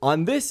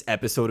On this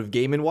episode of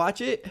Game & Watch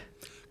It,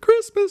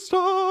 Christmas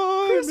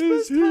time is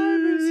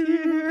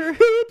here.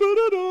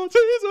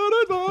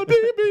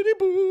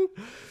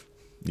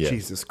 Yeah.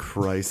 Jesus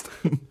Christ.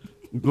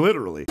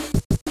 Literally.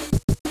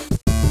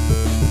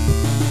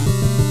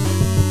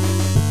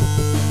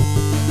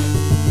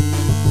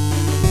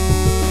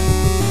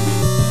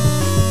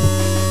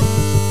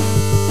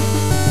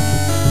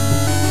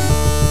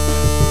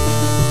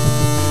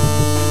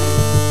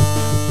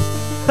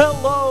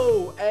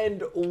 hello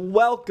and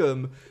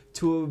welcome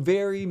to a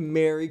very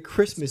Merry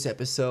Christmas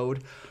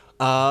episode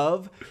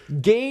of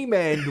Game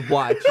 &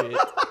 Watch It.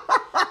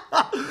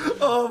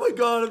 Oh my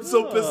god, I'm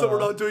so pissed that we're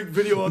not doing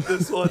video on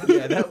this one.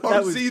 Yeah, that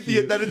was RC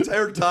cute. that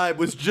entire time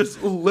was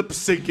just lip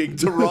syncing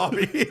to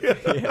Robbie.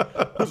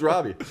 Who's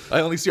Robbie? I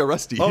only see a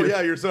Rusty. Oh here.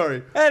 yeah, you're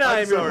sorry. And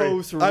I'm your sorry.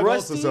 host, I'm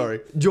Rusty, also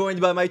sorry. joined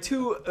by my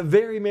two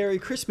very Merry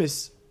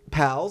Christmas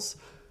pals,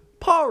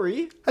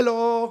 Pari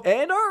Hello.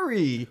 and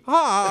Ari.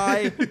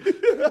 Hi.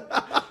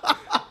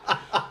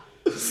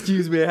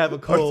 Excuse me, I have a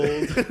cold.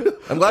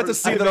 I'm glad to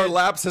see that our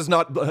lapse has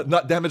not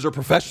damaged our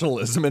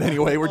professionalism in any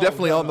way. We're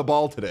definitely on the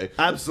ball today.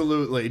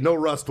 Absolutely. No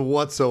rust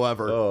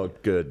whatsoever. Oh,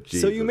 good.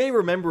 Jesus. So you may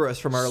remember us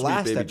from our Sweet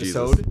last baby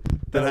episode.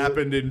 That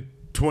happened in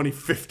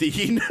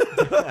 2015.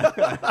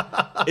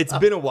 It's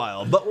been a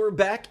while, but we're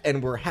back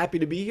and we're happy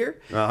to be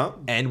here. Uh-huh.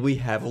 And we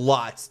have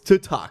lots to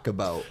talk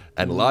about.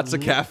 And lots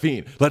of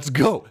caffeine. Let's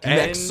go.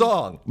 Next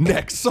song.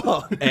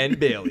 And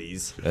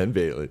Bailey's. And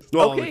Bailey.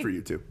 Well, only for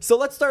you two. So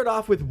let's start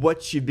off with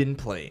what you've been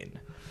playing.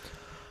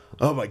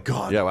 Oh my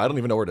god. Yeah, well, I don't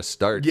even know where to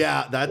start.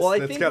 Yeah, that's Well, I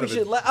that's think kind we of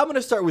should. I'm going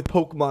to start with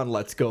Pokemon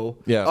Let's Go.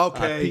 Yeah.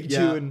 Okay. Pikachu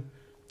yeah. and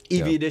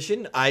Eevee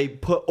Edition. I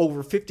put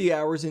over 50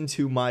 hours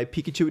into my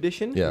Pikachu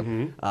Edition. Yeah.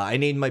 I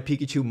named my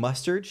Pikachu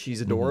Mustard. She's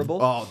adorable.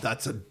 Oh,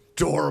 that's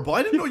adorable.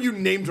 I didn't know you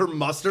named her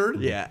Mustard.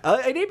 Yeah.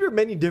 I named her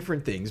many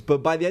different things,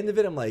 but by the end of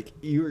it, I'm like,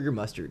 you're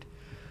Mustard.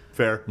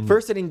 Fair.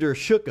 First, I named her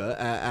Shuka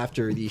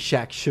after the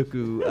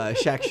Shakshuka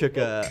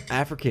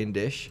African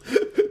dish.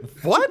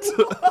 What?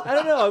 I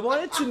don't know. I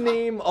wanted to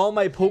name all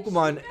my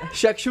Pokemon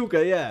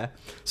Shakshuka, yeah.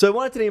 So I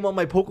wanted to name all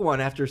my Pokemon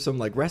after some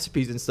like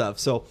recipes and stuff.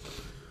 So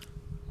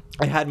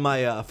I had my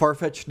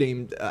Farfetch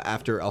named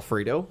after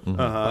Alfredo,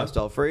 Lost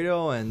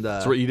Alfredo, and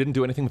So you didn't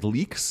do anything with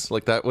leaks?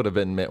 Like that would have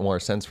been more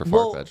sense for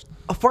well, Farfetch'd.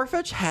 a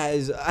Farfetch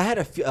has. I had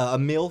a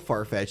male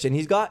Farfetch, and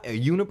he's got a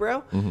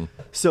unibrow.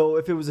 So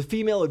if it was a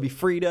female, it'd be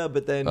Frida.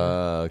 But then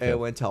Okay. it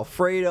went to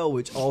Alfredo,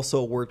 which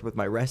also worked with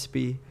my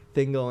recipe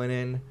thing going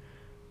in.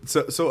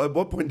 So at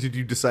what point did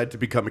you decide to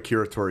become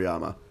Akira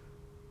Toriyama?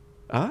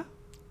 Huh?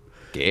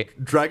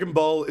 Dragon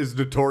Ball is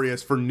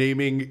notorious for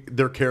naming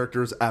their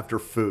characters after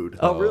food.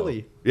 Oh,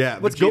 really? Yeah,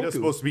 What's Vegeta's Goku?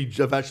 supposed to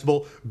be a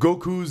vegetable.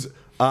 Goku's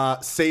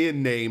Saiyan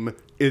name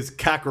is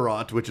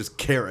Kakarot, which is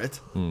carrot.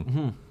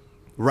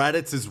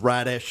 Raditz is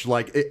radish.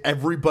 Like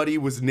everybody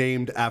was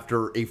named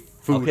after a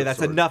food. Okay, of that's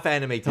sorts. enough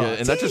anime talk. Yeah,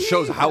 and that just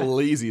shows how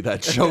lazy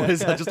that show is.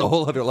 That's just a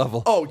whole other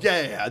level. Oh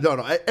yeah. No.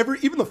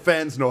 Even the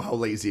fans know how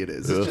lazy it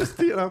is. It's just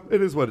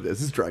it is what it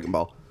is. It's Dragon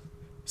Ball.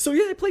 So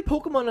yeah, I played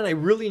Pokemon and I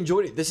really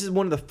enjoyed it. This is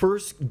one of the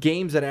first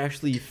games that I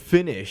actually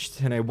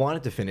finished, and I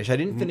wanted to finish. I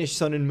didn't finish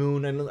Sun and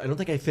Moon. I don't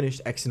think I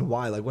finished X and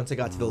Y. Like once I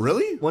got to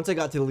the once I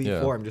got to the Elite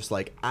Yeah. Four, I'm just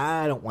like,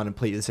 I don't want to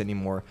play this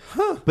anymore.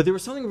 But there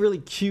was something really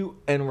cute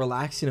and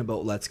relaxing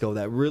about Let's Go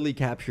that really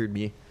captured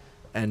me,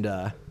 and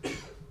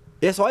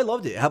yeah, so I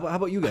loved it. How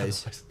about you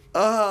guys?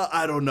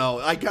 I don't know.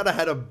 I kind of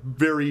had a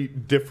very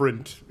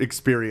different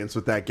experience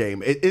with that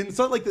game. It's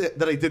not like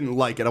that I didn't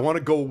like it. I want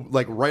to go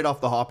like right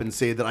off the hop and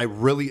say that I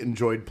really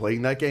enjoyed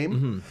playing that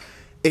game.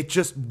 It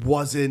just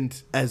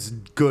wasn't as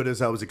good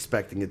as I was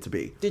expecting it to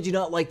be. Did you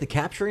not like the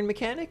capturing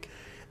mechanic?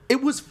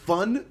 It was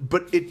fun,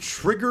 but it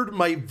triggered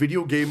my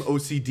video game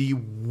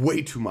OCD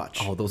way too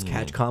much. Oh, those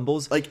catch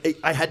combos. Like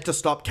I had to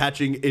stop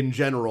catching in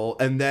general,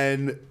 and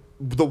then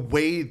the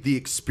way the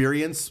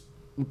experience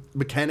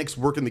mechanics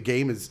work in the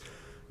game is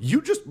you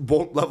just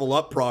won't level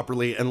up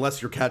properly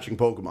unless you're catching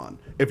Pokemon.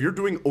 If you're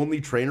doing only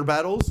trainer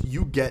battles,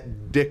 you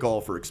get dick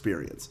all for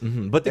experience.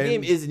 But the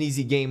game is an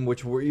easy game,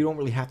 where you don't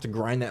really have to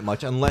grind that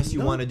much unless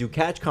you want to do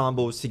catch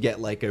combos to get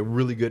like a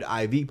really good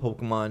IV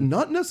Pokemon.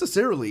 Not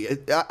necessarily.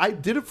 I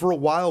did it for a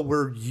while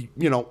where,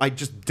 I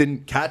just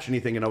didn't catch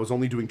anything and I was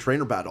only doing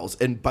trainer battles.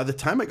 And by the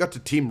time I got to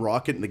Team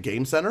Rocket in the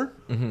game center,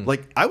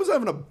 like I was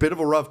having a bit of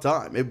a rough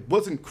time. It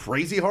wasn't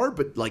crazy hard,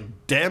 but like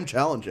damn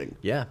challenging.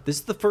 Yeah, this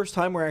is the first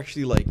time we're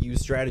actually like use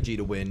strategy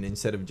to win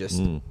instead of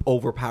just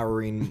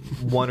overpowering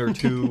one or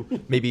two,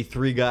 maybe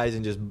three guys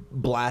and just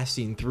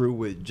blasting through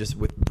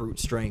with brute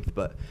strength.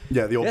 But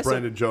Yeah, the old Yeah, so-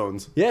 Brandon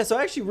Jones. yeah, so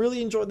I actually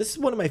really enjoyed. This is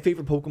one of my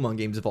favorite Pokemon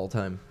games of all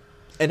time.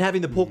 And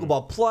having the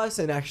Pokeball Plus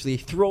and actually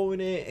throwing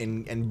it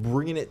and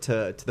bringing it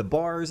to the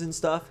bars and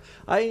stuff,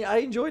 I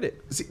enjoyed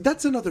it. See,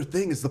 that's another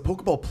thing is the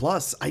Pokeball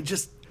Plus.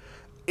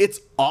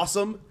 It's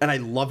awesome and I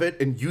love it.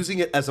 And using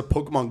it as a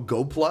Pokemon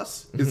Go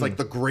Plus is like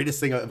the greatest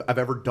thing I've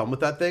ever done with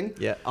that thing.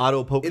 Yeah,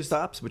 auto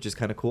Pokestops, which is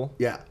kind of cool.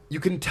 Yeah,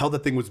 you can tell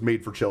that thing was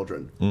made for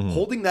children.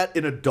 Holding that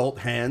in adult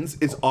hands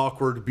is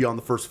awkward beyond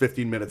the first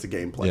 15 minutes of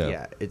gameplay. Yeah.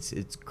 Yeah,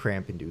 it's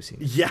cramp inducing.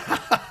 Yeah,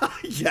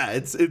 yeah,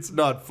 it's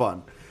not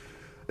fun.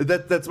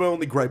 That's my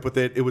only gripe with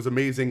it. It was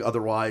amazing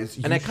otherwise.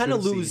 And I kind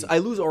of lose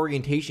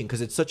orientation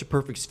because it's such a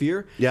perfect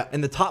sphere. Yeah.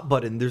 And the top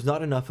button, there's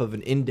not enough of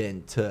an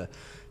indent to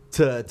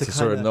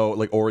sort of know,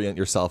 like, orient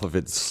yourself if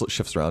it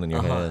shifts around in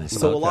your hands.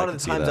 So a Okay, lot I of can the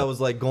see times that. I was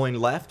like going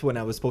left when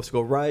I was supposed to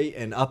go right,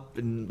 and up,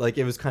 and like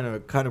it was kind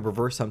of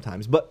reverse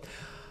sometimes. But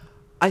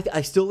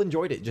I still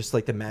enjoyed it, just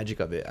like the magic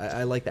of it.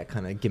 I like that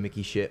kind of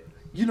gimmicky shit.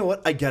 You know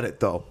what? I get it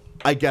though.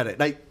 I get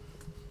it.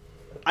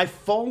 I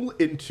fall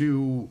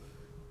into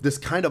this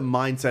kind of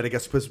mindset, I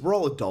guess, because we're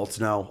all adults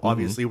now.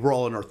 Obviously, we're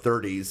all in our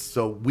 30s,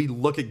 so we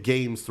look at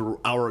games through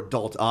our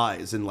adult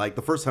eyes. And like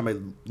the first time I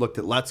looked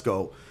at Let's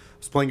Go, I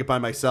was playing it by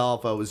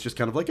myself. I was just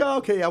kind of like, oh,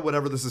 okay, yeah,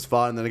 whatever, this is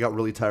fun. And then I got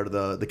really tired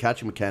of the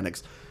catching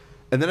mechanics.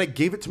 And then I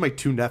gave it to my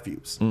 2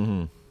 nephews.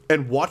 And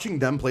watching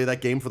them play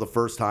that game for the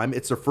first time,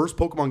 it's their first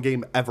Pokemon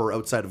game ever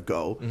outside of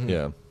Go.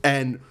 Yeah.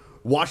 And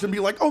watch them be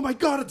like, oh my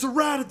god, it's a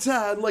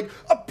Rattata and like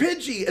a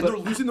Pidgey. And they're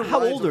losing their how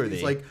minds old over are these,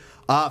 they? Like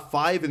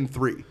 5 and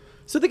 3.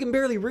 So they can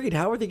barely read.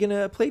 How are they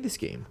gonna play this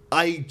game?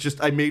 I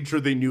made sure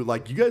they knew,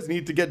 like, you guys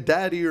need to get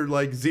daddy or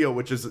like Zio,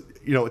 which is,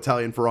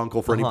 Italian for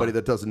uncle for anybody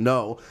that doesn't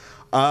know.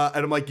 And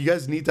I'm like, you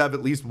guys need to have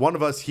at least one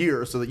of us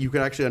here so that you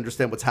can actually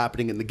understand what's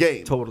happening in the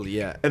game. Totally,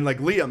 yeah. And like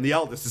Liam, the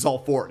eldest, is all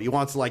for it. He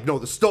wants to like know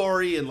the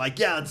story and like,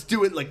 yeah, let's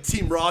do it, like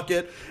Team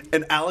Rocket.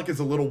 And Alec is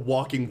a little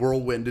walking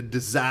whirlwind and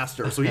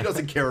disaster, so he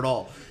doesn't care at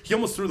all. He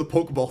almost threw the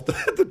Pokeball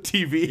at the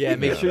TV. Yeah,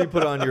 make sure you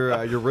put on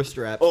your wrist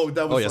strap. Oh,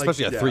 that was like,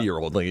 especially a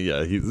 3-year-old. Like,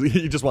 yeah,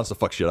 he just wants to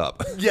fuck shit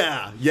up.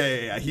 Yeah.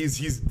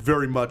 He's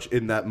very much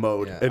in that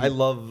mode. Yeah, And I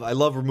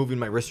love removing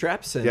my wrist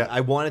straps, and Yeah. I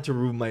wanted to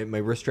remove my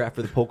wrist strap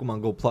for the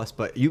Pokemon Go Plus,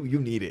 but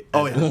you need it.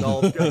 oh yeah,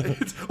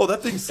 oh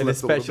that thing And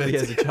slips a little especially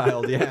bit. as a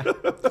child, yeah.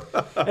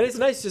 And it's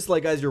nice, just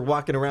like as you're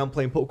walking around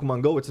playing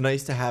Pokemon Go, it's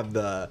nice to have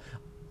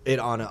it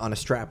on a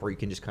strap where you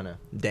can just kind of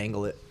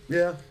dangle it.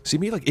 Yeah. See,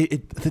 me, like,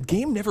 the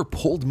game never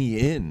pulled me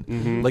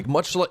in. Like,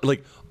 much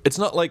like it's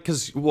not like,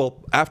 because,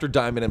 well, after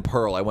Diamond and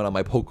Pearl, I went on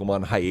my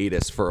Pokemon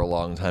hiatus for a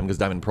long time because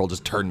Diamond and Pearl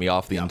just turned me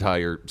off the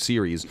entire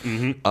series.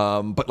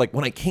 But, like,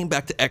 when I came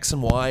back to X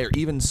and Y or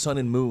even Sun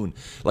and Moon,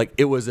 like,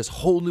 it was this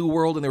whole new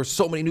world and there were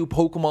so many new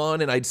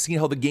Pokemon, and I'd seen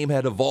how the game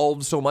had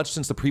evolved so much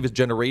since the previous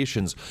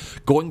generations.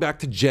 Going back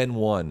to Gen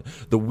 1,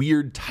 the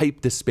weird type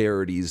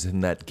disparities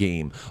in that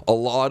game, a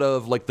lot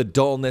of, like, the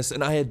dullness,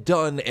 and I had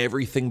done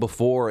everything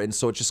before, and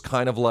so it's just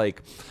kind of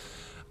like,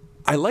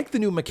 I like the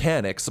new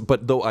mechanics,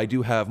 but though I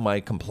do have my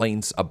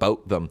complaints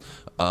about them.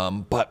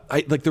 But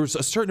there was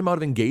a certain amount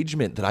of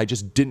engagement that I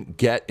just didn't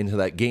get into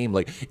that game.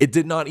 Like, it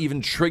did not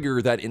even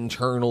trigger that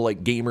internal,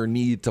 like, gamer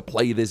need to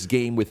play this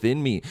game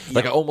within me.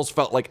 Like, I almost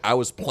felt like I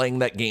was playing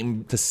that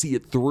game to see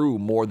it through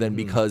more than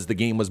because the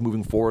game was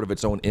moving forward of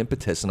its own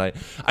impetus. And I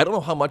don't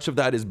know how much of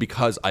that is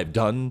because I've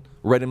done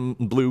Red and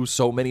Blue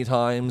so many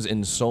times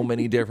in so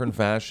many different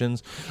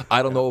fashions.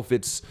 I don't know if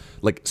it's,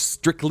 like,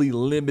 strictly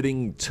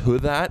limiting to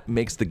that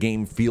makes the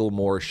game feel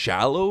more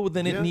shallow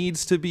than it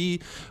needs to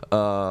be.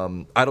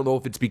 I don't know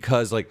if it's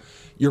because, like,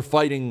 you're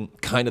fighting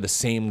kind of the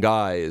same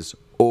guys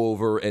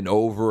over and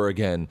over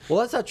again. Well,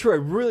 that's not true. I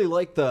really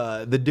like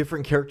the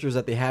different characters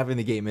that they have in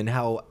the game and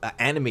how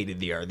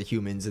animated they are, the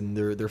humans, and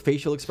their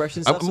facial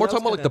expressions. I'm more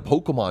talking about like the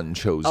Pokemon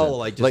chosen. Oh,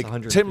 like just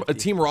 150.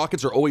 Team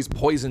Rockets are always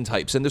poison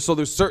types, and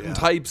there's certain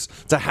types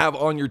to have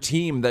on your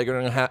team that are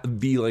going to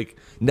be like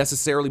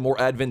necessarily more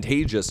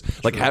advantageous.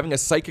 Like having a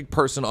psychic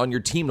person on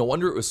your team. No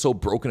wonder it was so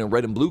broken in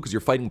Red and Blue because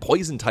you're fighting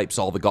poison types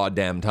all the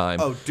goddamn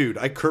time. Oh, dude,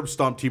 I curb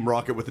stomped Team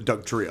Rocket with the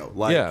Doug Trio.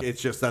 Like,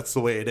 it's just, that's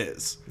the way it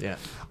is. Yeah.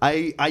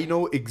 I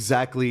know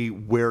exactly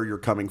where you're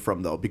coming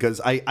from, though,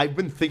 because I've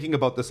been thinking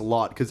about this a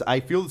lot, because I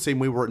feel the same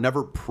way where it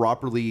never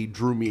properly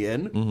drew me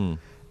in.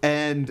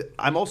 And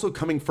I'm also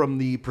coming from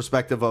the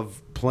perspective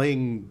of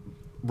playing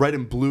Red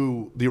and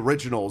Blue, the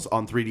originals,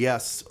 on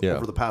 3DS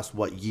over the past,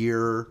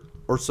 year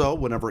or so,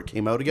 whenever it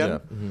came out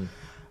again.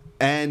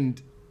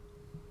 And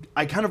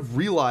I kind of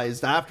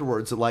realized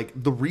afterwards that, like,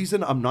 the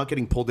reason I'm not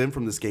getting pulled in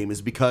from this game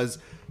is because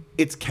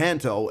it's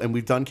Kanto, and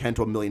we've done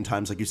Kanto a million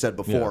times, like you said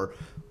before,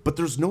 but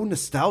there's no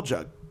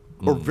nostalgia,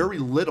 or very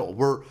little.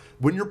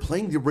 When you're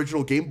playing the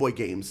original Game Boy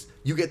games,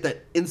 you get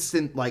that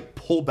instant, like,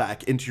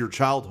 pullback into your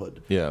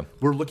childhood. Yeah.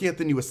 We're looking at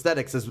the new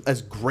aesthetics,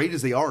 as great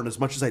as they are, and as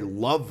much as I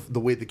love the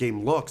way the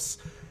game looks,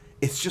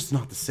 it's just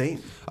not the same.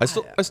 I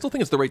still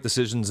think it's the right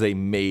decisions they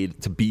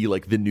made to be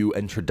like the new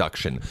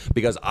introduction,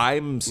 because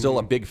I'm still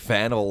a big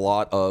fan of a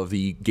lot of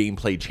the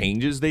gameplay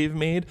changes they've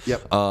made.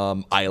 Yep.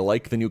 I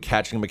like the new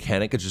catching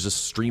mechanic. It just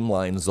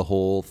streamlines the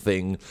whole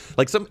thing.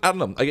 Like I don't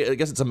know. I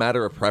guess it's a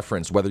matter of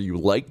preference whether you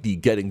like the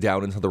getting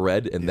down into the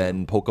red and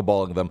then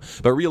pokeballing them.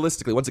 But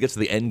realistically, once it gets to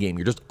the end game,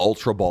 you're just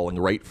ultra balling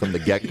right from the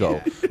get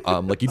go.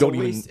 Like you don't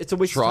even It's a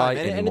waste try of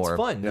time, and anymore. it's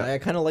fun. I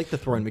kind of like the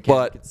throwing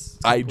mechanic. But It's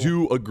I cool.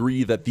 do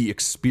agree that the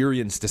experience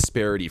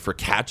disparity for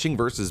catching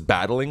versus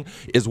battling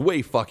is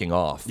way fucking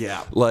off.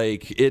 Yeah.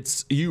 Like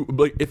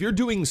if you're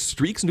doing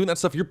streaks and doing that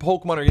stuff, your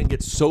Pokemon are gonna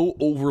get so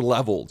over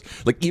leveled.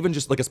 Like even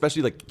just like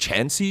especially like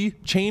Chansey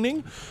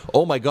chaining.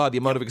 Oh my god, the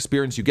amount of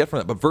experience you get from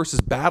that. But versus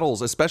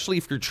battles, especially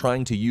if you're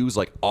trying to use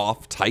like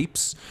off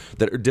types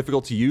that are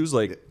difficult to use,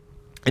 like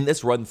in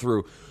this run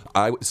through,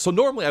 so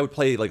normally I would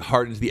play like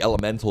hard into the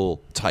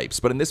elemental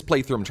types, but in this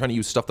playthrough I'm trying to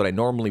use stuff that I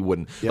normally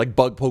wouldn't, like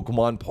bug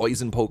Pokemon,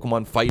 poison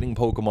Pokemon, fighting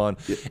Pokemon,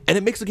 and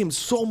it makes the game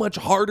so much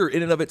harder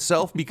in and of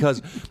itself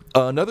because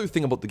another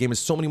thing about the game is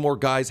so many more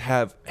guys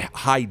have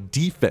high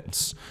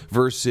defense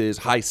versus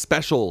high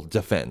special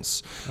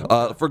defense.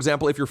 For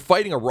example, if you're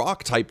fighting a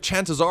rock type,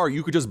 chances are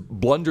you could just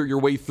blunder your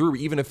way through,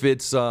 even if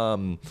it's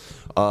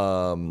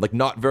like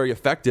not very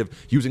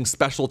effective, using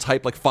special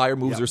type like fire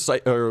moves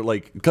or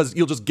like, because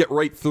you'll just get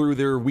right through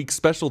their weak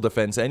special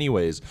defense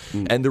anyways.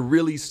 And there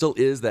really still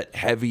is that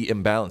heavy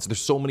imbalance.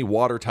 There's so many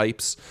water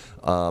types.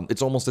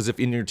 It's almost as if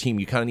in your team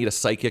you kind of need a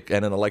psychic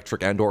and an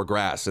electric and or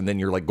grass, and then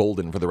you're like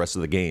golden for the rest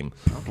of the game.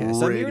 Okay,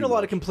 so I'm hearing a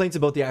lot of complaints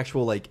about the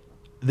actual like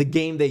the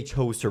game they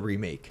chose to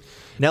remake.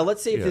 Now,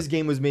 let's say if this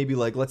game was maybe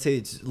like, let's say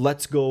it's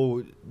Let's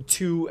Go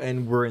 2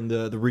 and we're in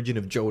the region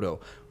of Johto.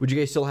 Would you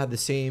guys still have the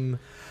same?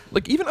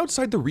 Like, even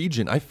outside the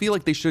region, I feel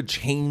like they should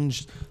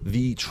change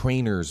the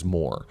trainers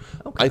more.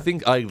 Okay. I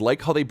think I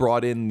like how they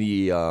brought in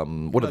the,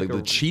 what are they,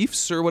 the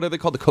chiefs, or what are they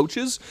called? The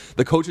coaches?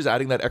 The coaches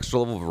adding that extra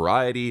level of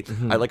variety.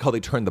 I like how they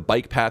turned the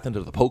bike path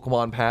into the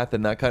Pokemon path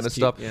and that kind of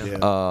stuff.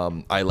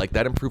 I like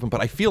that improvement,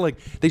 but I feel like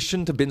they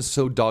shouldn't have been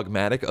so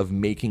dogmatic of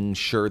making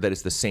sure that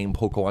it's the same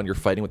Pokemon you're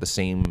fighting with the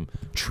same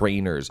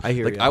trainers. I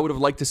hear like, you. I would have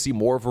liked to see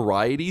more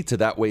variety, to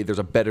that way there's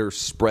a better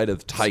spread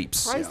of types.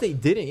 Surprised they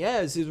didn't. Yeah,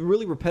 it was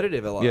really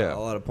repetitive a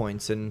lot of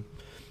points, and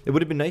it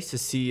would have been nice to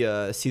see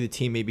the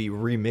team maybe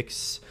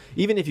remix,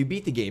 even if you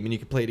beat the game and you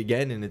could play it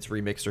again and it's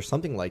remixed or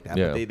something like that.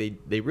 But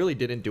they really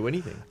didn't do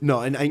anything. No,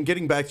 and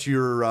getting back to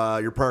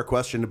your prior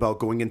question about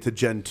going into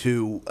Gen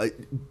 2,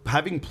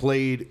 having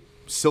played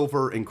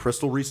Silver and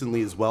Crystal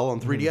recently as well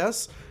on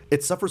 3DS,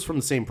 it suffers from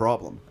the same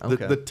problem.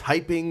 Okay. The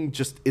typing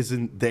just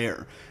isn't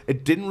there.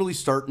 It didn't really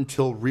start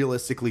until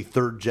realistically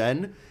 3rd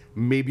gen,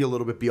 maybe a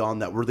little bit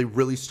beyond that, where they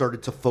really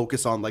started to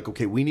focus on like,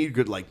 okay, we need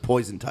good like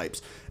poison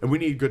types, and we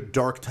need good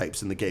dark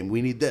types in the game.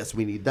 We need this,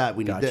 we need that,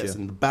 we need this,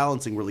 and the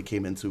balancing really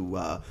came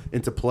into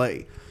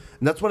play.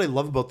 And that's what I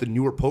love about the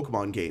newer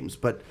Pokemon games.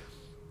 But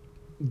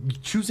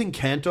choosing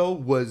Kanto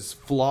was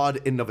flawed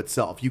in and of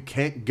itself. You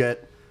can't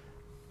get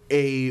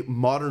a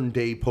modern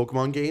day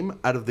Pokemon game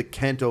out of the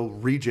Kanto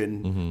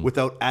region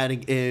without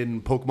adding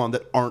in Pokemon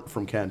that aren't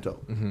from Kanto.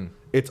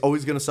 It's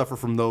always going to suffer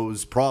from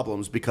those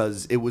problems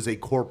because it was a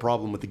core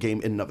problem with the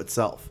game in and of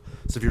itself.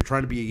 So if you're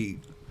trying to be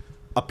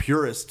a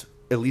purist,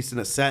 at least in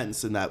a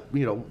sense, in that,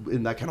 you know,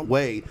 in that kind of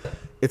way,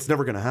 it's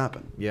never going to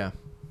happen. Yeah.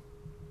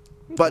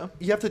 But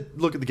you have to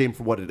look at the game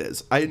for what it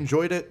is. I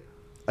enjoyed it.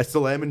 I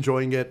still am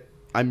enjoying it.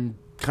 I'm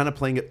kind of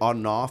playing it on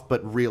and off,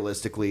 but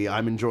realistically,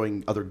 I'm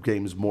enjoying other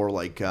games more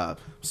like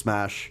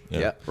Smash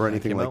or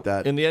anything like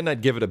that. In the end,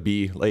 I'd give it a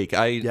B. Like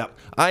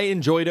I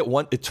enjoyed it.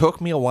 It took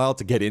me a while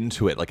to get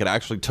into it. Like, it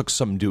actually took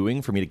some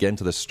doing for me to get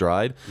into the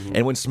stride.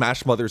 And when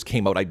Smash Mothers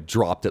came out, I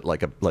dropped it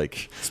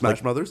like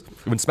Smash Mothers.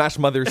 When Smash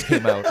Mothers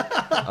came out,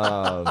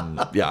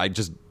 I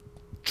just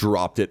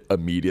dropped it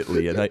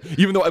immediately. And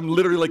even though I'm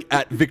literally like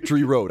at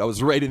Victory Road, I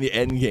was right in the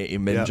end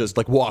game and just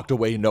like walked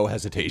away, no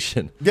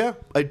hesitation. Yeah,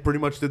 I pretty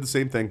much did the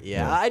same thing.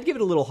 Yeah, I'd give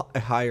it a little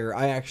higher.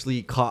 I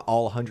actually caught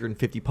all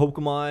 150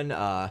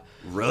 Pokemon.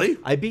 Really?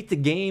 I beat the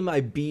game.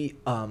 I beat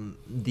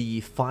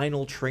the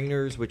final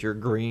trainers, which are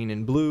green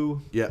and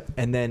blue. Yeah.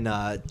 And then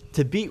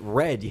to beat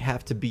Red, you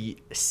have to beat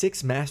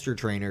 6 Master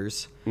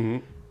Trainers,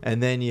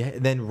 and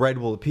then Red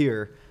will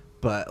appear.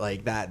 But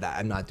like that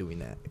I'm not doing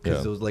that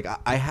because it was like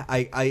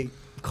I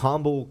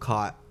combo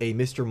caught a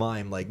Mr.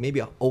 Mime like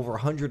maybe over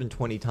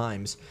 120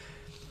 times,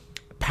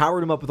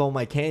 powered him up with all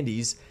my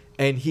candies,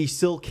 and he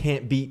still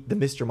can't beat the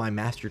Mr. Mime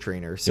Master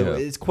Trainer. So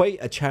it's quite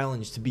a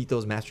challenge to beat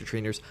those Master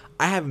Trainers.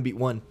 I haven't beat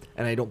one,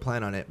 and I don't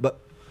plan on it.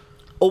 But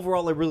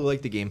overall, I really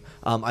like the game.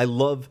 I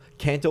love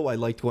Kanto. I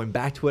liked going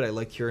back to it. I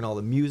liked hearing all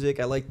the music.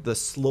 I liked the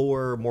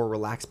slower, more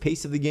relaxed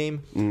pace of the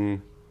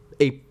game.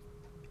 A.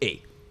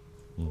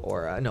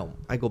 Or no,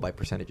 I go by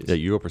percentages. Yeah,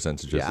 you go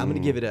percentages. Yeah, I'm gonna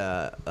give it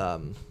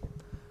an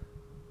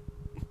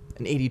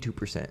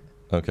 82%.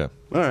 Okay.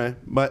 All right.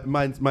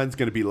 Mine's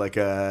going to be like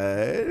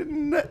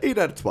an 8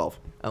 out of 12.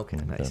 Okay,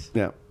 nice.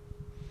 Yeah.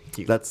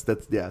 Cute. That's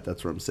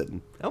where I'm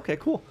sitting. Okay,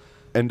 cool.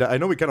 And I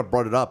know we kind of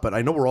brought it up, but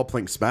I know we're all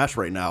playing Smash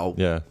right now.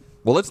 Yeah.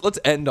 Well, let's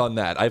end on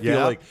that. I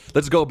feel like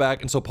let's go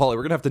back. And so, Paulie,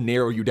 we're gonna have to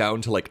narrow you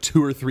down to like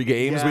 2 or 3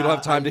 games. We don't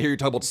have time to hear you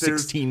talk about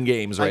 16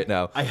 games right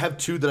now. I have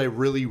 2 that I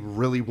really,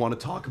 really want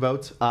to talk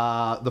about.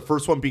 The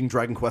first one being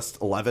Dragon Quest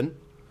XI.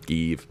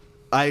 Eve.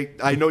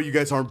 I know you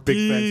guys aren't big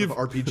fans of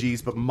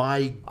RPGs, but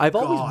I've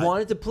always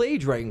wanted to play a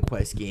Dragon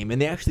Quest game, and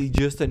they actually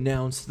just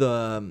announced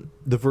the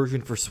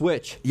version for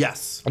Switch.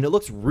 Yes. And it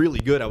looks really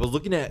good. I was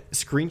looking at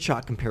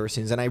screenshot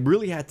comparisons, and I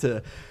really had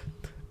to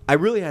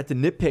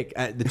nitpick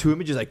at the 2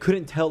 images. I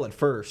couldn't tell at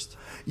first.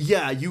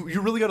 Yeah,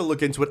 you really got to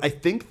look into it. I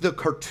think the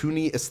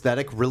cartoony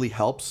aesthetic really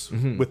helps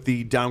with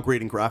the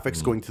downgrading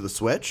graphics going to the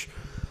Switch.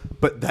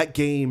 But that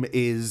game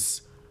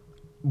is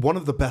one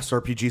of the best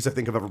RPGs I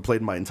think I've ever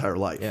played in my entire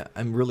life. Yeah,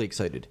 I'm really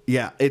excited.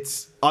 Yeah,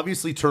 it's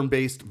obviously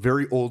turn-based,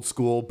 very old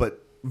school,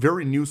 but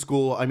very new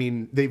school. I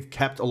mean, they've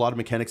kept a lot of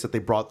mechanics that they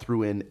brought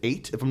through in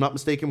 8, if I'm not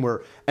mistaken,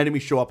 where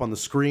enemies show up on the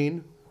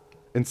screen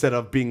instead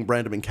of being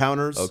random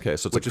encounters. Okay,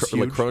 so which it's is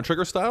like huge. Chrono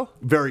Trigger style?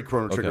 Very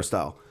Chrono Trigger Okay.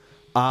 style.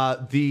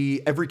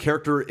 Every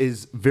character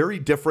is very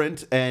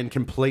different and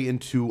can play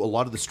into a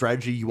lot of the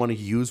strategy you want to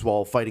use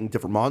while fighting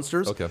different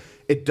monsters. Okay.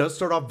 It does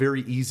start off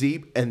very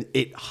easy, and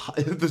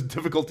the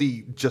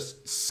difficulty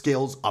just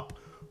scales up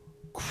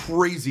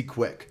crazy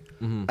quick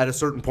at a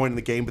certain point in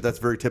the game, but that's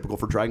very typical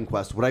for Dragon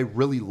Quest. What I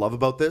really love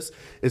about this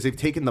is they've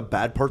taken the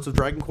bad parts of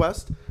Dragon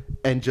Quest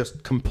and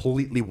just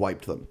completely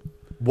wiped them.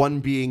 One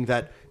being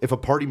that if a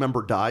party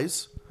member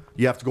dies,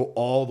 you have to go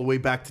all the way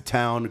back to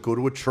town, go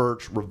to a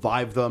church,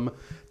 revive them.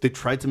 They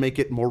tried to make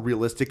it more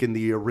realistic in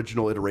the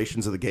original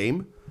iterations of the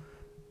game.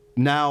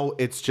 Now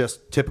it's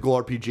just typical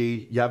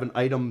RPG. You have an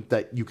item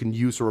that you can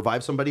use to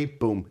revive somebody.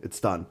 Boom, it's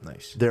done.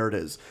 Nice. There it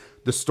is.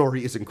 The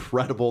story is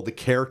incredible. The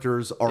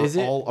characters are Is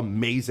it? all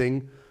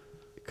amazing.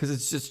 Because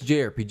it's just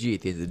JRPG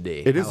at the end of the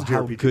day. It is a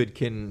How JRPG. good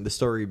can the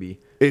story be?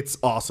 It's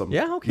awesome.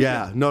 Yeah, okay,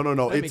 Yeah, good.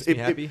 no. That makes me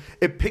happy.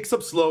 It picks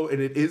up slow, and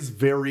it is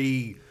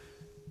very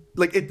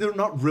they're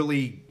not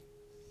really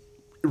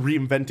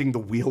reinventing the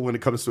wheel when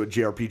it comes to a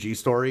JRPG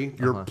story.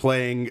 You're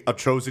playing a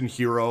chosen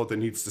hero that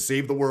needs to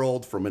save the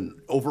world from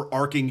an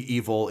overarching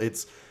evil.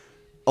 It's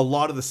a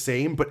lot of the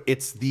same, but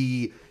it's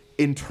the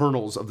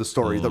internals of the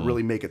story that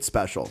really make it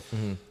special.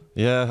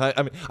 Yeah,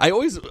 I mean,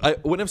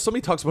 whenever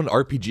somebody talks about an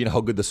RPG and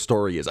how good the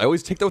story is, I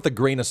always take that with a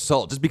grain of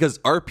salt, just because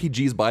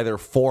RPGs by their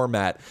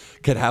format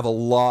can have a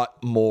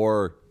lot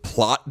more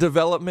plot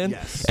development,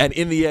 Yes. and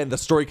in the end, the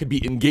story could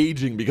be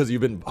engaging because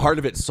you've been part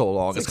of it so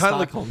long. It's kind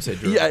of Stockholm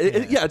Syndrome.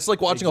 yeah, it's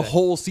like watching a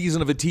whole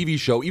season of a TV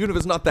show. Even if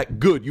it's not that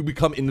good, you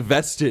become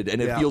invested,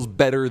 and it Yeah. feels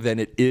better than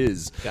it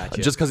is.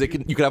 Gotcha. Just because you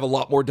can have a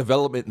lot more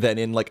development than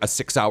in like a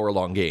 6-hour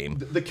long game.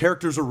 The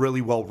characters are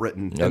really well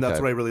written, and that's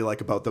Okay. what I really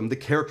like about them. The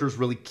characters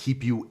really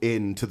keep you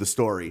into the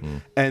story,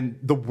 and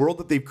the world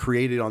that they've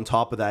created on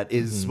top of that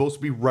is supposed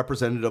to be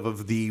representative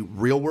of the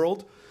real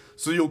world.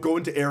 So you'll go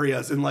into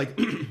areas and like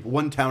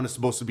one town is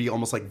supposed to be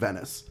almost like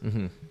Venice,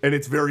 and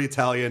it's very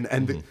Italian,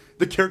 and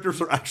the characters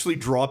are actually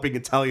dropping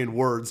Italian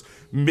words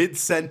mid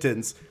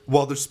sentence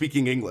while they're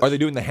speaking English. Are they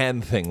doing the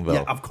hand thing though?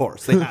 Yeah, of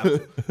course they have.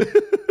 to.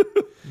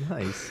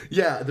 Nice.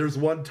 Yeah, there's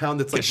one town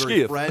that's like very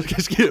Skiff. French.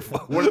 Skiff.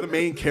 One of the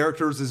main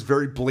characters is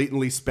very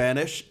blatantly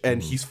Spanish,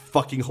 and he's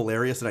fucking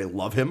hilarious, and I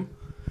love him.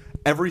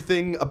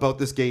 Everything about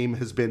this game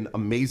has been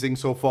amazing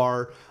so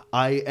far.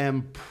 I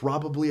am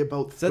probably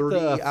about 30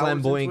 Is that the hours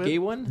flamboyant into it. gay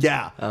one?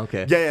 Yeah.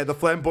 Okay. Yeah, the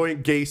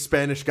flamboyant gay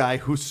Spanish guy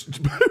whose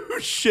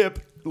ship,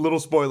 little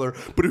spoiler,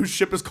 but whose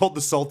ship is called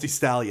the Salty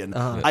Stallion.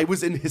 I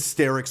was in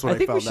hysterics when I I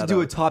think found we that should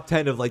do a out. top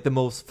 10 of like the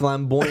most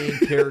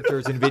flamboyant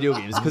characters in video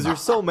games because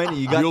there's so many.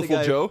 You got Beautiful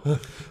the guy, Joe.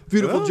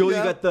 Beautiful Oh, Joe. yeah.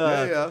 You got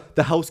the Yeah.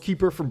 the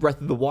housekeeper from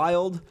Breath of the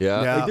Wild.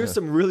 Yeah. Like, there's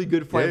some really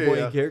good flamboyant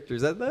yeah.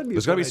 characters. That'd be.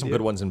 There's got to be some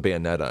good ones in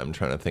Bayonetta. I'm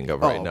trying to think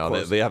of right of now. They,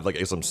 course. they have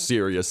like some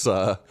serious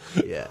Yeah.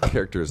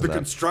 characters The in that.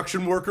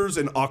 construction workers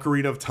in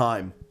Ocarina of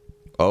Time.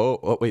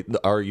 Oh wait,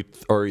 are you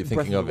thinking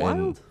Breath of of the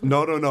in? Wild?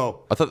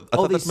 No. I thought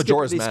Oh, they that's skip-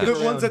 Majora's they Mask. skip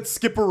The ones that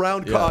skip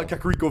around Yeah.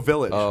 Kakariko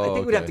Village. Oh, I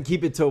think we'd have okay. to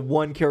keep it to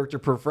one character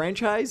per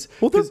franchise.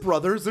 Well, they're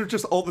brothers. They're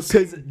just all the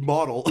same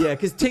model. Yeah,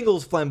 because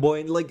Tingle's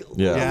flamboyant. Like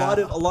Yeah.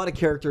 a lot of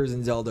characters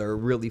in Zelda are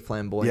really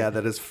flamboyant. Yeah,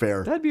 that is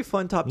fair. That'd be a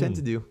fun top 10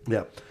 to do.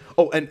 Yeah.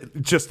 Oh, and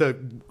just to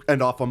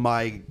end off on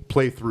my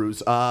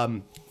playthroughs,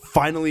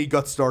 finally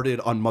got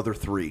started on Mother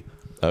 3.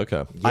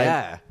 Okay.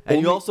 Yeah, and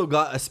you only- also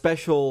got a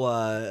special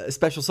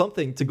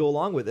something to go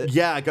along with it.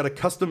 Yeah, I got a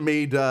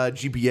custom-made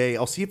GBA.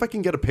 I'll see if I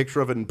can get a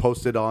picture of it and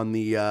post it on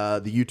the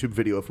YouTube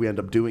video if we end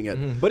up doing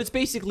it. But it's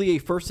basically a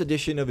first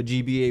edition of a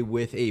GBA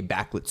with a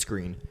backlit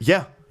screen.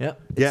 Yeah. Yeah.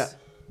 Yeah.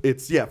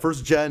 It's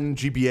first gen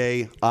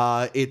GBA.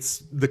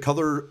 It's the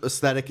color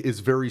aesthetic is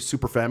very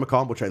Super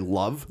Famicom, which I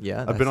love.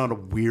 Yeah, I've been on a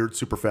weird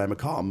Super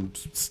Famicom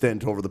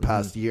stint over the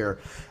past year,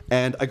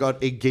 and I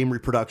got a game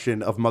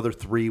reproduction of Mother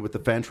 3 with the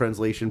fan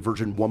translation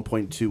version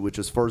 1.2, which,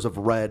 as far as I've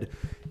read,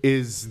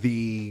 is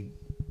the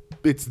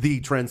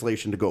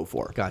translation to go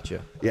for.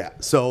 Gotcha. Yeah,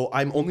 so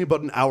I'm only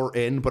about an hour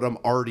in, but I'm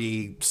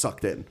already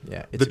sucked in.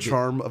 Yeah, it's the good.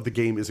 charm of the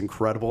game is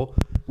incredible.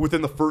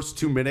 Within the first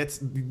 2 minutes,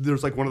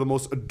 there's like one of the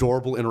most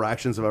adorable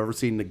interactions I've ever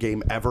seen in a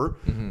game ever,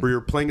 where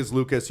you're playing as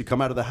Lucas, you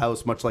come out of the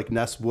house much like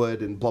Ness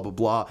would and blah, blah,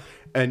 blah,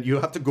 and you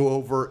have to go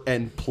over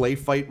and play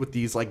fight with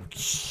these like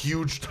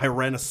huge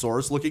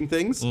Tyrannosaurus-looking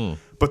things,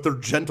 but they're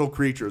gentle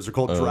creatures. They're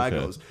called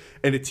Dragos.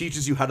 And it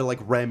teaches you how to like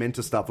ram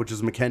into stuff, which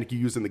is a mechanic you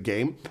use in the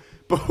game.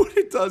 But what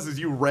it does is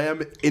you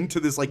ram into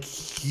this like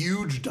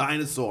huge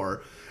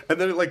dinosaur, and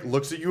then it like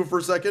looks at you for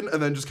a second,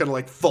 and then just kind of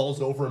like falls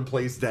over and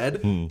plays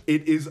dead.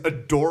 It is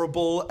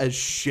adorable as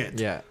shit.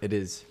 Yeah, it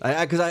is.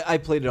 Because I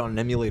played it on an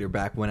emulator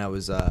back when I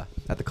was at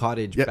the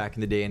cottage Yep. back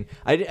in the day, and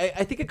I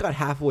think I got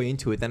halfway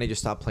into it, then I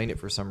just stopped playing it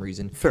for some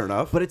reason. Fair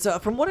enough. But it's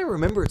from what I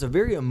remember, it's a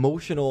very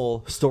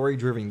emotional,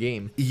 story-driven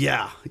game.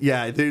 Yeah,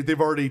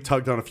 they've already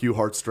tugged on a few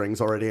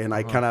heartstrings already, and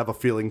I kind of have a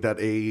feeling that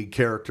a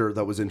character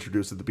that was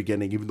introduced at the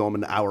beginning, even though I'm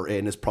an hour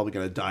in, is probably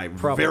going to die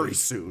Probably. very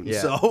soon.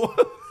 Yeah. So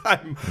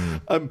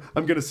I'm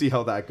gonna see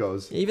how that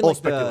goes. Even All like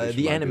speculation, the mind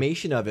you.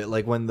 animation of it,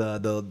 like when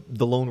the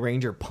Lone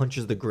Ranger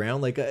punches the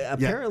ground, like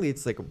apparently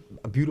it's like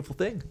a beautiful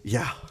thing.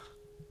 Yeah.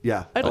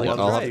 Yeah. I'd like to I'll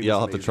try have, it. yeah,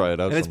 I'll have to try it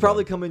out. And it's sometime.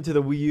 probably coming to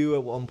the Wii U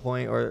at one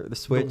point or the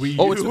Switch. Wii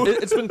Oh, U.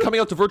 it's been coming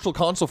out to Virtual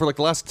Console for like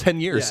the last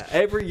 10 years. Yeah,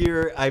 every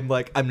year I'm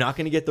like, I'm not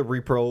going to get the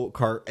Repro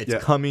cart. It's Yeah.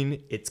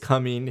 coming. It's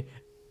coming.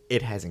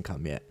 It hasn't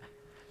come yet.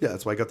 Yeah,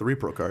 that's why I got the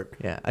repro card.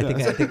 Yeah, I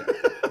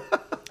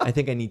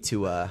think I need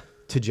to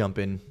jump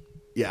in.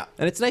 Yeah.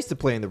 And it's nice to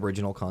play in the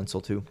original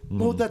console too.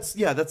 Well, that's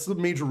the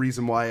major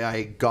reason why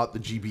I got the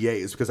GBA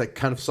is because I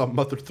kind of saw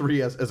Mother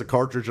 3 as a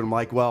cartridge, and I'm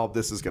like, well,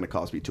 this is going to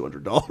cost me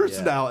 $200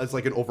 Yeah. now as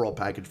like an overall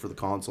package for the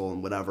console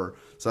and whatever.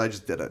 So I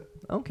just did it.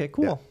 Okay,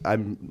 cool. Yeah,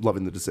 I'm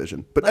loving the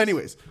decision. But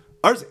anyways,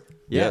 Arzi.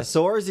 Yeah, Yes.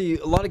 so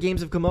RZ, a lot of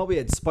games have come out. We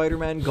had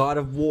Spider-Man, God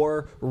of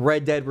War,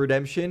 Red Dead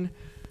Redemption.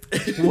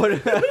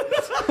 What?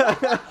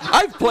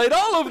 I've played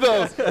all of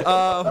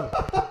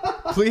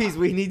those. Please,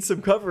 we need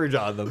some coverage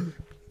on them.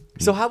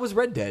 So how was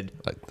Red Dead?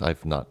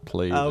 I've not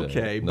played.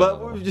 Okay, it, but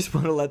no. we just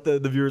want to let the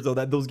viewers know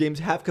that those games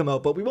have come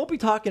out, but we won't be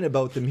talking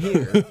about them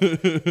here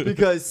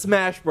because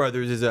Smash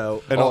Brothers is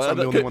out. And also, I'm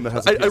the only one that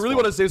has a I really PS4.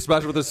 want to save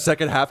Smash Bros. The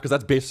second half because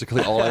that's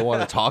basically all I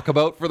want to talk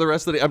about for the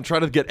rest of the day. I'm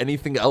trying to get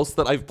anything else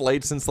that I've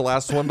played since the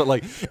last one, but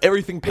like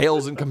everything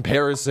pales in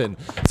comparison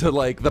to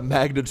like the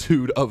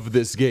magnitude of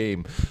this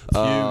game.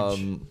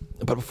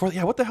 But before,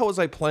 what the hell was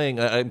I playing?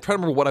 I'm trying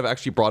to remember what I've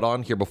actually brought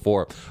on here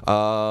before.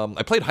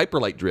 I played Hyper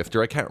Light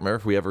Drifter. I can't remember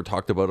if we ever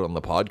talked about it on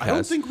the podcast. I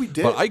don't think we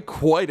did. But I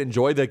quite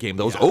enjoyed that game.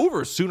 That was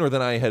over sooner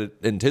than I had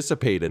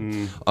anticipated.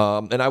 And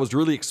I was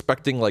really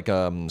expecting like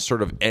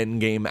sort of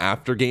end game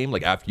after game,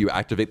 like after you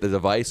activate the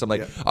device. I'm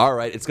like, all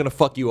right, it's gonna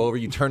fuck you over.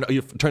 Turns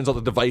out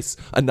the device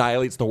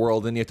annihilates the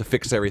world, and you have to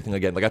fix everything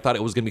again. Like I thought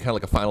it was gonna be kind of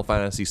like a Final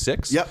Fantasy VI.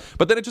 Yep.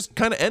 But then it just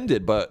kind of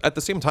ended. But at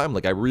the same time,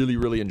 like I really,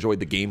 really enjoyed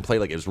the gameplay.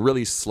 Like it was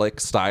really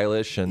slick, stylish,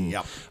 and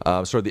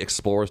sort of the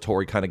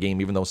exploratory kind of game.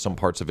 Even though some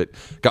parts of it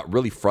got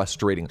really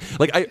frustrating.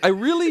 Like I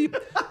really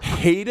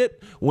hate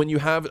it when you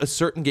have a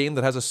certain game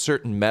that has a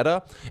certain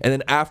meta, and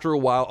then after a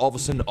while, all of a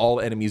sudden, all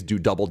enemies do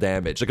double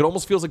damage. Like it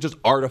almost feels like just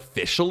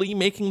artificially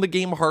making the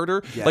game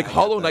harder. Yeah, like I get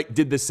Hollow that. Knight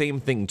did the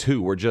same thing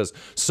too, where just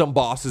some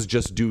bosses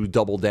just do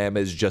double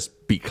damage just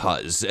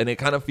because, and it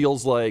kind of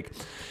feels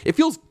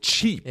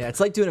cheap. Yeah, it's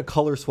like doing a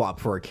color swap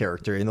for a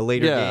character. In the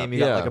later game, you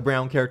got like a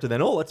brown character,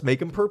 then let's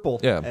make him purple.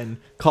 Yeah. And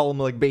call him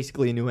like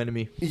basically a new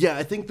enemy. Yeah,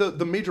 I think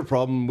the major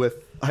problem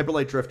with Hyper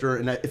Light Drifter,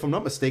 and if I'm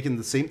not mistaken,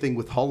 the same thing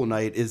with Hollow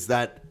Knight, is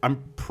that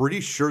I'm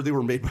pretty sure they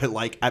were made by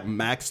like at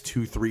max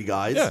 2-3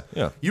 guys.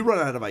 Yeah. You run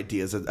out of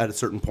ideas at a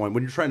certain point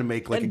when you're trying to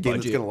make like And a game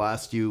budget. that's going to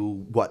last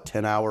you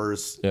 10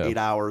 hours, 8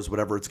 hours,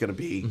 whatever it's going to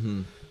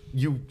be.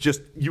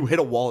 You hit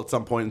a wall at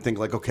some point and think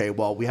like, okay,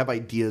 well, we have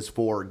ideas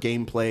for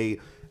gameplay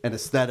and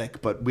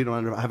aesthetic, but we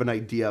don't have an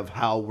idea of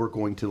how we're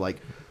going to like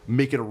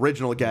make it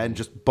original again.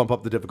 Just bump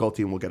up the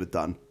difficulty and we'll get it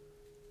done.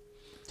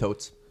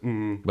 Totes.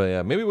 But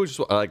yeah, maybe we just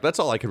like that's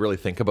all I could really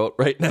think about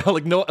right now.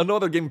 Like no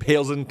other game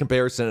pales in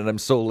comparison, and I'm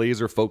so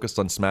laser focused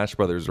on Smash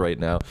Brothers right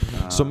now.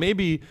 So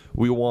maybe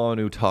we want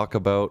to talk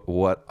about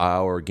what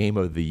our game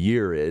of the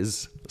year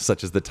is,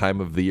 such as the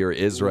time of the year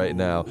is right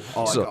now.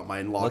 Oh, So- I got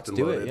mine locked Let's and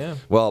do loaded. it, yeah.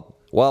 Well,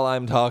 while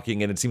I'm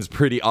talking, and it seems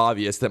pretty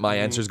obvious that my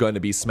answer is going to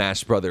be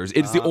Smash Brothers.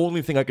 It's the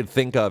only thing I could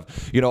think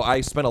of. You know,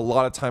 I spent a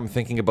lot of time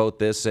thinking about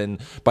this, and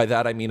by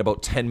that I mean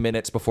about 10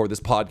 minutes before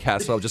this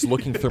podcast. So I was just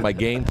looking through my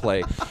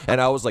gameplay,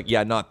 and I was like,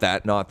 yeah, not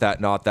that.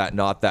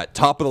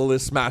 Top of the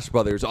list, Smash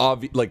Brothers.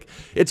 Like,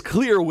 it's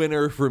clear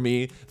winner for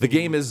me. The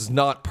game is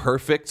not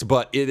perfect,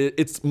 but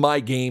it's my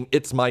game.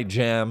 It's my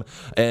jam,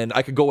 and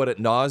I could go ad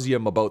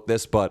nauseum about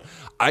this, but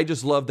I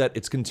just love that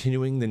it's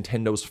continuing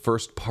Nintendo's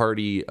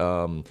first-party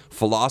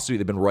philosophy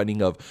they've been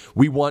running of,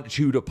 we want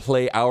you to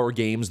play our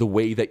games the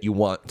way that you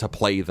want to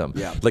play them.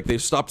 Yeah. Like they've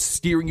stopped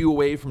steering you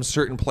away from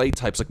certain play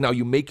types. Like now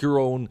you make your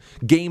own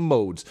game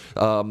modes.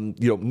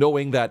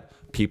 Knowing that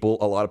a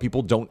lot of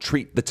people don't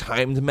treat the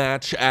timed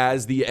match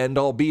as the end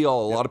all be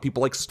all. A lot of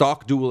people like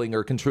stock dueling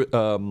or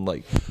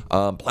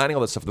planning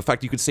all this stuff. The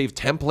fact you could save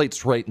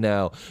templates right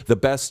now, the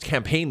best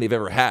campaign they've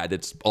ever had.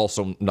 It's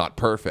also not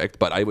perfect,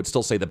 but I would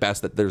still say the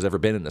best that there's ever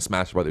been in a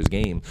Smash Brothers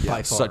game,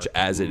 By far. such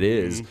as it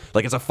is.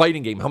 Like it's a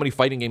fighting game. How many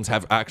fighting games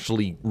have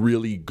actually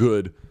really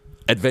good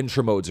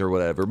adventure modes or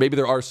whatever? Maybe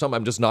there are some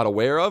I'm just not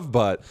aware of,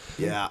 but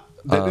Yeah.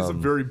 That is a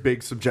very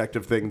big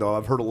subjective thing, though.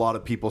 I've heard a lot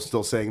of people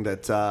still saying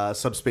that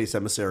Subspace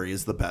Emissary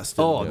is the best.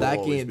 and Oh, will that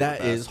always game, be the that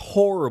best. is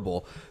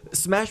horrible.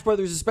 Smash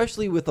Brothers,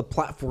 especially with a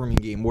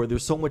platforming game where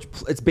there's so much,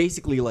 it's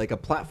basically like a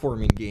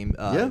platforming game,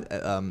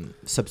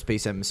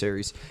 Subspace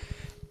Emissaries.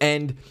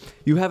 And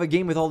you have a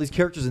game with all these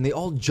characters and they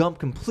all jump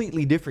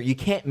completely different. You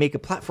can't make a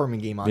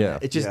platforming game on Yeah.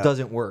 that. It just Yeah.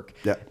 doesn't work.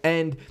 Yeah.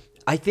 And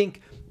I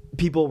think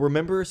people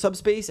remember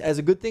Subspace as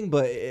a good thing,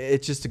 but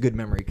it's just a good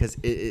memory because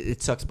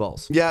it sucks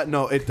balls. Yeah,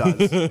 no, it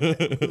does.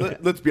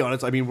 Let's be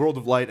honest. I mean, World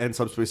of Light and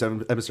Subspace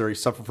Emissary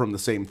suffer from the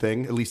same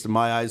thing, at least in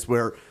my eyes,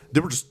 where they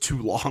were just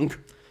too long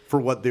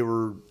for what they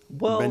were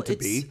meant to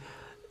be.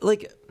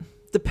 Like,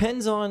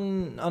 depends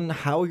on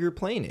how you're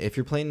playing it. If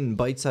you're playing in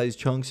bite-sized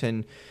chunks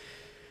and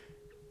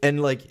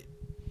and like,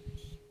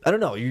 I don't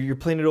know, you're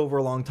playing it over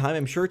a long time.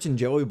 I'm sure it's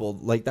enjoyable.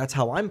 Like, that's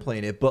how I'm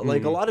playing it. But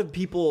like a lot of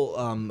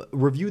people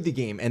reviewed the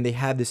game and they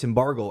had this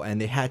embargo and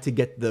they had to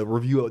get the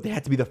review out. They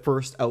had to be the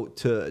first out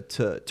to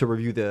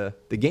review the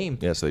game.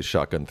 Yeah, so they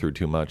shotgun through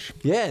too much.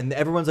 Yeah, and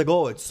everyone's like,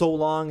 "Oh, it's so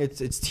long.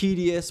 It's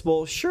tedious."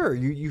 Well, sure,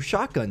 you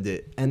shotgunned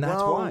it, and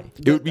that's Well, why.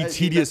 It would be I mean,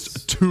 tedious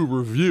that's- to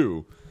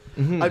review.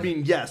 I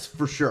mean, yes,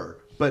 for sure.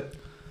 But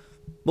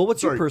Well,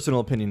 what's your Sorry. personal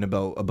opinion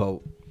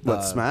about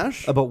What,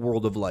 Smash? About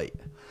World of Light?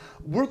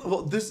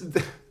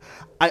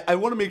 I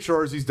want to make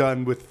sure Arzy's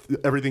done with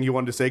everything you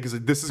wanted to say because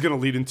this is going to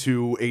lead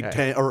into a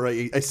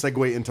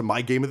segue into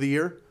my game of the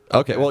year.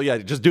 Okay, well, yeah,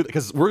 just do it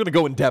because we're gonna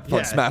go in depth on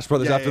Yeah. Smash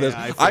Brothers Yeah, after yeah, this.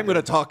 yeah, I I'm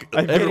gonna talk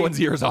everyone's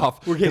ears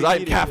off we're because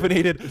getting I'm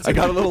heated. caffeinated. I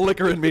got a little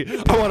liquor in me.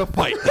 I want to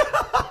fight.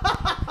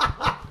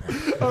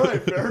 All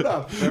right, fair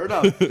enough. Fair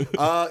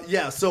enough.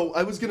 Yeah, so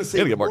I was going to say,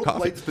 Gotta get more World of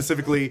coffee. Light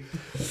specifically,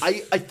 I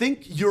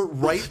think you're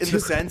right in the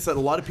sense that a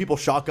lot of people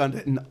shotgunned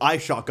it, and I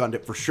shotgunned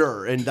it for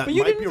sure. And that But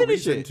you might didn't be a finish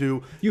reason it.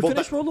 to. You well,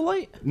 finished World of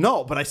Light?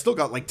 No, but I still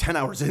got like 10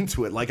 hours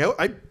into it. Like,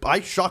 I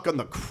shotgunned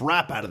the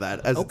crap out of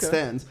that as Okay. it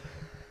stands.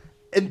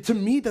 And to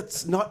me,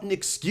 that's not an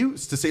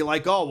excuse to say,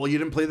 like, oh, well, you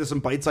didn't play this in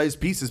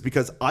bite-sized pieces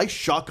because I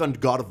shotgunned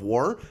God of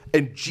War,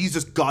 and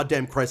Jesus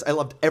goddamn Christ, I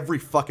loved every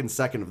fucking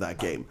second of that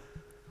game.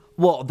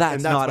 Well,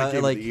 that's that's not my game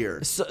of like the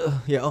year. So,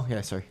 yeah. Oh, yeah.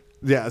 Sorry.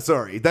 Yeah,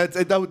 sorry. That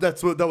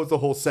was the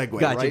whole segue,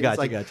 Gotcha, right?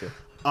 gotcha, It's gotcha.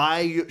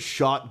 I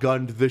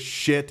shotgunned the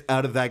shit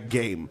out of that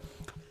game.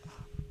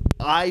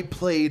 I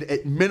played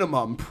at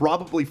minimum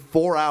probably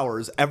 4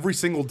 hours every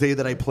single day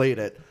that I played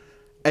it,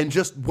 and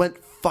just went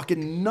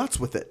fucking nuts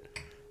with it.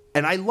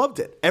 And I loved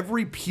it.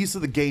 Every piece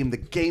of the game, the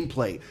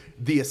gameplay,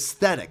 the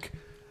aesthetic,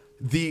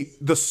 the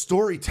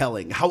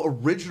storytelling, how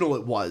original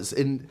it was.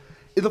 And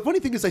the funny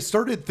thing is, I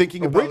started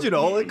thinking about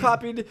Original. It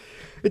copied.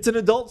 It's an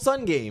Adult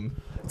Son game.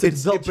 It's an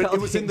adult but child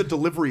it was in game. the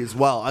delivery as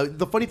well.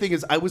 The funny thing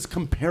is, I was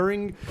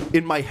comparing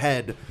in my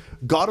head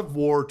God of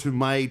War to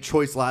my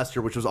choice last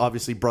year, which was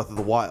obviously Breath of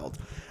the Wild.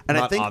 And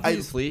I Not think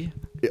obviously.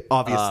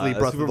 obviously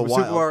Breath Super, of the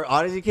Super Wild. Mario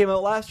Odyssey came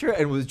out last year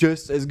and was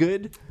just as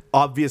good.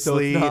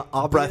 Obviously, So it's not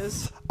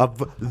obvious? Breath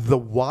of the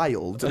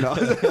Wild. No.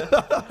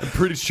 I'm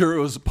pretty sure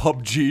it was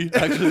PUBG,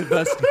 actually the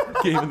best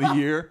game of the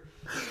year.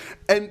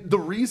 And the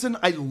reason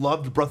I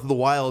loved Breath of the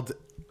Wild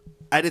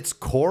at its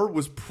core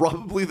was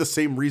probably the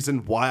same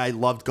reason why I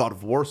loved God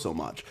of War so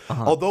much.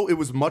 Although it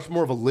was much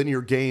more of a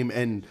linear game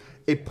and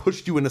it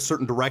pushed you in a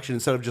certain direction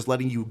instead of just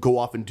letting you go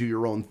off and do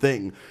your own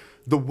thing.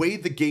 The way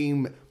the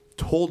game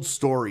told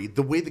story,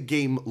 the way the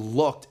game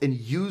looked and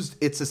used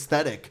its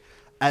aesthetic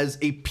as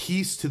a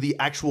piece to the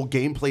actual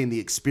gameplay and the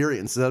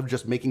experience instead of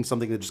just making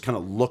something that just kind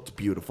of looked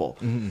beautiful.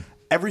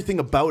 Everything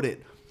about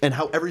it and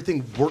how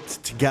everything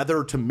worked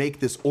together to make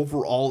this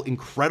overall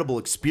incredible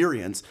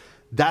experience.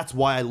 That's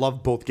why I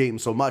love both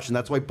games so much, and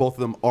that's why both of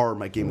them are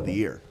my game of the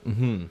year.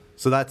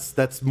 So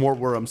that's more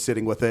where I'm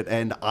sitting with it,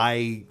 and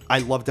I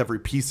loved every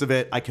piece of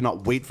it. I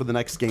cannot wait for the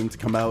next game to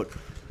come out.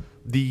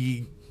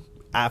 The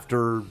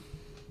after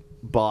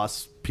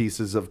boss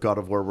pieces of God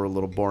of War were a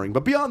little boring,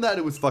 but beyond that,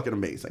 it was fucking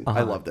amazing.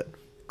 I loved it.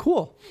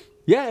 Cool.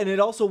 Yeah, and it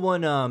also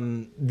won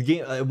the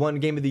game won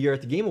Game of the Year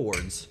at the Game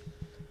Awards.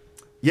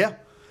 Yeah,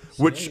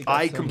 which you got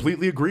I some-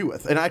 completely agree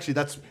with. And actually,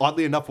 that's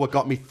oddly enough what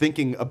got me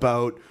thinking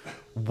about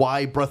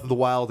why Breath of the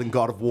Wild and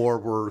God of War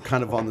were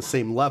kind of on the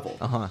same level.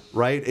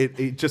 Right?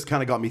 It just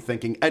kind of got me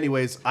thinking.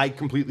 Anyways, I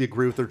completely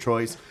agree with their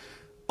choice.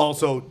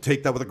 Also,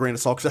 take that with a grain of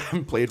salt because I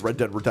haven't played Red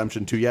Dead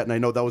Redemption 2 yet, and I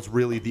know that was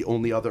really the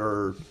only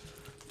other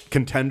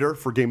contender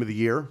for Game of the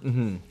Year.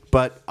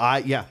 But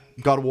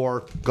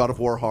God of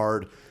War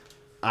hard.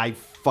 I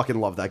fucking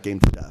love that game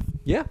to death.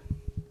 Yeah.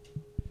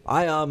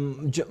 I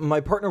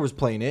my partner was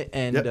playing it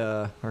and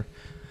Yep.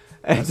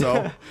 and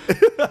So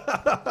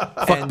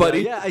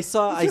buddy. yeah, I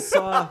saw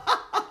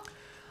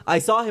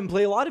him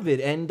play a lot of it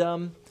and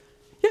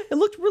yeah, it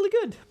looked really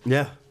good.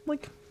 yeah,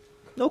 Like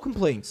no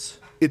complaints.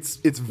 it's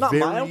Not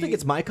very. I don't think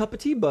it's my cup of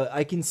tea, but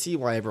I can see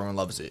why everyone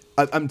loves it.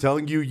 I'm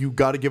telling you, you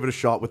got to give it a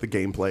shot with the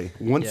gameplay.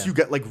 Once Yeah. you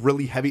get like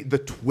really heavy, the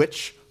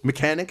twitch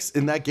mechanics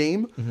in that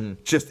game,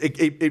 just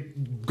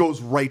it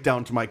goes right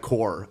down to my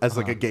core as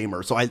like a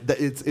gamer. So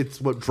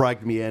it's what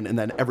dragged me in, and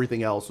then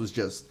everything else was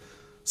just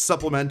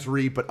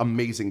supplementary but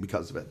amazing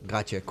because of it.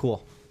 Gotcha.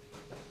 Cool.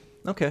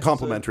 Okay.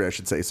 Complimentary, I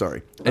should say.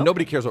 Sorry. And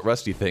nobody cares what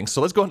Rusty thinks,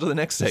 so let's go on to the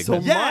next So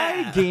segment.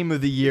 Yeah! my game of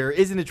the year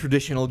isn't a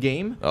traditional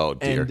game. Oh,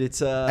 dear. And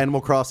it's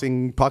Animal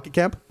Crossing Pocket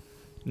Camp.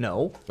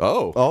 no.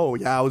 Oh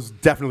yeah, I was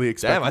definitely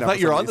expecting. Damn, I that thought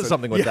for you were some onto reason.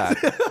 something with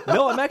that.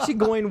 No, I'm actually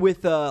going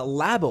with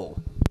Labo.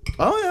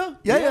 Oh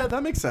yeah,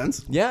 that makes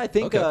sense. Yeah, I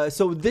think Okay.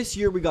 so. This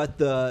year we got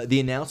the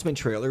announcement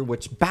trailer,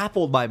 which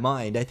baffled my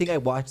mind. I think I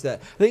watched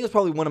that. I think it's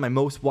probably one of my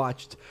most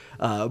watched,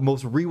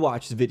 most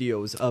rewatched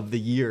videos of the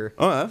year.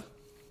 Oh yeah.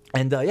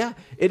 And yeah,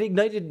 it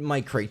ignited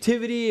my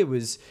creativity. It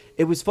was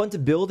fun to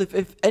build.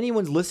 If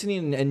anyone's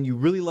listening and you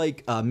really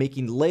like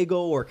making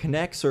Lego or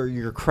Connects or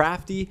you're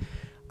crafty,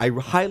 I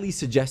highly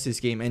suggest this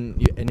game.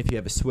 And if you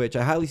have a Switch,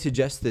 I highly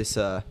suggest this.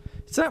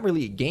 It's not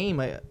really a game.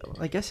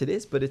 I guess it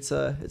is, but it's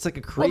like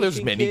a creation Well,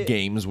 there's many kit.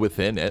 games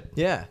within it.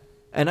 Yeah.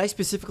 and I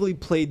specifically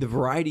played the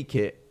variety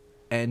kit,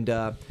 and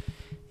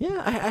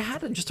yeah, I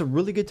had just a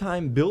really good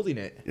time building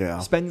it. Yeah.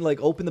 Spending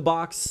like open the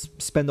box,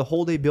 spend the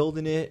whole day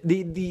building it.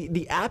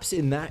 The apps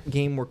in that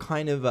game were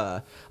kind of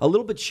a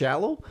little bit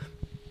shallow,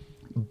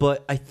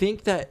 but I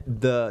think that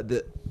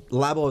the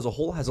Labo as a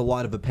whole has a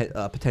lot of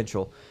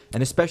potential,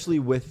 and especially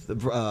with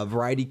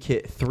Variety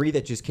Kit 3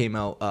 that just came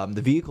out,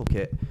 the vehicle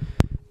kit.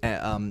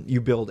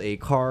 You build a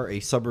car, a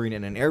submarine,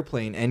 and an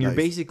airplane, and you're Nice.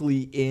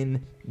 basically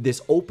in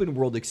this open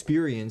world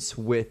experience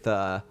with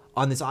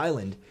on this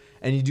island,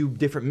 and you do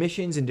different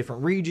missions in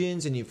different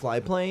regions, and you fly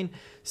a plane.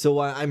 So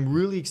I'm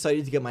really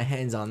excited to get my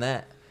hands on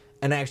that.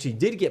 And I actually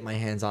did get my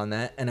hands on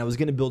that, and I was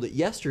going to build it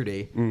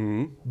yesterday.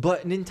 Mm-hmm.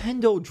 But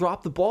Nintendo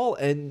dropped the ball,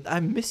 and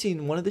I'm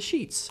missing one of the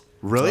sheets.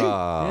 Really?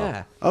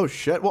 Yeah. Oh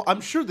shit. Well,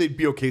 I'm sure they'd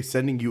be okay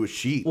sending you a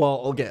sheet.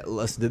 Well, okay,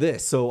 listen to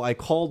this. So I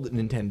called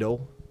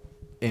Nintendo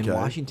in Okay.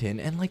 Washington,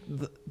 and like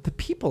the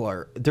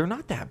people they're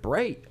not that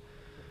bright.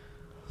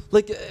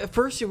 Like at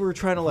first we were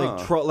trying to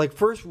like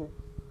first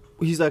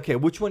he's like, okay,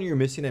 which one are you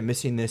missing? I'm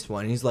missing this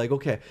one. And he's like,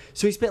 okay.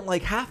 So he spent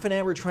like half an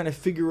hour trying to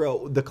figure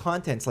out the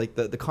contents, like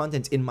the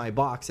contents in my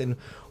box, and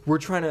we're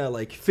trying to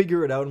like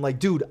figure it out. I'm like,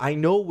 dude, I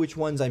know which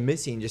ones I'm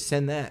missing. Just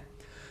send that.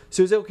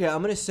 So he's like, okay,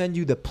 I'm gonna send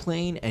you the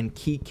plane and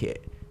key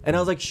kit. And I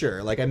was like,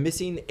 sure. Like I'm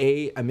missing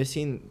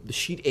the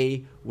sheet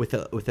A with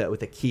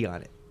a key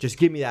on it. Just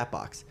give me that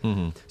box.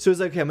 Mm-hmm. So it's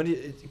like, okay, I'm gonna,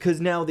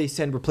 because now they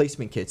send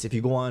replacement kits. If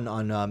you go on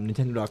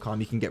Nintendo.com,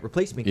 you can get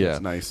replacement kits. Yeah.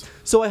 Nice.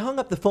 So I hung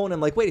up the phone. I'm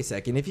like, wait a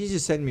second. If you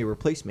just send me a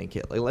replacement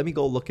kit, like let me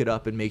go look it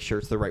up and make sure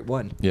it's the right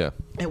one. Yeah.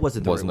 It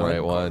wasn't the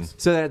right one.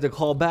 So they had to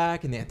call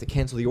back and they had to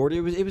cancel the order.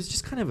 It was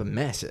just kind of a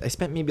mess. I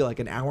spent maybe like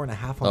an hour and a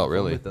half on the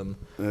phone with them.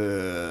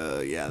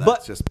 Yeah, that's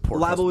But just poor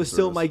Labo customer is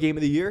still service. my game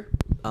of the year.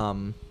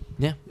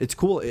 Yeah, it's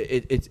cool.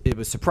 It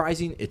was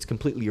surprising. It's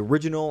completely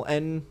original,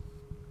 and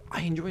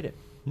I enjoyed it.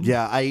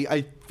 Yeah,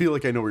 I feel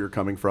like I know where you're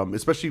coming from,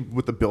 especially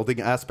with the building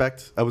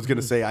aspect. I was going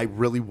to say I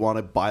really want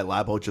to buy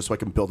Labo just so I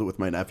can build it with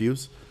my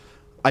nephews.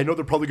 I know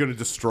they're probably going to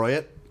destroy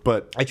it,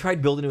 but I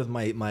tried building it with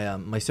my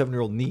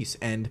 7-year-old niece,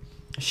 and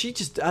she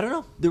just, I don't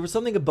know. There was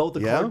something about the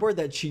cardboard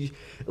that she,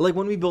 like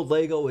when we build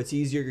Lego, it's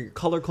easier. You're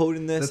color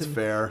coding this. That's and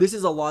fair. This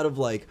is a lot of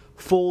like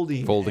folding.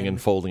 And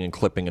folding and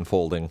clipping and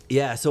folding.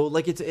 Yeah, so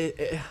like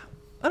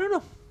I don't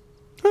know.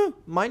 Huh.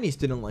 My niece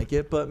didn't like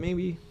it, but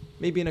maybe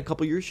in a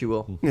couple years she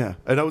will. yeah.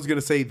 And I was going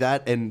to say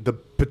that and the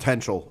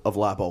potential of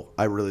Labo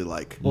I really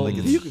like. Well, like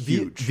it's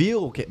huge.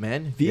 Vehicle kit,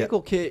 man.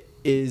 Vehicle kit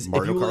is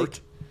Mario if you Kart.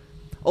 like.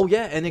 Oh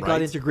yeah, and it got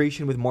Right.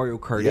 integration with Mario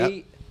Kart Yeah.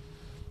 8.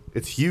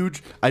 It's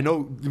huge. I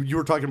know you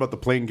were talking about the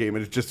plane game,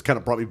 and it just kind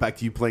of brought me back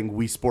to you playing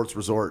Wii Sports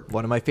Resort.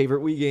 One of my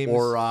favorite Wii games.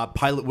 Or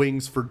Pilot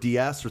Wings for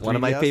DS or 3DS. one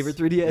of my favorite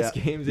 3DS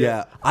games.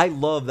 Yeah. I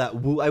love that.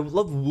 I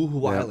love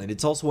Woohoo Island.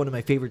 It's also one of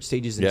my favorite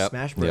stages in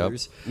Smash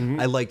Brothers.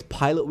 I liked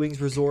Pilot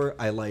Wings Resort.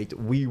 I liked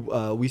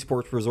Wii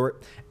Sports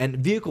Resort. And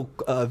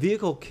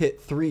Vehicle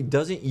Kit 3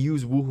 doesn't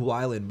use Woohoo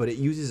Island, but it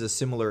uses a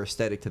similar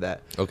aesthetic to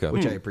that. Okay.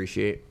 Which I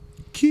appreciate.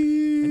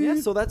 Cute. And yeah,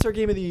 so that's our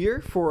game of the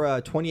year for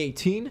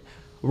 2018.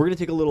 We're going to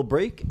take a little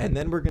break, and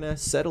then we're going to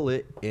settle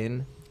it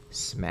in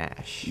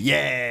Smash.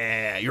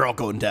 Yeah, you're all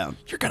going down.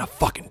 You're gonna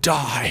fucking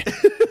die.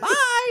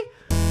 Bye!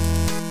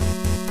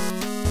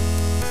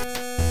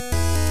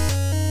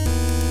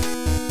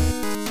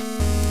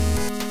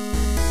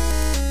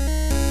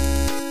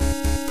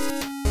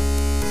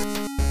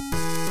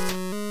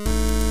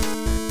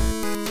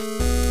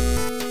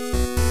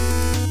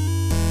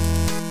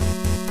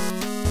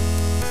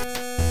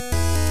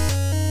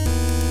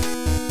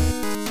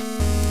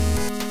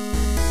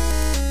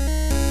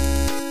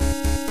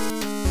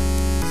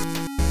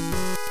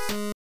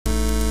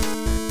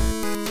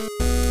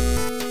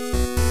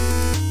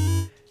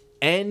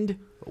 And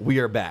we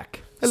are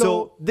back. Hello.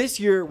 So this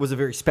year was a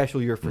very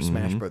special year for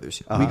Smash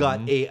Brothers. We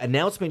got a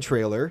announcement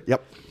trailer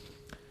Yep.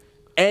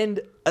 and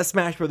a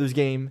Smash Brothers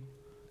game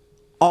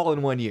all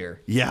in one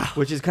year. Yeah.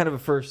 Which is kind of a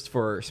first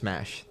for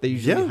Smash. They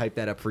usually Yeah. hype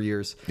that up for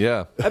years.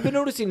 Yeah. I've been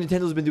noticing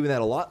Nintendo's been doing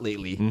that a lot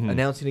lately,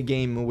 announcing a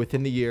game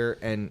within the year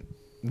and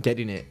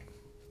getting it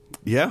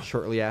Yeah.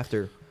 shortly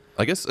after.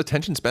 I guess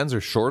attention spans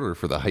are shorter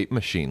for the hype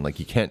machine. Like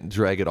you can't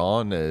drag it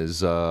on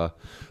as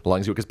long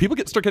as you, because people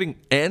start getting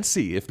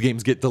antsy if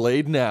games get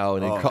delayed now,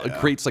 and it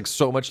creates like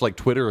so much like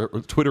Twitter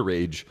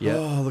rage. Yeah.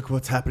 Oh, look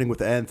what's happening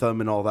with Anthem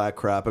and all that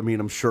crap. I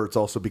mean, I'm sure it's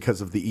also because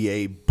of the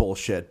EA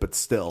bullshit, but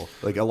still,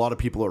 like a lot of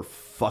people are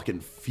fucking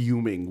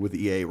fuming with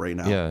EA right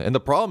now. Yeah, and the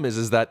problem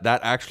is that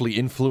actually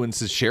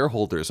influences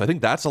shareholders. I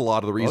think that's a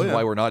lot of the reason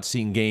why we're not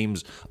seeing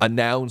games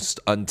announced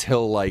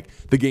until like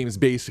the game is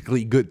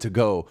basically good to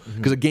go.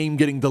 Because a game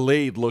getting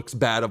delayed looks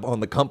bad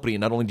on the company,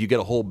 and not only do you get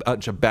a whole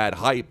bunch of bad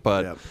hype,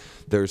 but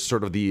there's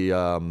sort of the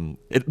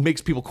it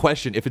makes people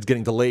question if it's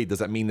getting delayed. Does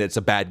that mean that it's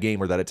a bad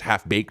game or that it's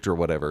half baked or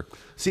whatever?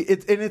 See,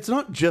 it's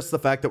not just the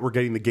fact that we're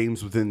getting the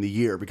games within the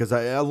year, because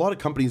a lot of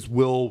companies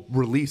will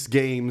release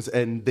games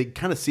and they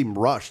kind of seem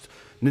rushed.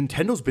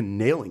 Nintendo's been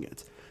nailing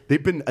it.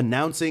 They've been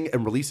announcing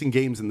and releasing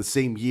games in the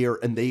same year,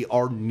 and they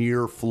are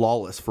near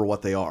flawless for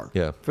what they are.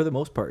 Yeah. For the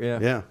most part, yeah.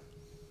 Yeah.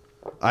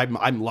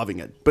 I'm loving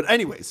it. But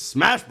anyways,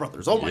 Smash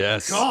Brothers. Oh my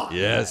god.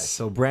 Yes.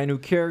 So brand new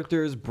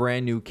characters,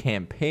 brand new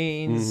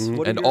campaigns,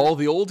 What are And your- all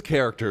the old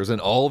characters and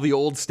all the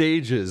old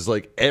stages,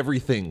 like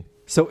everything.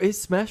 So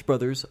is Smash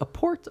Brothers a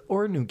port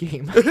or a new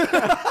game?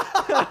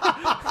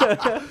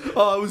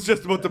 Oh, I was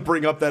just about to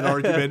bring up that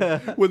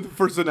argument when the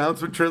first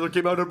announcement trailer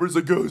came out. Everybody's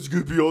like, "Oh, it's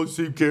gonna be all the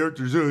same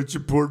characters. Oh, it's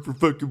support for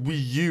fucking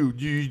Wii U."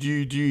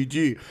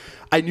 G.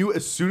 I knew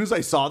as soon as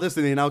I saw this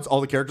and they announced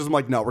all the characters, I'm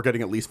like, "No, we're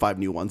getting at least 5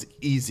 new ones,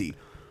 easy."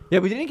 Yeah,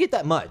 we didn't get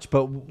that much,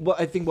 but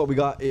I think what we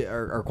got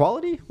are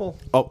quality. Well,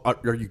 Oh,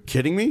 are you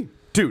kidding me,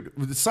 dude?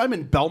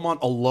 Simon Belmont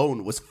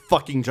alone was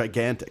fucking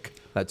gigantic.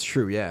 that's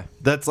true. Yeah.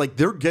 That's like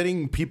they're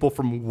getting people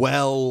from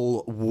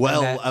well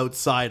that-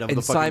 outside of the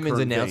And fucking Simon's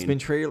current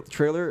announcement vein.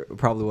 trailer,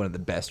 probably one of the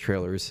best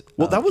trailers.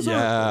 Well, that was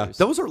Yeah.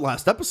 that was our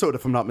last episode,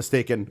 if I'm not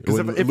mistaken. 'Cause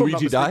When if I'm not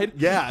Luigi mistaken- died?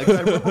 Yeah, I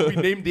remember we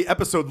named the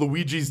episode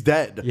 "Luigi's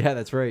Dead." Yeah,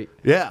 that's right.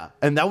 Yeah,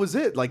 and that was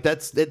it. Like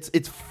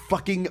it's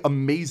fucking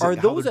amazing. Are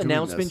how those they're doing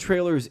announcement this.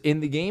 trailers in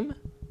the game?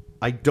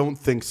 I don't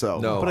think so.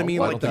 No, but I mean,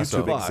 I like don't think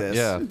so. YouTube exists.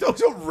 Yeah.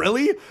 Oh,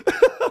 really?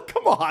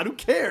 Come on, who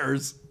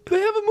cares? They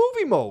have a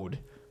movie mode.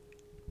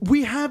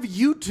 We have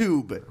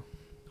YouTube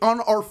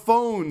on our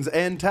phones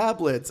and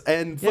tablets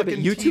and Yeah, but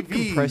fucking YouTube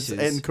TVs compresses.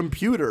 and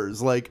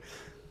computers. Like,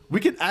 we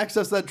can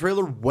access that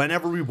trailer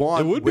whenever we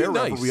want, It would be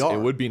wherever nice. we are. It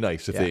would be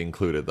nice if Yeah. they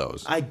included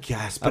those. I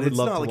guess, but would it's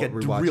love not to like a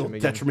rewatch real them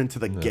again. detriment to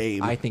the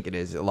game. I think it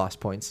is. It lost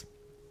points.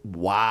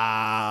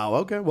 Wow.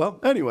 Okay. Well,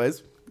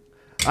 anyways,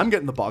 I'm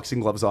getting the boxing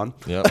gloves on.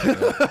 Yeah.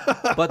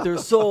 But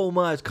there's so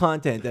much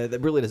content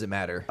that really doesn't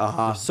matter.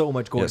 There's so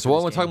much going. Yeah, so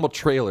while we're talking about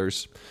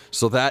trailers,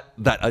 so that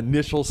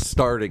initial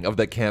starting of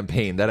the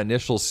campaign, that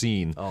initial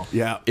scene,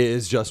 Yeah.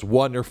 is just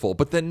wonderful.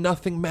 But then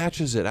nothing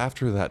matches it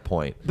after that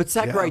point. But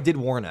Sakurai Yeah. did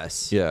warn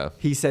us. Yeah.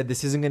 He said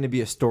this isn't going to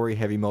be a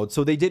story-heavy mode,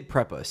 so they did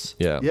prep us.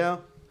 Yeah. Yeah.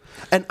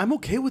 And I'm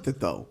okay with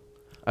it though.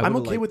 I'm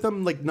would've okay liked- with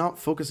them like not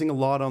focusing a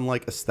lot on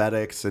like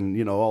aesthetics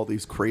and all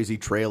these crazy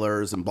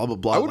trailers and blah blah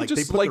blah. I would like, have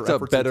they just put their liked a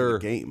efforts into better the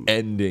game.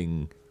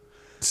 ending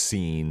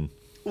scene.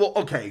 Well,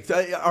 okay. So,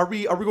 are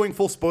we going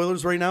full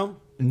spoilers right now?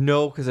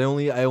 No, because I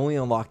only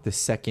unlocked the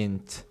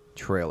second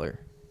trailer,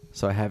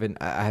 so I haven't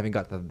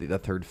got the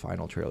third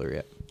final trailer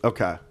yet,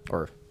 Okay.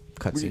 or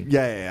cutscene.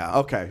 Yeah.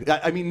 Okay.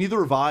 I mean,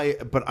 neither have I,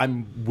 but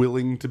I'm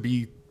willing to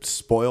be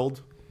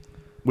spoiled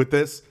with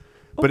this.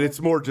 But it's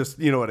more just,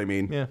 you know what I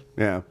mean? Yeah.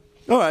 Yeah.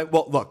 All right.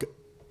 Well, look,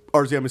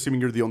 RZ, I'm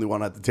assuming you're the only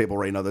one at the table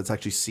right now that's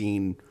actually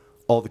seen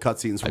all the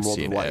cutscenes from I've World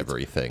of seen Light.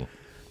 everything.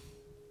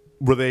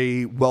 Were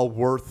they well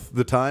worth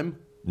the time?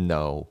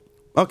 No.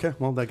 Okay.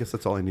 Well, I guess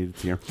that's all I needed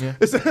to hear. Yeah.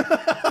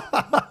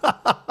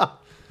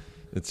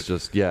 It's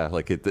just,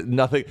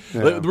 nothing,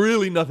 Yeah.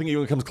 really nothing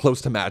even comes close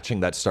to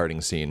matching that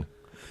starting scene,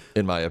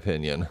 in my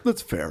opinion.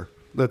 That's fair.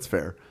 That's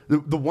fair.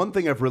 The one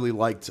thing I've really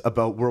liked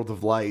about World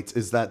of Light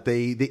is that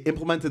they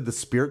implemented the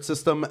spirit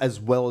system as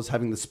well as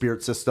having the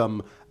spirit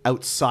system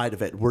outside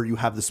of it, where you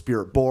have the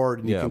spirit board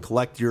and you Yeah. can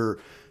collect your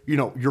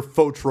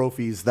faux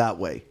trophies that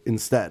way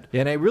instead.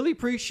 Yeah, and I really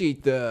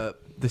appreciate the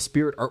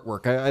spirit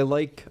artwork. I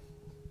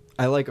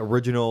like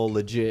original,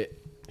 legit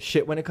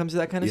shit when it comes to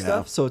that kind of Yeah.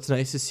 stuff. So it's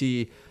nice to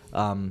see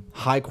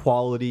high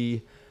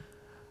quality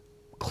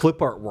clip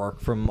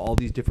artwork from all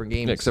these different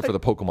games. Yeah, except for the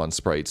Pokemon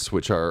sprites,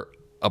 which are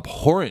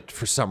abhorrent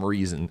for some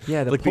reason.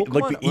 Yeah, the like the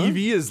Pokemon-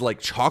 Eevee is like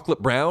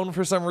chocolate brown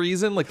for some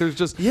reason. Like there's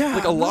just Yeah,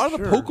 like a I'm lot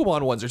not of the sure.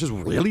 Pokemon ones are just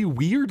really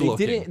weird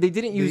looking. They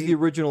didn't use the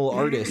original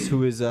artist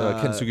who is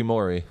Ken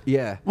Sugimori.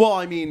 Yeah. Well,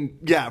 I mean,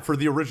 yeah, for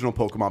the original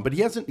Pokemon, but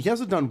he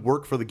hasn't done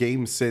work for the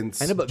game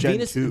since I know, but Gen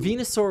 2.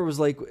 Venusaur was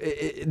like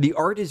the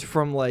art is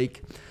from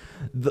like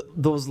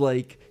those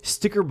like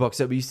sticker books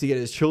that we used to get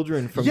as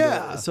children from.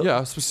 Yeah.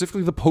 Yeah,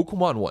 specifically the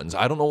Pokemon ones.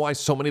 I don't know why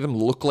so many of them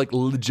look like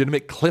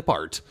legitimate clip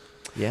art.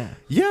 Yeah.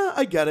 Yeah,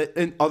 I get it.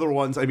 And other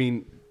ones, I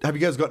mean, have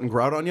you guys gotten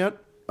Groudon yet?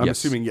 I'm Yes.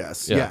 assuming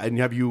yes. Yeah. Yeah. And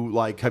have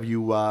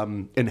you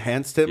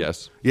enhanced him?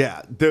 Yes.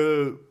 Yeah.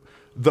 The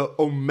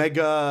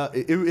Omega,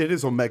 it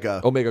is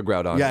Omega. Omega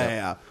Groudon.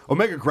 Yeah.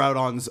 Omega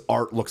Groudon's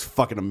art looks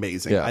fucking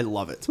amazing. Yeah. I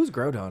love it. Who's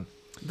Groudon?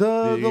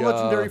 The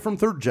legendary from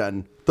 3rd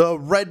gen. The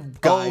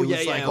red guy Oh, who's yeah,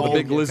 like yeah, all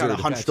the big lizard. kind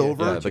of hunched Gotcha.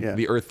 over. Yeah,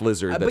 the Earth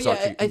lizard. But That's yeah,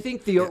 actually I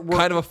think the artwork.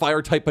 kind of a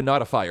fire type, but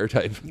not a fire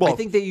type. Well, I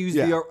think they used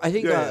yeah. the art. I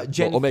think Yeah.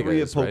 Gen Well, Omega 3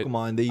 of is, right?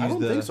 Pokemon. They used I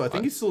don't the. think so. I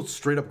think he's still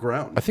straight up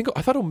ground. I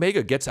thought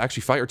Omega gets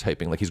actually fire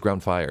typing, like he's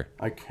ground fire.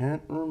 I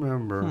can't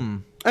remember.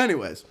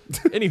 Anyways.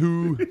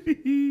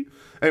 Anywho,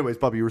 Anyways,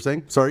 Bobby, you were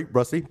saying? Sorry,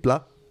 Rusty?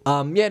 Blah.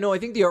 Yeah, no, I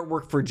think the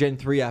artwork for Gen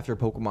 3 after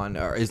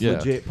Pokemon is yeah,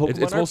 legit Pokemon it's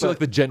art, mostly but- like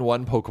the Gen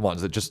 1 Pokemons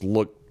that just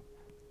look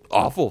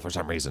awful for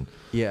some reason.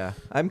 Yeah,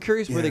 I'm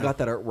curious where they Yeah. got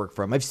that artwork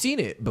from. I've seen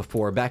it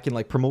before back in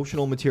like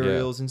promotional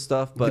materials and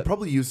stuff, They but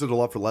probably used it a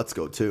lot for Let's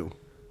Go too.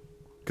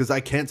 Because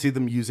I can't see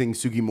them using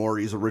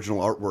Sugimori's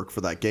original artwork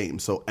for that game.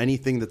 So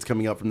anything that's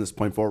coming out from this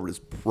point forward is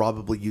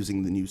probably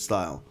using the new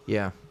style.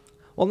 yeah.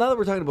 Well, now that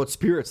we're talking about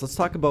spirits, let's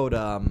talk about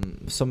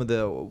some of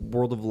the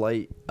World of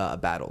Light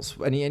battles.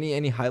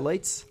 Any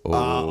highlights?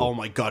 Oh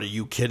my god, are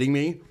you kidding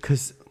me?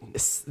 Because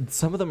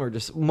some of them are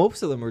just,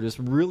 most of them are just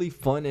really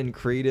fun and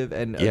creative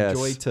and a Yes.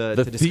 joy to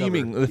the discover.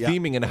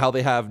 theming and how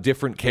they have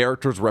different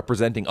characters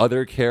representing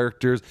other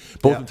characters,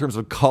 both Yeah. in terms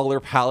of color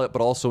palette,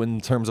 but also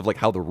in terms of like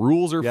how the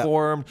rules are Yeah.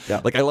 formed.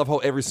 Yeah. Like I love how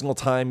every single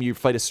time you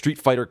fight a Street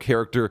Fighter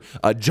character,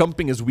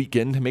 jumping is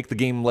weakened to make the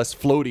game less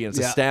floaty, and it's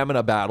a Yeah.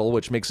 stamina battle,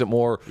 which makes it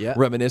more Yeah.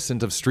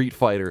 reminiscent of Street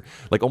Fighter,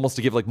 like almost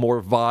to give like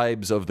more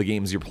vibes of the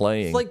games you're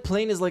playing. It's like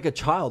playing as like a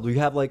child. You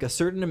have like a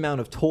certain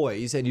amount of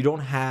toys, and you don't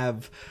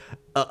have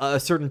a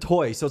certain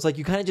toy. So it's like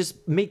you kind of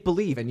just make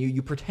believe and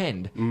you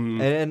pretend.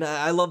 And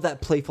I love that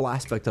playful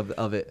aspect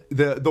of it.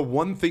 The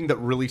one thing that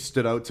really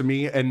stood out to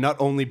me, and not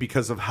only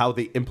because of how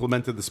they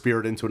implemented the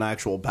spirit into an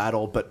actual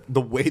battle, but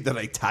the way that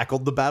I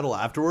tackled the battle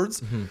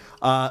afterwards,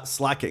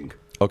 slacking.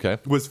 Okay.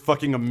 Was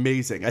fucking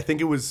amazing. I think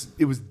it was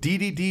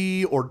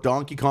DDD or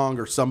Donkey Kong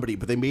or somebody,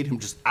 but they made him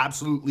just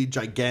absolutely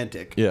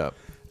gigantic. Yeah.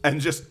 And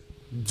just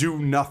do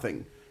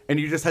nothing. And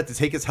you just had to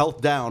take his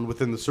health down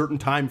within the certain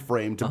time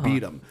frame to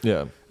beat him.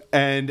 Yeah.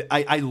 And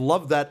I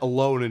love that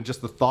alone, and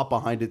just the thought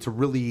behind it to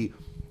really,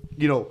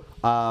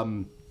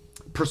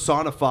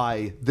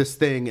 personify this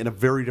thing in a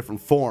very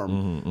different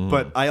form.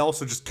 But I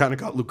also just kind of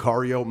got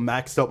Lucario,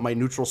 maxed out my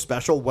neutral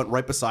special, went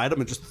right beside him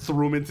and just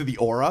threw him into the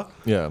aura.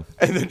 Yeah.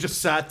 And then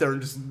just sat there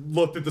and just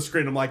looked at the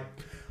screen. I'm like,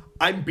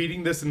 I'm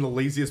beating this in the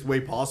laziest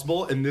way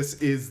possible, and this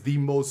is the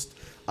most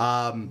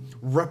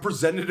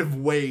representative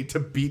way to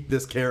beat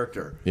this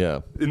character.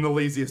 Yeah. In the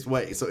laziest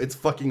way. So it's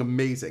fucking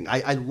amazing.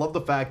 I love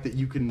the fact that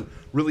you can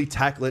really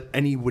tackle it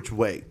any which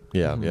way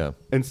Yeah. Yeah.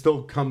 and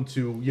still come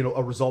to,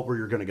 a result where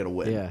you're going to get a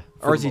win. Yeah.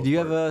 for the RZ, most do you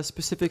part. have a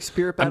specific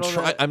spirit I'm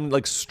battle? I'm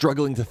like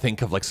struggling to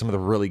think of like some of the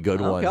really good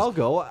Okay, ones. I'll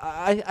go.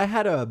 I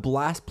had a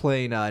blast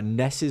playing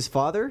Ness's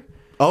father.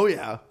 Oh,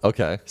 yeah.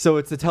 Okay. So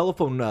it's the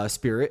telephone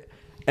spirit,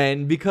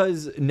 and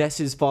because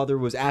Ness's father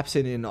was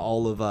absent in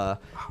all of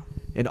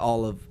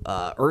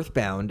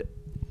Earthbound,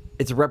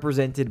 it's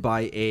represented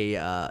by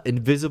a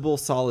invisible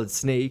solid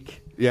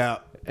snake, Yeah.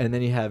 and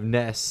then you have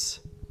Ness.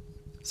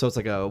 So it's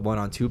like a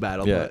 1-on-2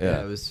 battle. Yeah, but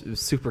yeah. It was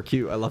super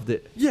cute. I loved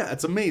it. Yeah,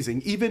 it's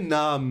amazing. Even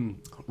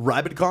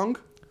Rabbit Kong,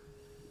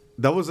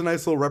 that was a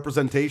nice little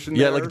representation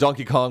Yeah, there. like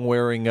Donkey Kong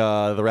wearing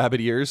the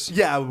rabbit ears.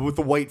 Yeah, with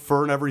the white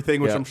fur and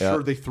everything, which Yeah, I'm sure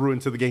yeah. they threw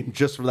into the game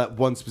just for that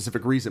one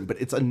specific reason. But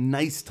it's a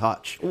nice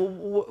touch.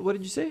 What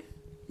did you say?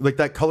 Like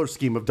that color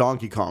scheme of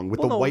Donkey Kong with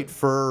Well, the no, white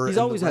fur. He's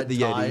and always had red the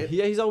tie. Yeti.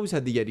 Yeah, he's always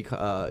had the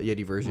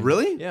Yeti version.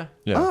 Really? Yeah.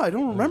 Yeah. Oh, I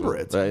don't remember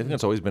it. I think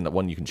it's always been the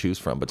one you can choose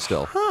from, but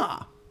still. Huh.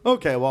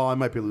 Okay, well, I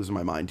might be losing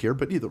my mind here,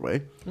 but either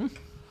way.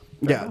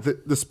 Yeah,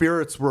 the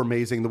spirits were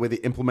amazing. The way they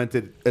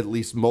implemented at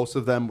least most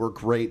of them were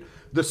great.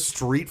 The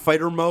Street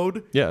Fighter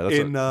mode. Yeah, that's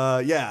in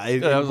what- in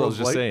that's what I was Roguelike.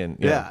 just saying,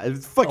 Yeah, yeah.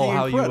 it's fucking Oh,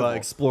 how incredible. you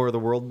explore the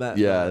world map.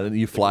 Yeah, and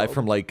you fly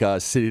from like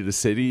city to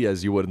city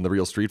as you would in the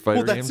real Street Fighter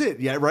Well, that's games. it,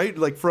 yeah, right?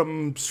 Like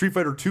from Street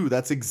Fighter 2,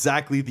 that's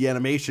exactly the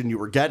animation you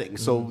were getting.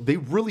 So they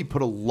really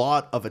put a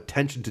lot of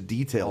attention to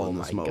detail Oh in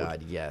my this mode.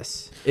 god,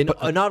 yes. And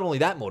not only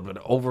that mode, but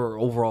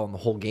overall in the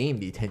whole game,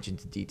 the attention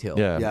to detail.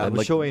 Yeah, Yeah, I and was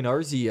like showing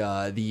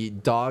Arzi the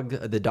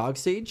dog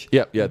stage.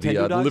 Yeah, the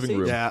Nintendo dog living stage.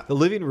 room. Yeah. The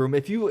living room.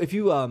 If you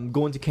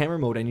go into camera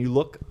mode and you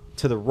look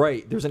to the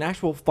right, there's an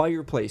actual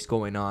fireplace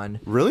going on.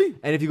 Really?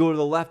 And if you go to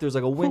the left, there's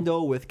like a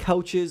window with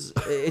couches.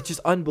 It's just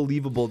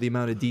unbelievable the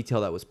amount of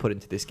detail that was put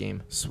into this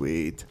game.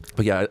 Sweet.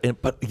 But yeah,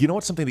 but you know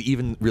what's something that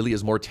even really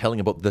is more telling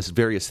about this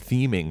various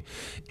theming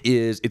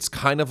is it's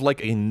kind of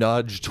like a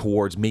nudge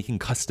towards making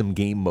custom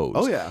game modes.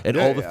 Oh, yeah. And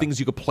Yeah, all the yeah. things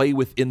you could play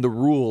with in the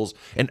rules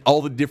and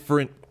all the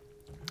different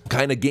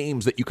kind of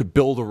games that you could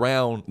build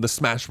around the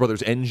Smash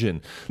Brothers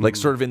engine. Like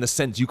sort of in the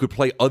sense you could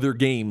play other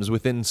games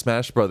within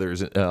Smash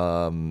Brothers in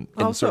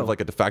sort so? of like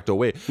a de facto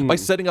way. By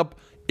setting up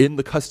in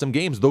the custom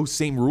games those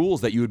same rules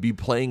that you would be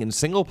playing in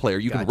single player,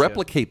 you can Gotcha.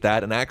 replicate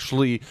that and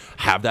actually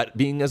have that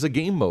being as a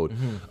game mode.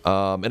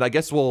 And I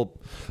guess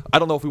I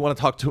don't know if we want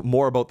to talk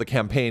more about the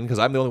campaign because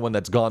I'm the only one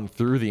that's gone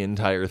through the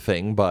entire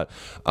thing, but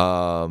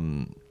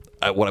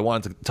what I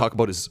wanted to talk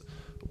about is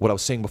what I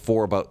was saying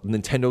before about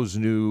Nintendo's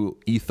new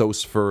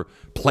ethos for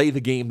play the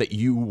game that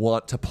you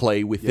want to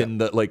play within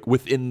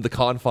within the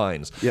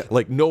confines. Yeah.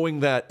 Like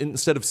knowing that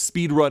instead of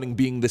speedrunning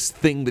being this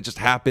thing that just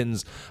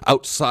happens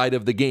outside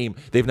of the game,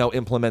 they've now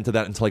implemented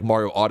that into like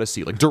Mario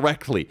Odyssey, like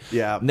directly.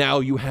 Yeah. Now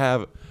you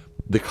have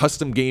the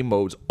custom game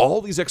modes,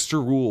 all these extra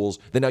rules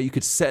that now you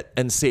could set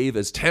and save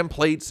as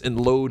templates and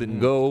load and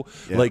go.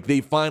 Yeah. Like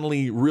they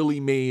finally really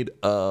made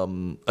a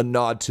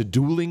nod to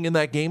dueling in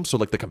that game. So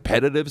like the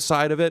competitive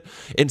side of it,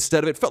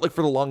 instead of it felt like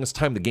for the longest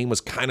time the game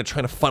was kind of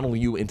trying to funnel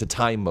you into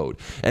time mode,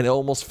 and it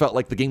almost felt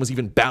like the game was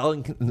even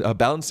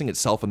balancing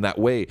itself in that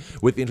way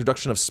with the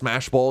introduction of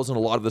Smash Balls and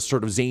a lot of this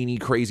sort of zany,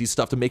 crazy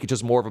stuff to make it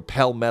just more of a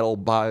pell-mell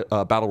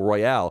battle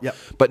royale. Yep.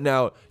 But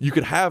now you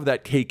could have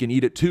that cake and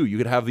eat it too. You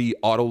could have the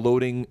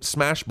auto-loading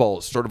Smash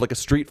Balls, sort of like a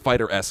Street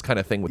Fighter-esque kind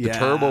of thing with the Yeah.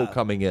 turbo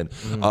coming in,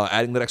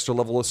 adding that extra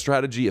level of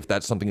strategy if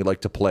that's something you'd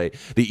like to play.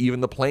 They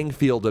even the playing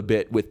field a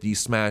bit with the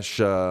Smash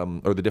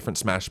or the different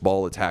Smash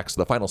Ball attacks,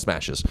 the final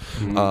smashes.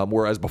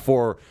 Whereas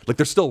before, like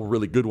there's still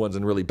really good ones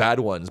and really bad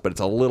ones, but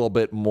it's a little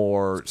bit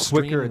more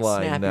Quicker and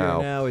streamlined snappier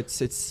now. now.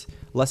 It's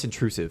less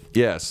intrusive.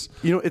 Yes.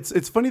 You know,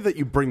 it's funny that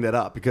you bring that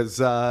up because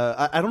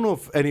I don't know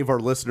if any of our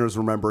listeners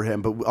remember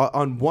him, but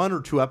on 1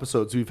 or 2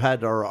 episodes, we've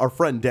had our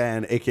friend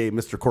Dan, a.k.a.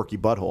 Mr. Corky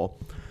Butthole,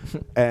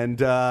 and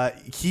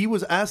he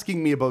was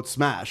asking me about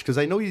Smash because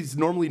I know he's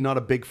normally not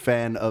a big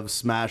fan of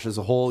Smash as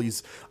a whole.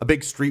 He's a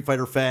big Street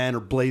Fighter fan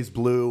or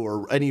BlazBlue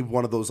or any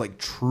one of those like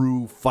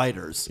true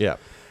fighters. Yeah.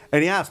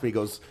 And he asked me, he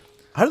goes,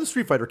 how do the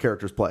Street Fighter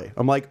characters play?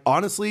 I'm like,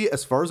 honestly,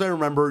 as far as I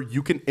remember,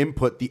 you can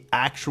input the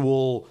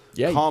actual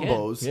Yeah, you can.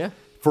 combos Yeah.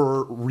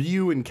 for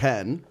Ryu and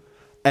Ken,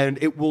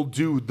 and it will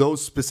do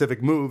those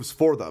specific moves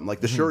for them,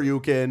 like the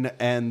Shoryuken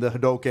and the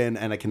Hadoken,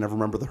 and I can never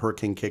remember the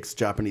Hurricane Kick's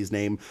Japanese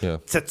name. Yeah.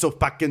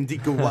 Setsupaken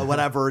Diku,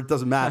 whatever, it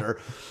doesn't matter.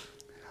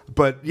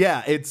 But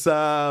yeah, it's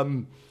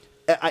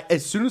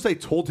as soon as I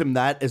told him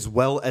that, as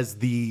well as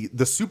the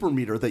super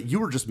meter that you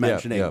were just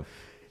mentioning. Yeah.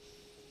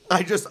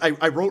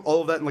 I wrote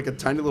all of that in like a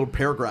tiny little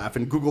paragraph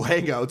in Google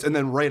Hangouts, and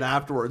then right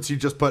afterwards he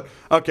just put,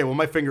 okay, well,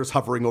 my finger's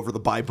hovering over the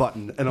buy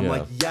button, and I'm Yeah.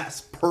 like, yes,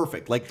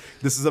 perfect. Like,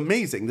 this is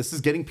amazing. This is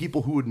getting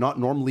people who would not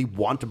normally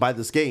want to buy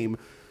this game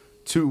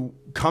to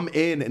come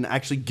in and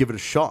actually give it a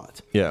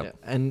shot. Yeah. Yeah.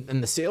 And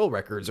the sale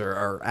records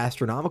are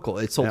astronomical.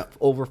 It sold Yeah.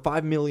 over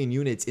 5 million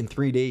units in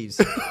 3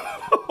 days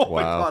Oh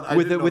my Wow. God, I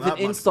with didn't know with that an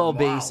much. install Wow.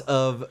 base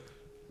of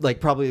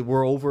like probably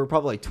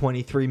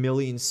 23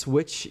 million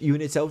Switch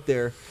units out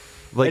there.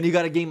 Like- and you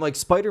got a game like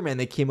Spider-Man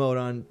that came out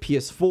on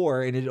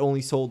PS4 and it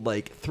only sold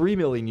like 3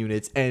 million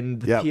units,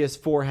 and the Yep.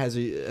 PS4 has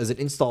an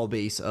install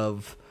base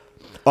of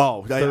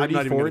Oh, I'm 30, not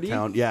even going 40? to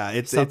count. Yeah,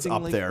 it's something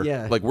up like, there.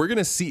 Yeah. Like we're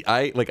gonna see,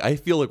 I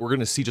feel like we're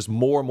gonna see just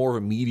more and more of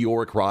a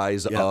meteoric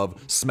rise Yeah. of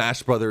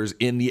Smash Brothers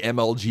in the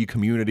MLG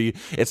community.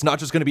 It's not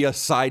just gonna be a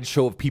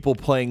sideshow of people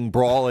playing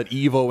Brawl at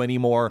Evo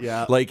anymore.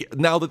 Yeah. Like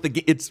now that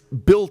it's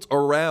built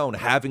around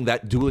having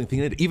that dueling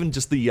thing, and even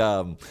just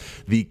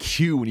the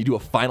cue when you do a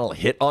final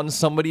hit on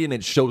somebody and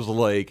it shows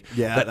like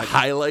Yeah, that that-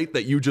 highlight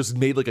that you just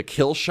made like a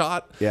kill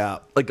shot. Yeah.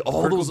 Like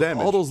all Critical those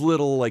damage.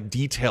 little like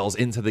details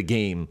into the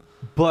game.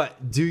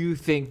 But do you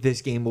think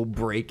this game will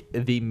break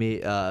the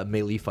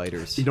melee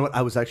fighters? You know what?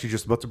 I was actually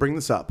just about to bring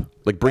this up.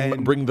 Like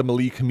And bring the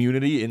Melee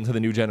community into the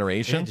new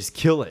generation. And just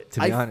kill it,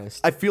 to be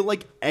honest. I feel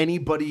like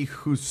anybody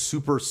who's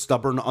super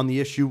stubborn on the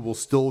issue will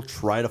still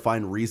try to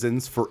find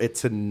reasons for it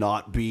to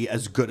not be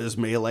as good as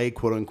Melee,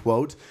 quote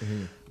unquote.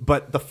 Mm-hmm.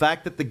 But the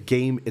fact that the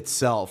game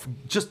itself,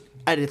 just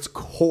at its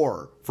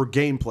core for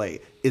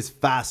gameplay, is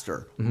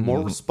faster, Mm-hmm.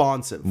 more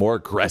responsive. More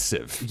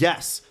aggressive.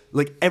 Yes.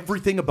 Like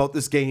everything about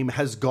this game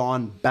has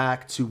gone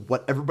back to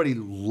what everybody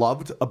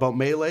loved about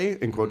Melee,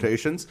 in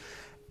quotations,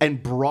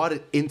 and brought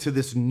it into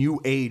this new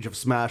age of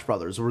Smash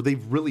Brothers, where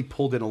they've really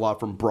pulled in a lot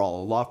from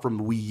Brawl, a lot from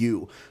Wii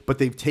U, but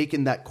they've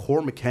taken that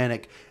core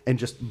mechanic and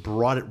just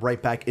brought it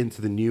right back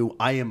into the new.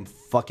 I am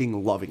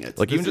fucking loving it.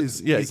 Like, This even is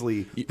just- yeah,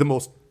 easily the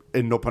most,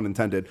 and no pun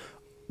intended,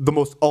 the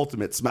most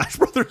ultimate Smash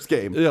Brothers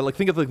game. Yeah, like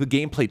think of like the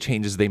gameplay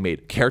changes they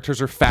made. Characters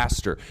are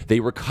faster. They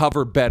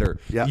recover better.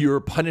 Yeah.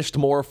 You're punished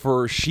more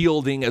for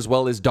shielding as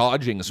well as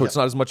dodging, so it's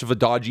not as much of a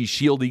dodgy,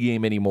 shieldy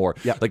game anymore.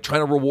 Yeah. Like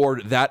trying to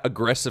reward that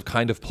aggressive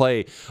kind of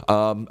play.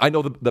 I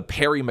know the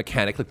parry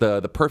mechanic, like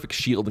the perfect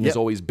shielding, has Yeah.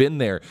 always been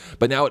there,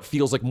 but now it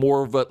feels like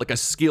more of a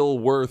skill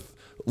worth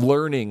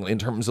learning in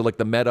terms of like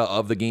the meta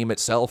of the game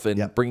itself and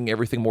Yep. bringing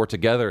everything more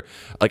together.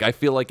 Like I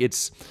feel like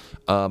it's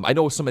I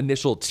know some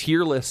initial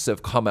tier lists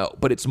have come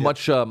out, but it's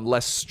much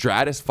less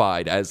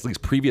stratified as these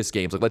previous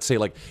games. Like let's say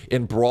like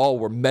in Brawl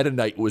where Meta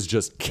Knight was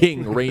just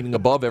king, reigning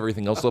above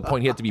everything else to the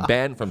point he had to be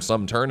banned from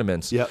some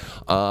tournaments. Yep.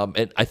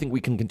 And I think we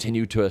can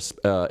continue to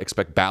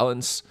expect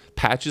balance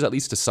patches, at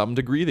least to some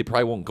degree. They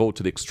probably won't go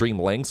to the extreme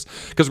lengths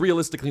because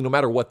realistically, no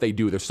matter what they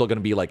do, there's still going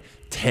to be like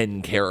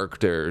 10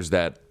 characters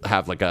that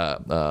have like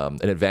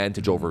an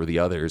advantage over the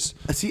others.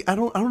 See, I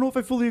don't know if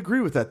I fully agree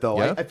with that though.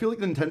 Yeah? I feel like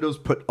Nintendo's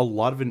put a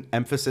lot of an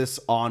emphasis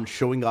on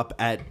showing up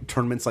at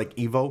tournaments like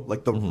Evo,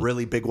 like the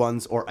really big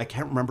ones, or I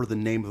can't remember the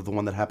name of the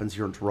one that happens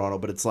here in Toronto,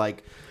 but it's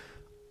like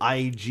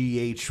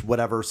IGH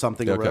whatever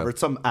something or Okay. whatever.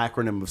 It's some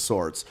acronym of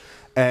sorts.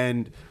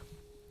 And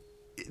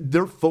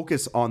their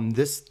focus on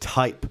this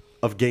type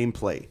of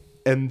gameplay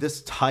and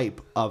this type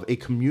of a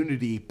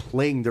community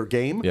playing their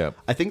game, Yeah.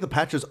 I think the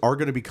patches are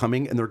going to be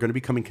coming, and they're going to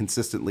be coming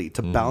consistently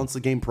to balance the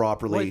game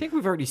properly. Well, I think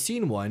we've already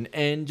seen one,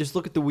 and just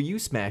look at the Wii U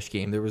Smash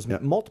game. There was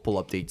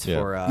multiple updates Yeah.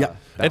 for. Yeah. And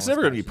it's balance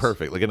never going to be patches.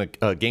 perfect. Like in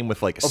a game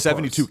with like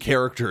 72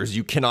 characters,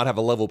 you cannot have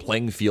a level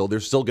playing field.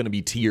 There's still going to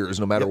be tiers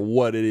no matter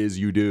what it is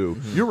you do.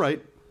 You're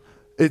right.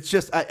 It's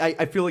just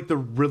I feel like they're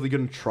really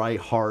going to try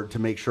hard to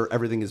make sure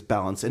everything is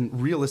balanced.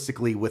 And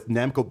realistically, with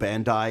Namco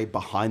Bandai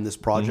behind this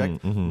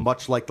project,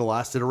 much like the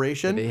last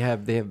iteration, They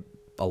have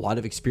a lot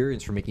of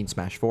experience for making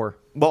Smash 4.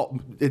 well,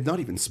 not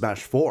even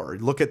Smash 4.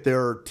 Look at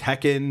their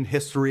Tekken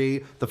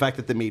history, the fact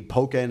that they made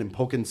Pokken, and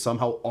Pokken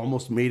somehow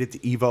almost made it to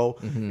Evo.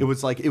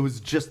 It was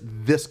just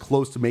this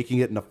close to making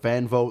it in a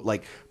fan vote.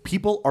 Like,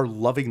 people are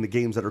loving the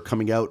games that are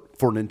coming out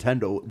for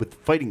Nintendo with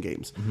fighting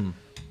games.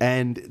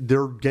 And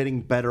they're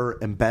getting better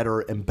and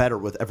better and better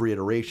with every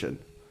iteration.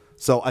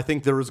 So I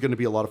think there is going to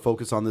be a lot of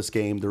focus on this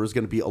game. There is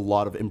going to be a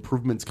lot of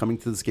improvements coming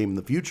to this game in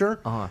the future,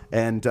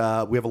 and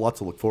we have a lot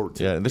to look forward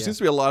to. Yeah, and there seems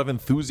to be a lot of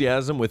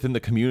enthusiasm within the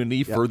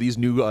community for these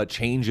new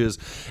changes.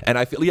 And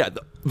I feel,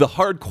 the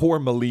hardcore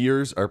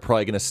Maliers are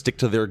probably going to stick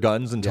to their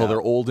guns until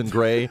they're old and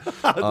gray.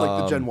 Like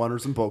the Gen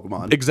 1ers in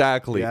Pokemon.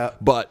 Exactly. Yeah.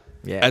 But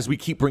Yeah. as we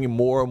keep bringing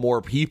more and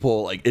more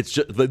people, like it's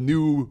just the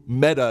new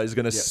meta is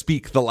going to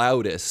speak the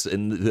loudest,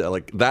 and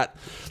like that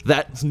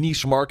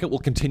niche market will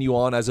continue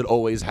on as it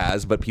always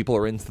has. But people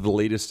are into the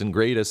latest and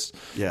greatest.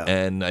 Yeah.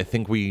 And I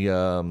think we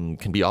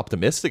can be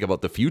optimistic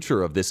about the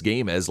future of this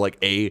game as like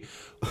a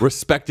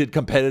respected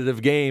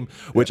competitive game,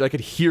 which I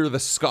could hear the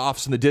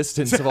scoffs in the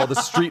distance of all the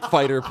Street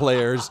Fighter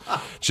players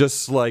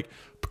just like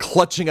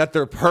clutching at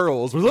their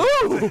pearls. Well,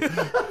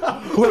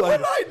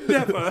 I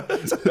never.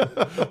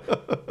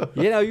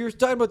 You were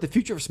talking about the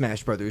future of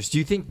Smash Brothers. Do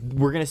you think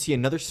we're going to see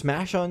another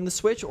Smash on the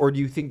Switch, or do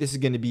you think this is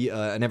going to be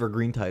an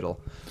evergreen title?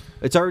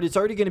 It's already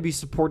going to be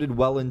supported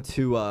well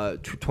into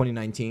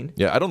 2019.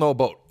 Yeah, I don't know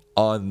about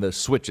on the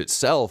Switch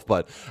itself,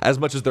 but as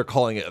much as they're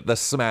calling it the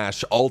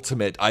Smash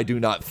Ultimate, I do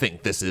not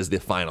think this is the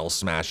final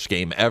Smash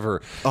game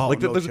ever. Oh,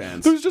 like, no there's,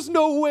 chance. There's just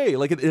no way.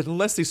 Like,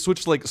 unless they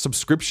switch like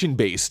subscription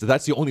based,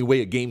 that's the only way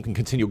a game can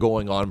continue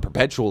going on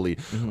perpetually.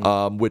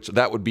 Which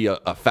that would be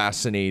a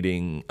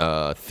fascinating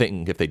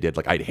thing if they did.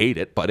 Like, I'd hate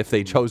it, but if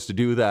they chose to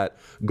do that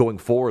going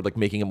forward, like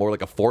making it more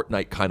like a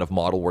Fortnite kind of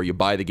model where you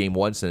buy the game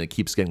once and it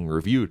keeps getting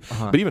reviewed.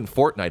 But even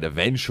Fortnite,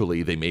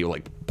 eventually they may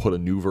like put a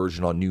new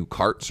version on new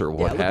carts or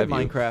what Look at have you.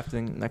 Minecraft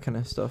and that kind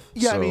of stuff.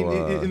 Yeah, I So,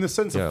 mean, in the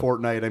sense of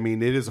Fortnite, I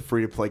mean, it is a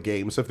free-to-play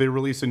game. So if they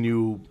release a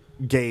new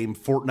game,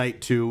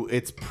 Fortnite 2,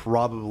 it's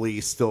probably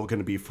still going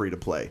to be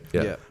free-to-play.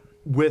 Yeah.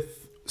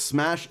 With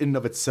Smash in and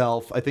of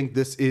itself, I think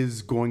this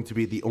is going to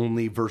be the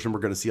only version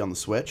we're going to see on the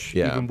Switch,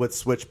 Yeah. even with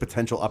Switch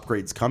potential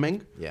upgrades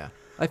coming. Yeah.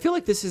 I feel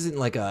like this isn't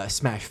like a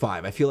Smash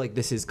 5. I feel like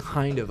this is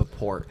kind of a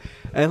port.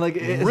 And like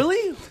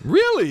Really?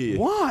 Really?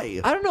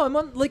 Why? I don't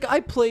know. I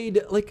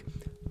played like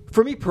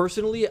for me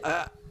personally,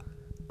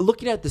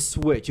 looking at the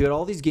Switch, you got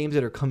all these games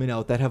that are coming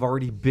out that have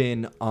already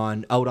been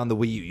out on the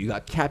Wii U. You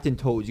got Captain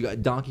Toads, you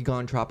got Donkey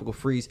Kong Tropical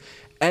Freeze,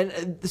 and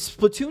the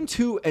Splatoon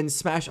 2 and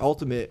Smash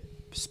Ultimate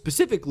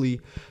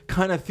specifically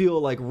kind of feel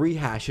like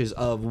rehashes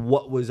of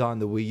what was on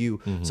the Wii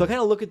U. So I kind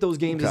of look at those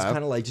games as Okay.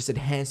 kind of like just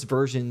enhanced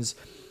versions.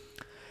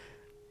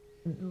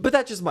 But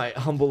that's just my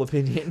humble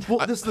opinion.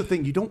 Well, this is the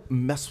thing. You don't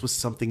mess with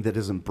something that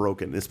isn't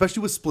broken,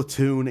 especially with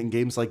Splatoon and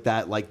games like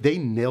that. Like, they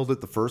nailed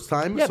it the first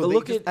time. Yeah, so but they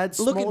look just add at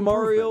small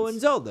Mario and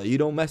improvements. Zelda. You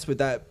don't mess with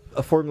a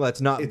formula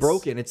that's not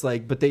broken. It's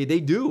like, but they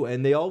do,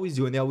 and they always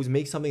do, and they always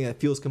make something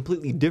that feels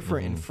completely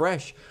different and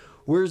fresh.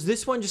 Whereas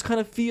this one just kind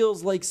of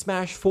feels like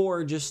Smash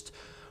 4, just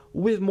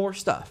with more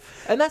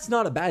stuff, and that's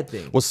not a bad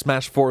thing. Was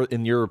Smash 4,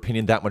 in your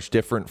opinion, that much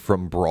different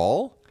from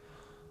Brawl?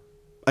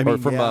 I mean, Or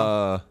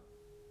from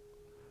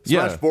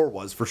Smash 4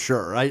 was for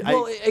sure.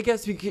 I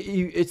guess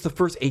it's the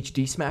first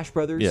HD Smash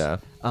Brothers. Yeah.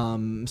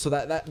 So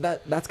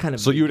that's kind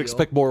of. So a you would big deal.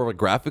 expect more of a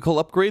graphical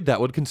upgrade?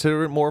 That would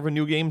consider it more of a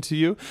new game to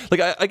you?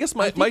 Like, I guess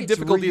my think it's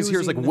difficulty is here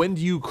is like, reusing- when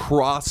do you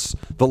cross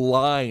the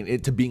line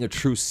into being a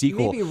true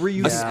sequel? Maybe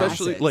reuse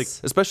especially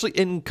assets. especially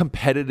in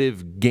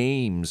competitive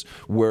games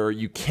where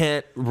you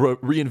can't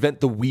reinvent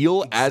the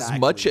wheel as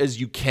much Exactly.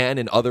 as you can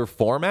in other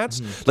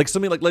formats. Mm-hmm. Like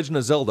something like Legend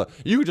of Zelda,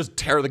 you could just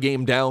tear the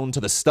game down to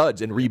the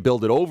studs and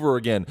rebuild it over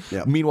again.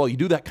 Yeah. Meanwhile, you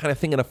do that kind of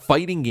thing in a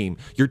fighting game.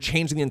 You're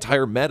changing the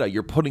entire meta.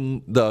 You're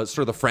putting the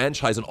sort of the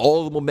franchise and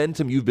all the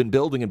momentum you've been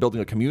building and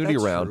building a community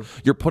That's around. true.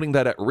 You're putting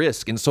that at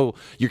risk, and so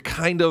you're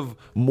kind of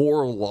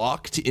more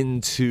locked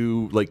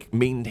into like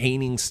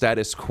maintaining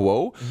status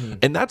quo.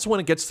 And that's when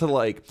it gets to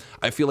like,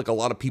 I feel like a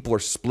lot of people are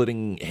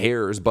splitting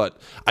hairs,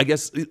 but I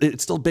guess it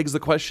still begs the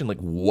question, like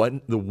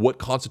what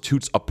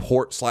constitutes a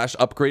port /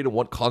 upgrade and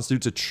what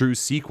constitutes a true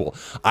sequel.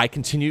 I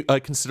consider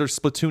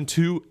Splatoon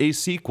 2 a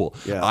sequel.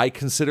 Yeah. I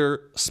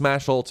consider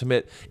Smash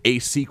Ultimate a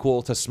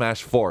sequel to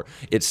Smash 4.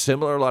 It's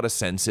similar in a lot of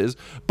senses,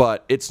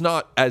 but it's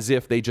not as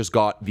if they just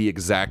got the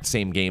exact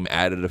same game,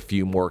 added a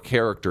few more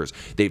characters.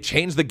 They've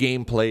changed the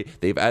gameplay.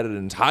 They've added an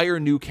entire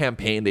new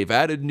campaign. They've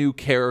added new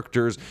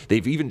characters.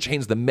 They've even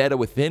changed the meta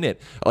within it.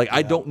 Like,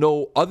 I don't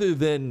know, other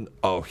than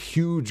a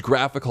huge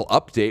graphical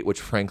update, which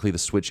frankly the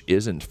Switch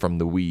isn't from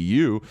the Wii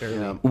U,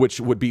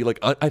 which would be like,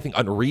 I think,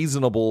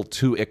 unreasonable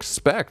to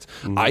expect.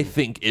 I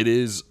think it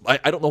is,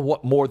 I don't know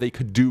what more they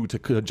could do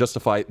to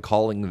justify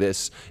calling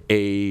this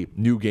a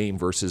new game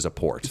versus a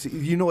port.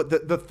 You know what?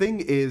 The thing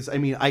is, I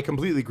mean, I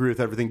completely agree with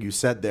everything you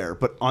said there,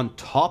 but on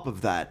top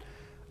of that,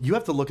 you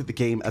have to look at the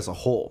game as a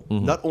whole.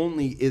 Not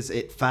only is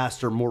it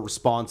faster, more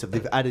responsive,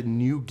 they've added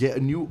new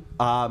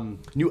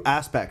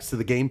aspects to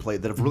the gameplay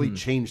that have really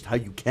changed how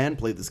you can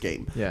play this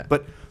game. Yeah.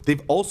 But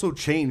they've also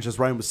changed, as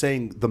Ryan was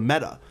saying, the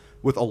meta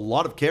with a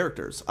lot of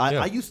characters.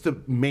 I used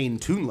to main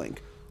Toon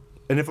Link,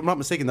 and if I'm not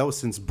mistaken, that was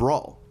since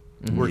Brawl,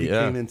 where he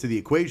Yeah. came into the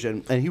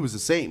equation, and he was the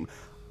same.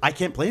 I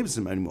can't play as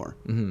him anymore.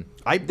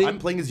 I'm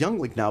playing as Young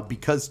Link now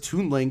because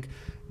Toon Link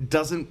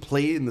doesn't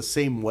play in the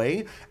same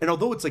way. And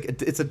although it's like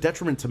it's a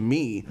detriment to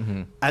me,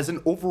 as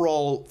an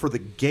overall for the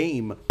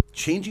game,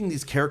 changing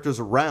these characters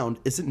around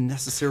isn't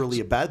necessarily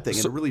a bad thing.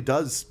 And it really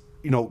does,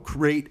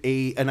 create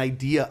an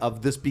idea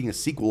of this being a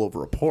sequel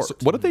over a port. So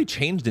what have they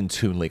changed in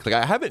Toon Link? Like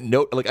I haven't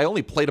I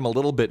only played him a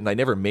little bit and I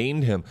never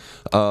mained him.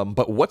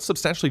 But what's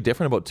substantially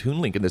different about Toon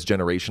Link in this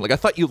generation? Like I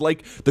thought you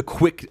like the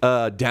quick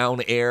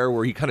down air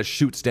where he kind of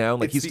shoots down.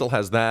 Like he still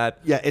has that.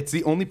 Yeah, it's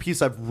the only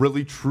piece I've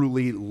really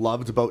truly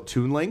loved about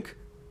Toon Link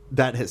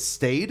that has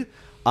stayed.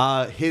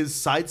 His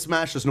side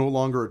smash is no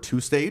longer a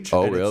 2-stage.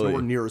 Oh, and really? It's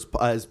nowhere near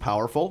as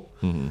powerful.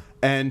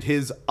 And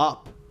his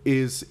up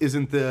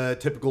isn't the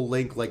typical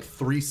Link like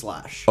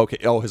 3-slash. Okay.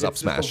 Oh, his up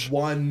It's just smash. a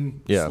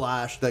one Yeah.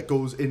 slash that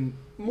goes in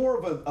more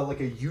of a like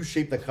a U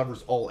shape that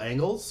covers all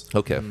angles.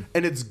 Okay.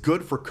 And it's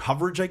good for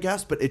coverage, I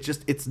guess, but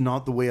it's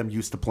not the way I'm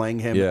used to playing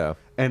him. Yeah.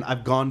 And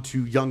I've gone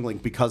to Young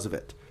Link because of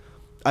it.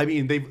 I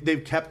mean,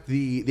 they've kept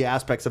the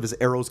aspects of his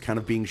arrows kind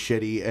of being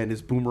shitty and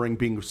his boomerang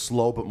being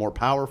slow but more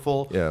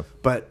powerful. Yeah.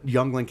 But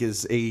Young Link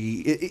is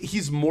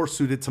he's more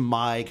suited to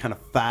my kind of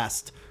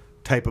fast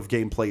type of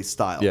gameplay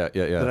style. Yeah.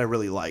 That I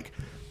really like.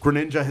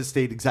 Greninja has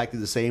stayed exactly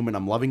the same, and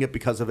I'm loving it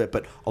because of it.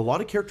 But a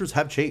lot of characters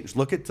have changed.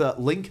 Look at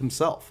Link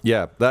himself.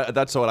 Yeah,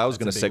 that's what I was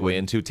going to segue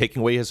into. Taking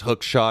away his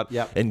hook shot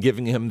Yep. and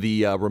giving him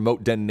the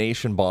remote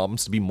detonation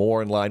bombs to be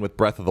more in line with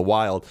Breath of the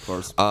Wild. Of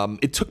course.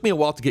 It took me a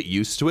while to get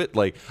used to it.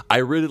 Like I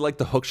really like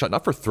the hook shot,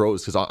 not for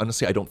throws because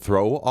honestly I don't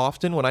throw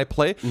often when I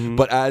play,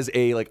 but as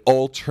a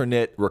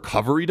alternate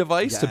recovery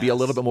device to be a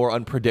little bit more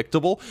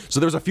unpredictable. So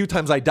there's a few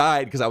times I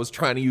died because I was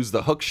trying to use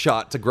the hook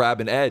shot to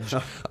grab an edge,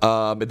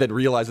 and then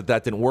realized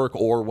that didn't work.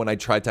 Or when I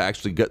tried to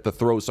actually get the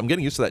throws. So I'm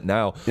getting used to that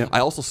now. Yep. I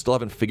also still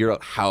haven't figured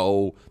out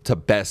how to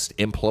best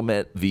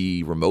implement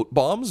the remote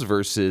bombs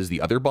versus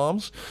the other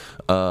bombs.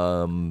 Which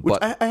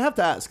But I have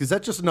to ask, is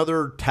that just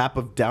another tap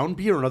of down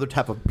B or another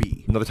tap of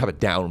B? another type of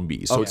down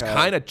B. So it's Okay.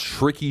 kind of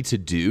tricky to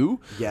do.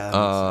 Yeah,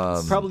 that makes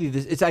sense. Probably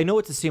this. I know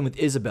it's the same with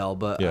Isabelle,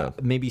 but Yeah.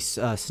 maybe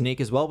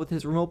Snake as well with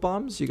his remote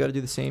bombs. You got to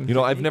do the same. You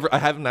know, I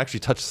haven't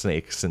actually touched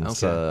Snake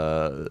since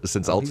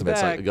Ultimate.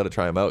 So I back. got to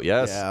try him out.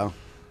 Yes. Yeah.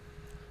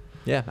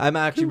 Yeah, I'm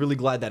actually really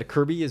glad that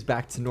Kirby is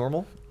back to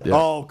normal. Yeah.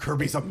 Oh,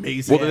 Kirby's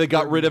amazing. Well, they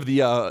got rid of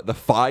the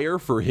fire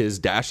for his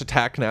dash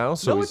attack now.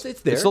 So No, it's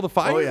there. It's still the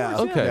fire. Oh yeah.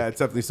 Okay. Yeah, it's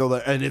definitely still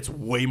there, and it's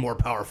way more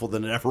powerful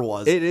than it ever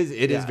was. It is.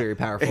 It is Yeah. very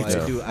powerful. It's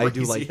I do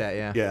crazy. like that.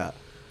 Yeah. Yeah.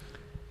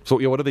 So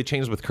yeah, what have they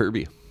changed with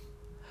Kirby?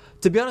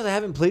 To be honest, I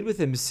haven't played with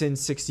him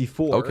since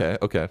 64.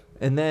 Okay.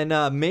 And then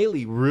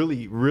Melee,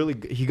 really,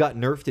 he got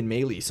nerfed in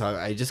Melee, so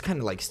I just kind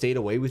of like stayed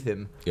away with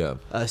him. Yeah.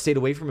 Stayed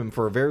away from him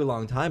for a very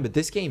long time. But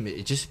this game,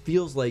 it just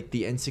feels like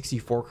the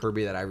N64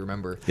 Kirby that I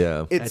remember.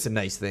 Yeah. That's a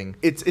nice thing.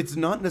 It's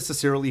not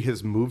necessarily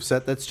his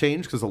moveset that's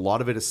changed because a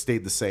lot of it has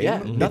stayed the same.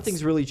 Yeah, It's-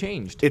 nothing's really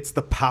changed. It's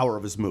the power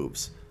of his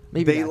moves.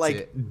 Maybe they that's like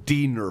it.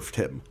 de-nerfed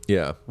him.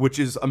 Yeah. Which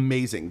is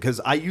amazing because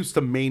I used to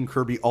main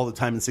Kirby all the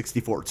time in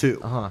 64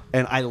 too.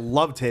 And I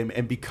loved him.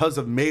 And because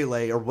of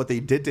Melee or what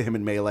they did to him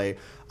in Melee,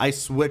 I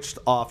switched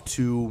off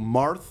to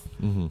Marth.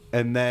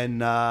 And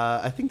then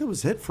I think that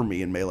was it for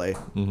me in Melee.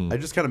 I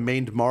just kind of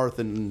mained Marth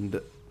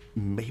and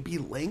maybe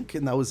Link,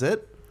 and that was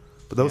it.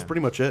 But that was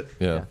pretty much it.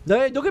 Yeah.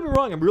 No, don't get me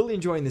wrong. I'm really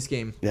enjoying this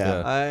game.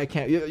 Yeah. I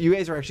can't. You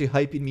guys are actually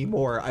hyping me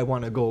more. I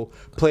want to go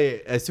play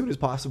it as soon as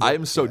possible. I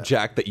am so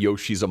jacked that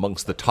Yoshi's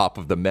amongst the top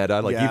of the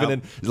meta. Like Yeah. even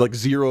in like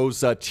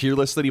Zero's tier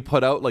list that he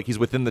put out, like he's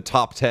within the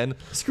top 10.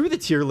 Screw the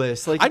tier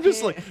list. Like I'm you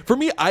just can't- like, for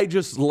me, I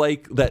just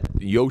like that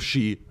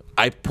Yoshi.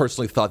 I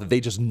personally thought that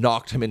they just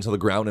knocked him into the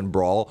ground in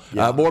Brawl,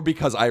 more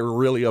because I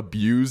really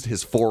abused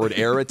his forward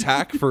air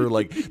attack for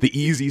like the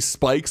easy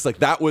spikes. Like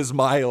that was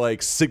my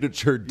like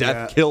signature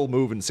death kill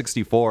move in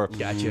 64.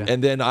 Gotcha.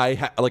 And then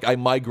I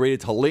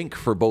migrated to Link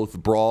for both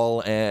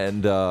Brawl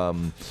and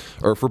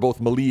or for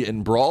both Melee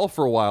and Brawl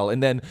for a while.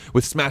 And then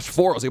with Smash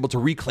 4, I was able to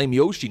reclaim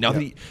Yoshi. Now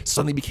that he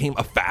suddenly became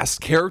a fast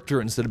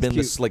character instead of being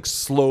this like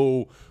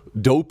slow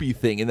dopey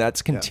thing, and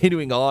that's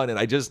continuing on, and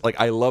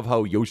I love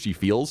how Yoshi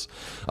feels.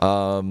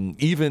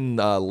 Even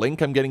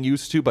Link I'm getting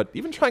used to, but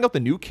even trying out the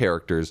new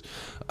characters,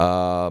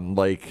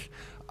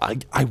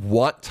 I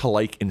want to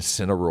like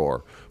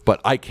Incineroar,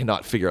 but I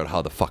cannot figure out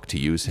how the fuck to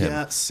use him.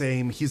 Yeah,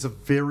 same. He's a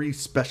very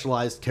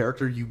specialized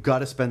character. You got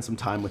to spend some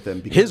time with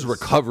him. Because, His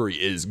recovery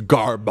is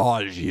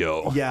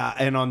garbaggio. Yeah,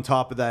 and on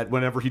top of that,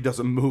 whenever he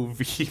doesn't move,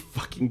 he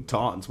fucking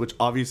taunts, which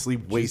obviously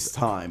wastes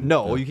time.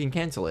 no, you can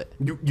cancel it.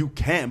 You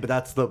can, but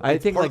that's the I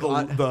think, part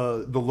like, of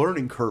the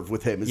learning curve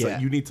with him is Yeah.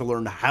 that you need to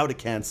learn how to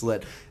cancel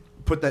it,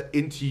 put that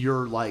into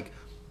your like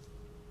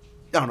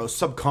I don't know,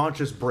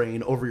 subconscious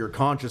brain over your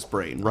conscious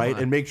brain, right?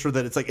 And make sure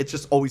that it's like it's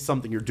just always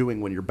something you're doing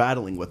when you're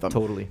battling with them.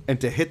 Totally.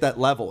 And to hit that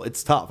level,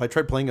 it's tough. I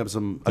tried playing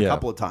him a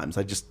couple of times.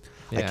 I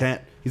Yeah.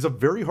 can't. He's a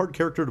very hard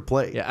character to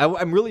play. Yeah,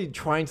 I'm really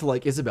trying to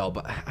like Isabelle,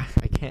 but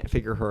I can't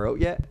figure her out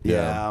yet.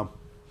 Yeah.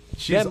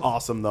 She's Yeah.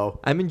 awesome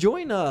though. I'm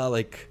enjoying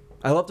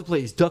I love to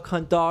play as Duck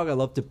Hunt Dog. I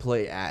love to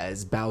play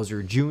as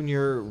Bowser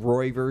Jr.,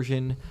 Roy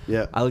version.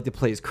 Yeah. I like to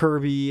play as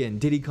Kirby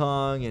and Diddy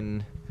Kong,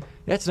 and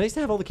yeah, it's nice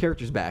to have all the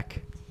characters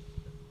back.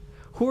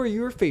 Who are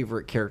your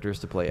favorite characters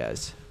to play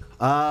as?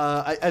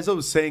 As I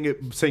was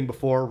saying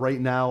before, right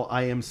now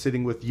I am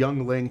sitting with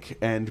Young Link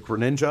and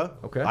Greninja.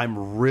 Okay.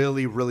 I'm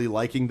really, really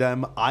liking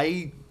them.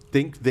 I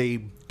think they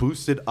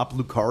boosted up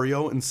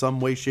Lucario in some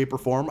way, shape, or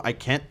form. I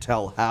can't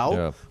tell how,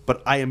 Yeah.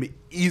 but I am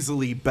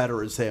easily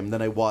better as him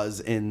than I was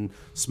in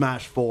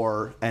Smash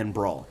 4 and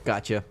Brawl.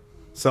 Gotcha.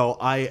 So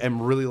I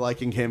am really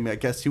liking him. I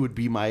guess he would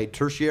be my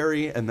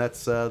tertiary, and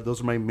that's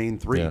those are my main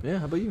three. Yeah. Yeah,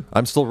 how about you?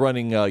 I'm still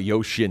running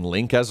Yoshi and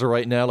Link as of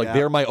right now. Like, Yeah.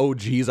 they're my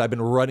OGs. I've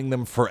been running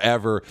them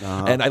forever.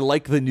 And I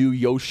like the new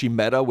Yoshi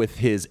meta with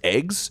his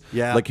eggs.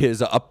 Yeah. Like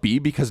his up B,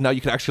 because now you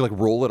can actually like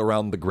roll it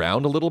around the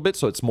ground a little bit.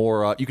 So it's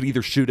more, you can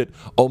either shoot it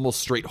almost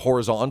straight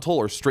horizontal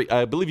or straight.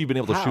 I believe you've been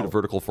able to How? shoot it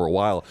vertical for a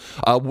while.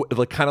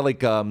 Like kind of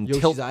like Yoshi's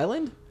tilt.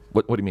 Island?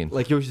 What do you mean?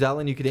 Like Yoshi's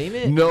Island, you could aim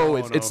it? No,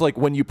 it's like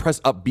when you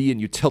press up B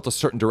and you tilt a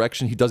certain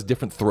direction, he does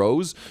different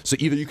throws. So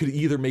you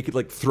could make it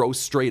like throw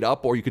straight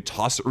up, or you could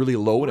toss it really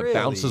low and it Really?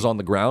 bounces on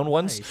the ground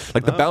once. Nice.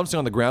 Like the bouncing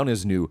on the ground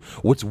is new.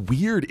 What's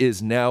weird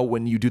is now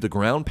when you do the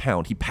ground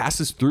pound, he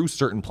passes through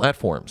certain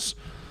platforms.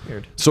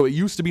 Weird. So it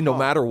used to be no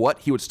matter what,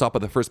 he would stop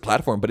at the first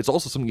platform, but it's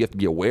also something you have to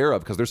be aware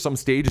of because there's some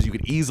stages you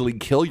could easily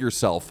kill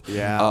yourself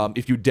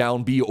if you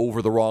down B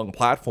over the wrong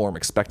platform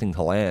expecting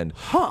to land.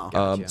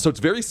 Gotcha. So it's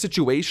very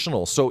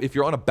situational. So if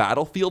you're on a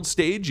battlefield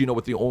stage,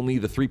 with only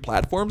the 3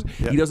 platforms,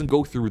 he doesn't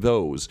go through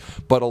those.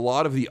 But a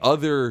lot of the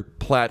other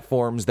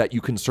platforms that you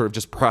can sort of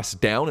just press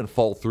down and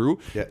fall through,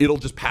 it'll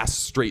just pass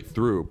straight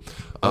through.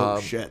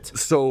 Shit.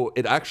 So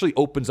it actually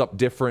opens up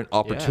different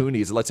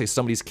opportunities. Let's say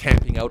somebody's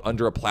camping out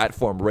under a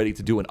platform ready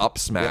to do an up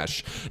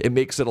smash. It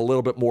makes it a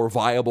little bit more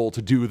viable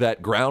to do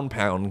that ground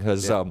pound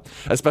because,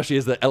 especially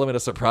as the element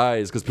of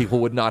surprise, because people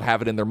would not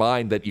have it in their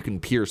mind that you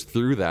can pierce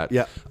through that.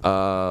 Yeah.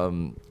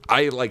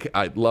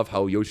 I love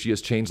how Yoshi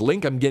has changed.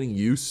 Link, I'm getting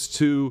used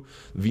to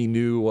the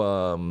new.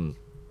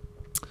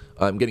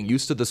 I'm getting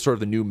used to the sort of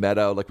the new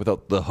meta, like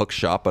without the hook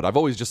shot, but I've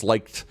always just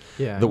liked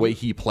the way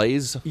he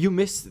plays. You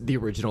miss the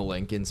original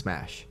Link in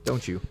Smash,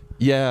 don't you?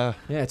 Yeah.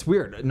 Yeah, it's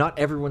weird. Not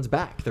everyone's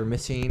back. They're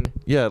missing.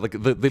 Yeah, like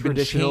they've been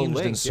Traditional changed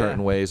in Link, certain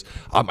yeah. ways.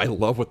 I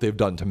love what they've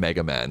done to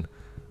Mega Man.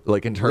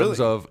 Like in terms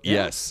Really? of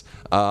yes,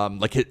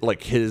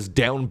 like his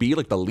down B,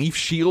 like the leaf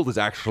shield is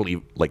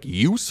actually like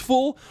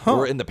useful.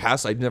 Or in the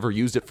past, I'd never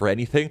used it for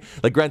anything.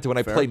 Like granted, when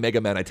I play Mega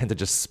Man, I tend to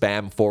just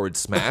spam forward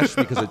smash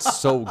because it's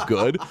so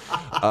good.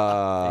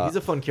 He's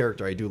a fun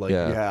character. I do like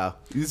yeah. him. Yeah,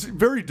 he's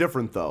very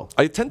different though.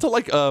 I tend to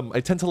like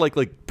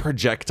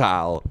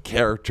projectile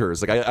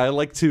characters. Like I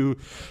like to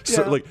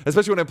like,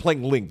 especially when I'm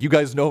playing Link. You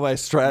guys know my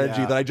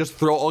strategy Yeah. that I just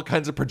throw all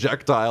kinds of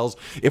projectiles.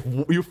 If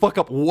you fuck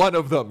up one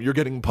of them, you're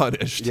getting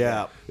punished.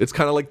 Yeah. It's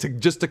kind of like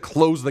to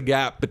close the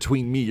gap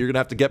between me. You're gonna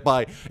have to get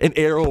by an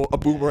arrow, a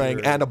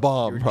boomerang, and a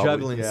bomb. You're probably.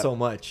 juggling Yeah. so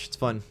much. It's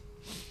fun.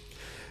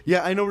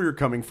 Yeah, I know where you're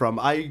coming from.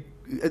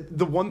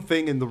 The one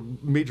thing and the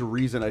major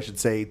reason I should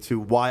say to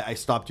why I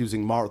stopped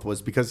using Marth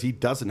was because he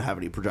doesn't have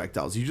any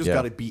projectiles. You just Yeah.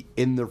 got to be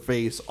in their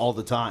face all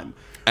the time.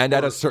 And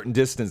at a certain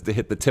distance to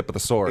hit the tip of the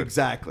sword.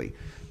 Exactly.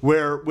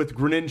 Where with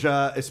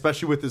Greninja,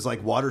 especially with his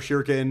like water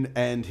shuriken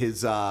and his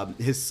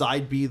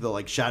side B, the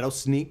like shadow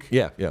sneak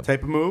Yeah.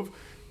 type of move,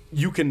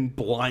 you can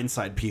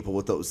blindside people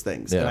with those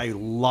things, and Yeah. I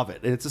love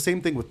it. And it's the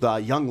same thing with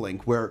Young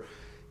Link, where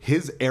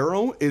his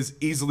arrow is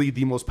easily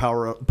the most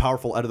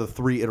powerful out of the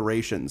 3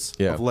 iterations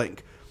Yeah. of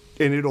Link.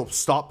 And it'll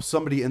stop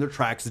somebody in their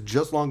tracks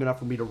just long enough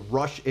for me to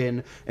rush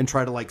in and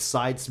try to like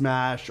side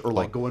smash or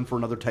like go in for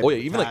another type Oh of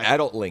yeah, even like attack.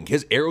 adult Link,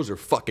 his arrows are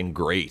fucking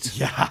great.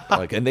 Yeah.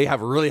 Like, and they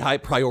have really high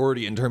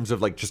priority in terms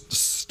of like just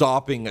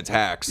stopping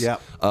attacks. Yeah.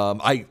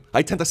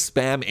 I tend to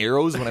spam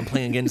arrows when I'm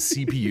playing against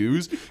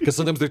CPUs because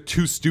sometimes they're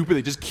too stupid.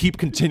 They just keep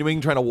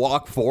continuing trying to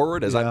walk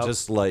forward as I'm Yep.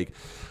 just like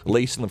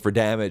lacing them for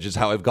damage. Is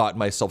how I've gotten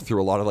myself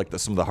through a lot of like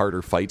some of the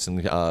harder fights in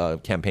the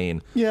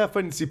campaign. Yeah,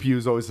 fighting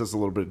CPUs always has a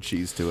little bit of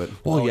cheese to it.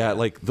 Well, yeah,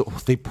 like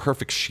they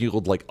perfect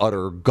shield like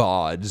utter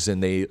gods,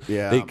 and they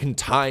can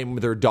time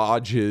their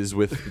dodges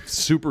with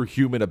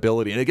superhuman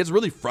ability, and it gets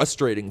really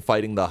frustrating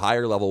fighting the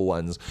higher level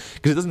ones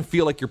because it doesn't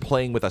feel like you're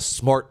playing with a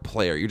smart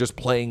player. You're just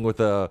playing with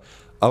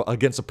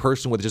against a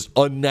person with just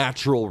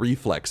unnatural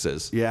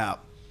reflexes. Yeah.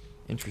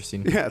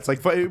 Interesting. Yeah, it's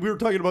like we were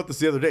talking about this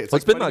the other day. It's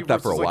been fighting like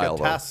that for a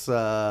versus,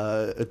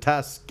 while, a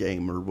task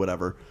game or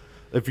whatever.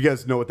 If you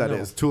guys know what that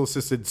is, tool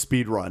assisted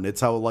speed run. It's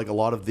how like a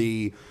lot of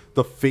the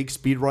fake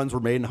speed runs were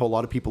made, and how a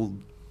lot of people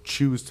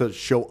choose to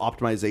show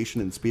optimization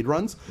in speed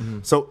runs.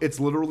 So it's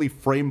literally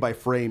frame by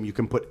frame. You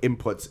can put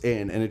inputs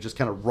in, and it just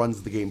kind of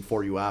runs the game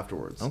for you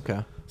afterwards.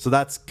 Okay. So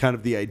that's kind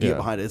of the idea Yeah.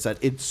 behind it. Is that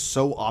it's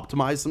so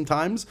optimized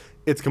sometimes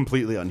it's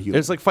completely unhuman.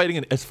 It's like fighting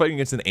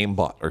against an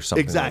aimbot or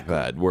something Exactly.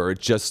 like that, where it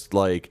just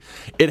like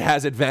it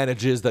has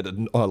advantages that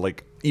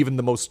like even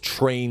the most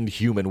trained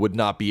human would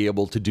not be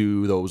able to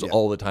do those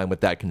all the time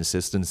with that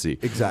consistency.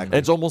 Exactly. And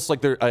it's almost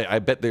like I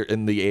bet there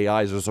in the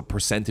AIs there's a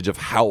percentage of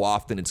how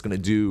often it's going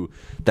to do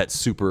that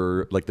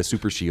the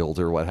super shield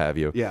or what have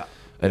you. Yeah.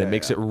 and it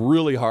makes it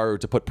really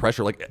hard to put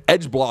pressure. Like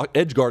edge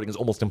guarding is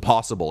almost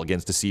impossible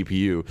against a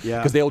CPU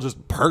because they'll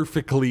just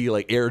perfectly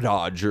like air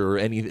dodge or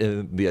any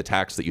the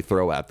attacks that you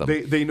throw at them.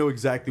 They know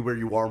exactly where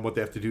you are and what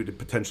they have to do to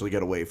potentially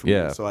get away from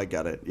you. So I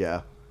get it.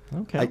 Yeah.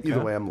 Okay.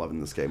 Either way, I'm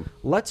loving this game.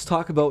 Let's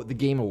talk about the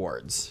Game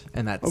Awards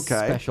and that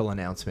special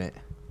announcement.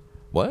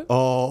 What?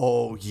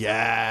 Oh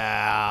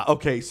yeah.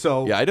 Okay,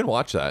 so Yeah, I didn't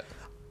watch that.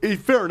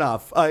 fair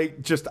enough. I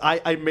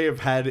may have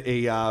had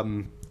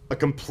a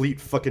complete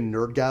fucking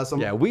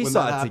nerdgasm. Yeah, we when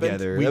saw that it happened.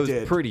 together. We That was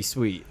did. pretty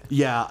sweet.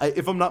 Yeah,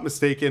 if I'm not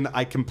mistaken,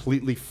 I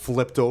completely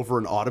flipped over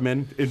an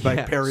ottoman in my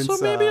parents'. So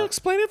maybe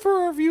explain it for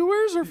our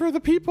viewers or for the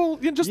people,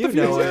 just You the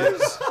know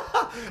viewers.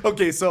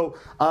 Okay, so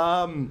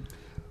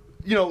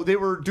they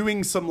were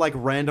doing some like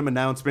random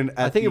announcement at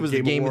I think the it was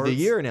the Game of the Awards.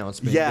 Year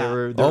announcement. Yeah. They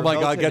were Oh my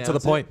about God, get to the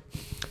announce it. point.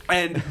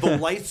 And the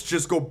lights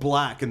just go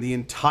black in the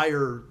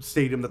entire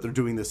stadium that they're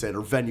doing this in,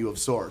 or venue of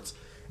sorts.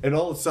 And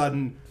all of a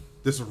sudden,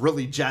 this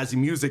really jazzy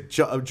music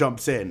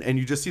jumps in, and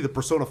you just see the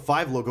Persona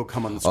 5 logo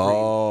come on the screen.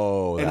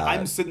 Oh, and that.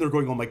 I'm sitting there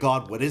going, oh my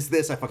God, what is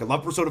this? I fucking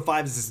love Persona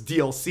 5. Is this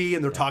DLC?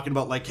 And they're talking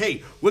about like,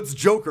 hey, what's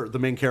Joker, the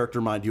main character,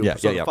 mind you, of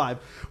Persona 5,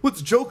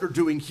 what's Joker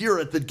doing here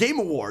at the Game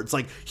Awards?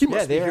 Like, he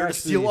must be here to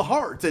steal a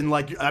heart. And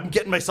like, I'm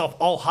getting myself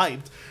all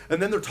hyped.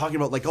 And then they're talking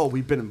about like, oh,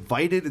 we've been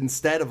invited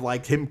instead of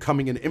like him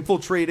coming and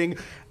infiltrating.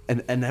 An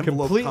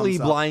envelope Completely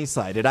comes up.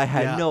 blindsided. I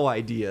had no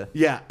idea.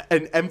 Yeah,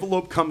 an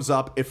envelope comes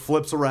up, it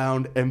flips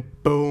around, and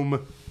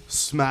boom,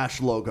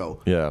 Smash logo.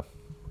 Yeah.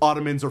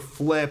 Ottomans are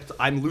flipped.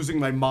 I'm losing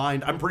my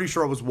mind. I'm pretty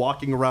sure I was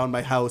walking around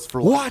my house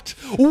for like,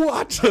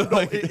 What?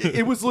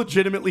 it was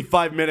legitimately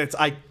 5 minutes.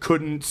 I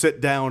couldn't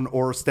sit down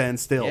or stand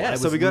still. Yeah, I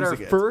so was we got our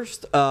losing it.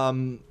 first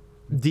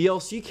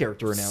DLC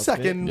character announcement.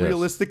 Second, Yes.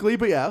 realistically,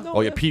 but yeah. Oh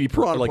yeah, PD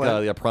Piranha like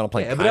Plant. Piranha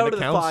Plant Yeah, but kinda out of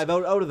the counts. five,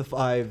 out of the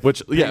five.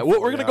 Which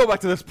we're gonna go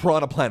back to this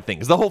Piranha Plant thing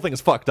because the whole thing is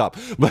fucked up.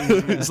 But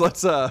so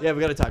let's yeah, we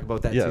got to talk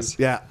about that yes.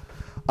 too. Yeah.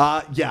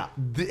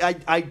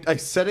 I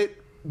said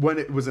it when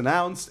it was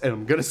announced, and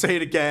I'm going to say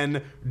it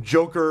again.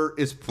 Joker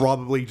is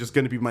probably just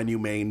going to be my new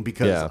main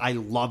because I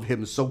love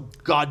him so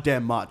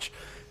goddamn much.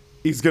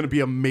 He's going to be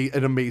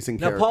an amazing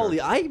Now, character. Paulie,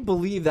 I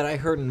believe that I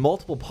heard in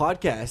multiple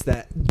podcasts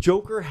that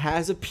Joker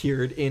has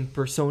appeared in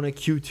Persona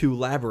Q2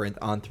 Labyrinth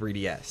on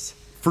 3DS.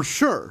 For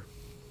sure.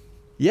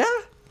 Yeah?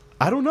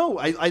 I don't know.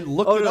 I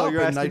looked Oh, it no, up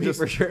you're and I asking me just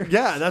for sure.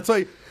 Yeah, that's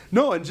why.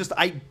 No, and just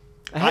I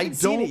haven't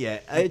seen don't it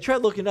yet. I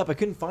tried looking it up. I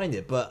couldn't find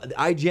it. But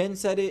IGN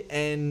said it,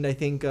 and I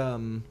think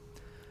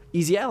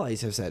Easy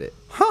Allies have said it.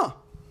 Huh.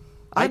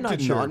 I I'm not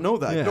did sure. not know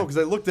that. Yeah. No, because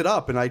I looked it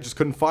up and I just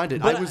couldn't find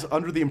it. But I was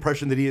under the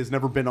impression that he has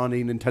never been on a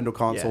Nintendo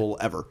console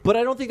ever. But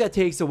I don't think that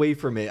takes away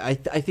from it. I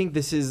think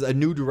this is a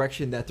new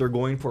direction that they're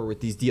going for with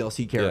these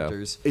DLC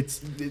characters.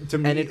 To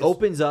me, And it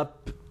opens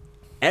up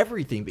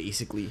everything,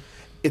 basically.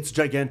 It's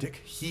gigantic.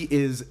 He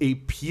is a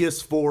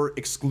PS4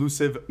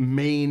 exclusive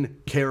main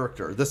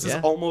character. This is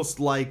almost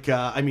like,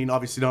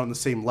 obviously not on the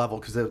same level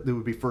because it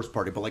would be first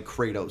party, but like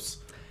Kratos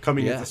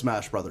coming into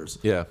Smash Brothers.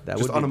 Yeah. That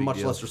just would be on a a big much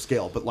deal. lesser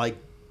scale. But like,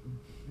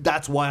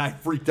 that's why I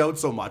freaked out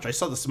so much. I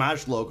saw the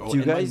Smash logo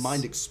and my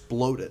mind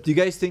exploded. Do you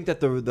guys think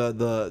that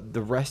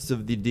the rest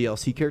of the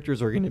DLC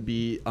characters are going to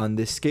be on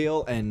this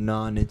scale and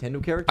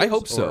non-Nintendo characters? I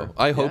hope so.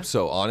 I hope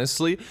so.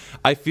 Honestly,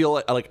 I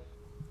feel like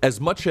as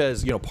much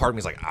as part of me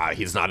is like,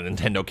 he's not a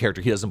Nintendo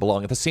character, he doesn't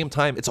belong. At the same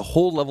time, it's a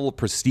whole level of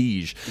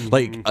prestige,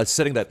 like a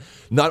setting that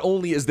not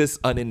only is this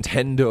a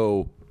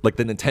Nintendo. Like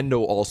the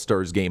Nintendo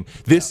All-Stars game.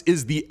 This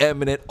is the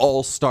eminent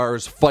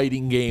All-Stars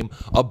fighting game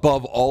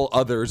above all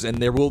others, and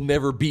there will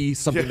never be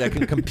something that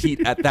can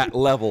compete at that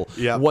level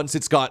once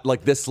it's got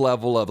like this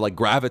level of like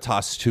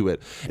gravitas to it.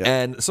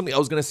 And something I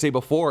was going to say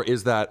before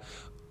is that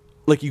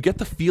like you get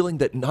the feeling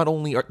that not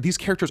only are these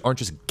characters aren't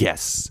just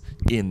guests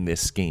in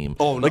this game.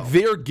 Oh, no. Like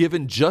they're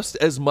given just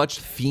as much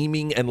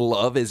theming and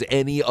love as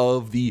any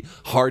of the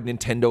hard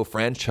Nintendo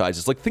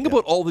franchises. Like think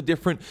about all the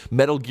different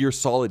Metal Gear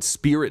Solid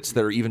spirits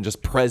that are even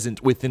just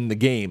present within the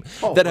game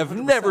that have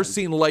 100%. never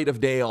seen light of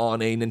day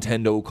on a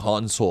Nintendo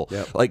console.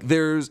 Like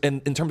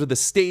and in terms of the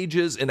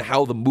stages and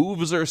how the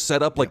moves are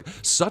set up, like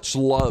such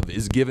love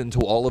is given to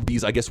all of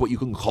these, I guess what you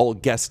can call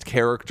guest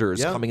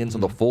characters coming into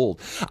the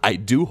fold. I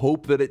do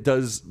hope that it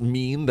does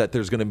mean that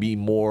there's going to be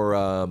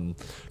more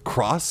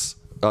cross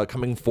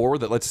coming forward,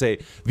 that let's say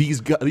these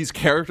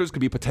characters could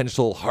be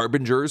potential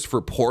harbingers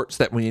for ports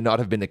that may not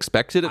have been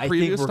expected at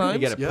previous I think we're going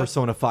to times. get a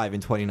Persona 5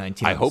 in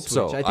 2019. I on hope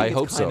so. Switch. I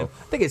hope so. I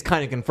think it's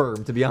kind of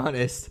confirmed, to be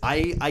honest.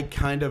 I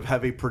kind of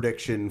have a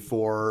prediction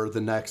for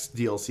the next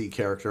DLC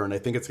character, and I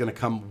think it's going to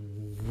come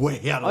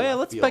way out of Oh yeah, left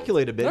let's field.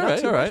 speculate a bit. All Not right,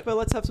 too all much, right. but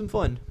let's have some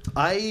fun.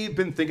 I've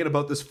been thinking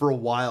about this for a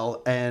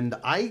while, and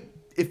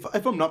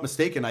if I'm not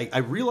mistaken, I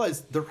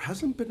realized there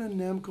hasn't been a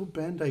Namco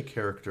Bandai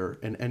character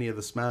in any of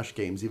the Smash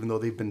games, even though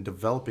they've been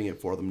developing it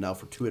for them now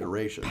for 2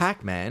 iterations.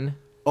 Pac-Man,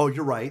 Oh,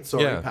 you're right.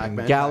 Sorry, Yeah.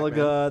 Pac-Man.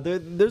 Galaga.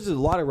 There's a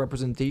lot of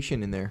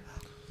representation in there.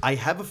 I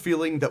have a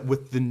feeling that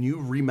with the new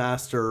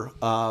remaster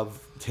of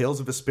Tales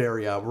of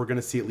Vesperia, we're going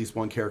to see at least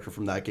one character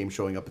from that game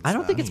showing up in I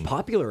don't think Smash. it's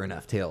popular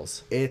enough,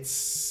 Tails.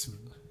 It's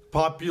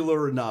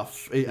popular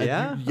enough.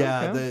 Yeah?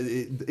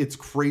 Okay. It's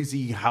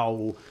crazy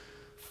how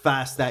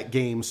fast that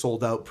game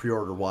sold out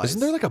pre-order wise.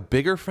 Isn't there like a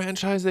bigger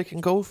franchise they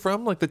can go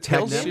from, like the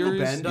Tales Namco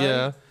series? Bandai?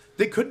 Yeah.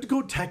 They could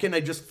go Tekken. I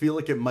just feel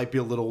like it might be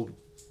a little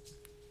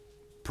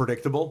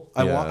predictable.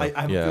 I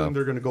have a feeling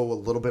they're going to go a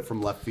little bit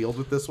from left field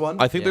with this one.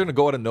 I think they're going to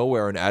go out of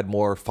nowhere and add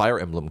more Fire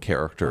Emblem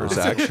characters.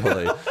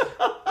 Actually,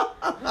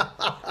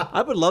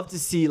 I would love to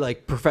see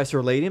like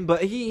Professor Layton,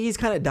 but he's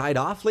kind of died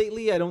off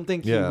lately. I don't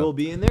think he will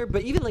be in there.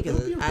 But even like as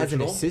an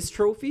original. assist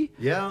trophy,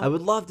 Yeah. I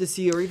would love to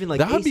see, or even like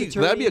that'd Ace be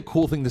Attorney. a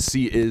cool thing to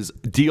see is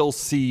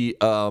DLC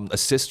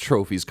assist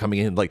trophies coming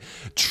in, like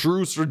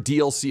true sort of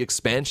DLC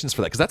expansions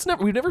for that, because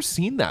we've never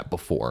seen that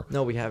before.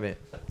 No, we haven't.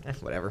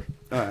 Whatever.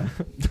 All right.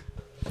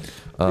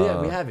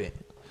 Yeah, we haven't.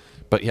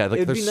 But yeah,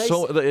 like It'd be there's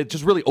nice- it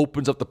just really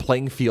opens up the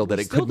playing field that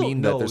it still could don't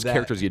mean that know there's that-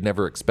 characters you'd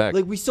never expect.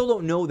 Like we still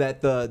don't know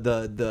that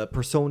the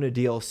Persona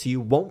DLC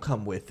won't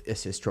come with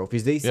assist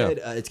trophies. They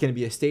said it's going to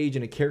be a stage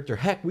and a character.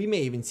 Heck, we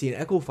may even see an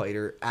Echo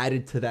Fighter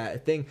added to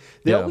that thing.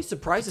 They Yeah. always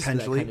surprise us with that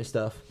Potentially. kind of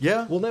stuff.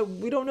 Yeah. Well, no,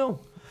 we don't know.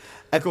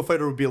 Echo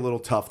Fighter would be a little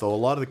tough, though. A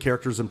lot of the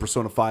characters in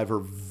Persona 5 are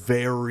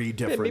very Yeah,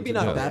 different. maybe in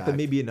not how that, they but act.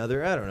 maybe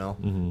another. I don't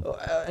know.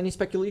 Any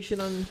speculation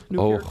on new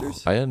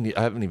characters? I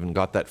haven't even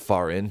got that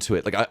far into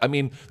it. Like, I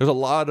mean, there's a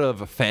lot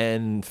of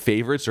fan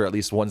favorites, or at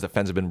least ones that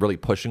fans have been really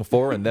pushing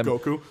for, and them.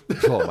 Goku.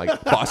 Oh my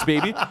Boss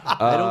Baby.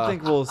 I don't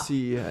think we'll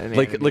see. An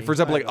Like anime. for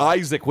example, like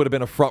Isaac would have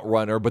been a front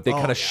runner, but they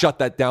kind of shut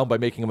that down by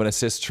making him an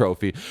assist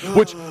trophy.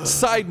 Which,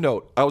 side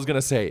note, I was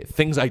gonna say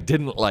things I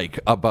didn't like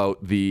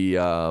about the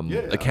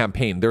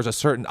campaign. There's a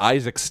certain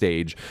Isaac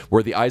stage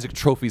where the Isaac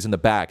trophy's in the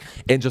back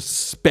and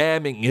just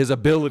spamming his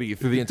ability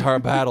through the entire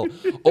battle.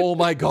 Oh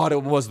my god,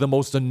 it was the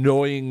most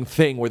annoying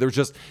thing where there's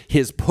just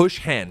his push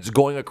hands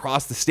going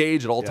across the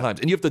stage at all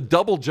times, and you have to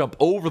double jump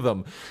over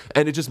them,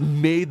 and it just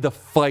made the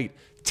fight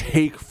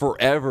take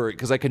forever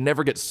because I could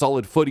never get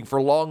solid footing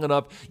for long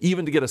enough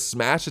even to get a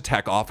smash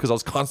attack off because I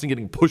was constantly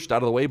getting pushed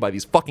out of the way by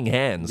these fucking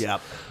hands.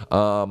 Yep.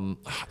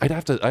 I'd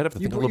have to think a little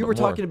bit more. You were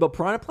talking about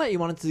Piranha Plant. You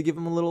wanted to give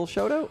him a little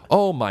shout out?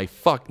 Oh my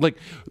fuck. Like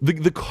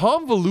the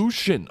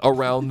convolution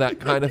around that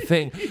kind of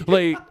thing.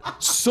 Like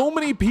so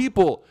many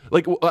people,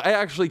 like I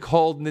actually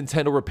called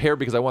Nintendo Repair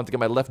because I wanted to get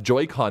my left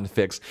Joy-Con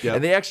fixed. Yep.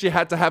 And they actually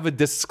had to have a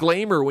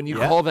disclaimer when you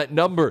call that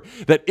number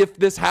that if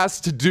this has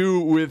to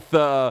do with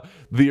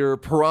your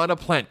Piranha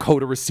Plant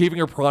code or receiving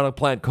your Piranha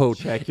Plant code,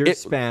 Check your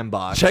spam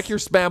box. Check your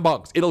spam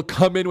box. It'll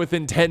come in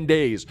within 10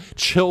 days.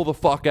 Chill the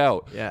fuck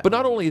out. Yeah. But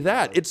not only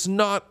that, it's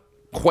not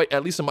quite,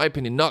 at least in my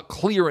opinion, not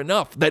clear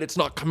enough that it's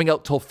not coming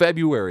out till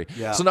February.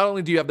 Yeah. So not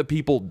only do you have the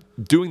people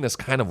doing this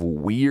kind of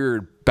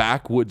weird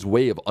backwoods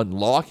way of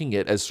unlocking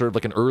it as sort of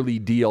like an early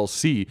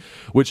DLC,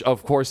 which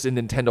of course in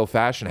Nintendo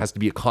fashion has to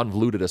be a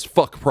convoluted as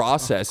fuck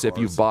process if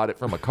you've bought it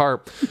from a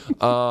cart.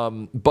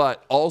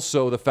 But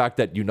also the fact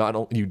that you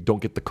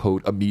don't get the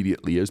code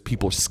immediately as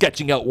people are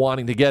sketching out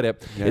wanting to get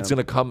it. It's going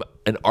to come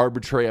an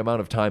arbitrary amount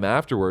of time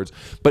afterwards.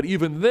 But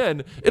even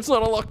then, it's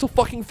not unlocked till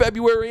fucking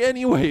February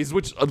anyways,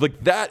 which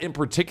like that in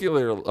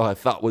particular I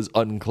thought was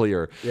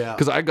unclear. Yeah.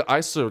 Because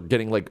I started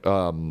getting like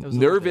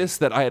nervous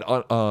that I had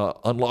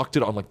unlocked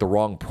it on like the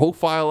wrong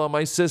profile on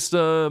my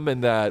system,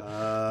 and that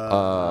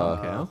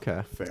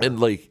Okay. and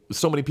like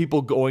so many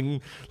people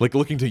going like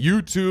looking to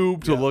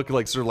YouTube to look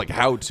like sort of like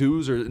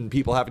how-tos, and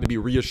people having to be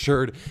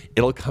reassured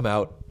it'll come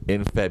out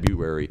in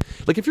February.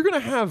 Like if you're gonna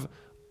have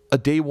a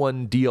day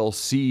one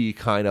DLC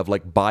kind of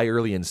like buy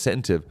early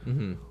incentive,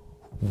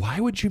 why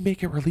would you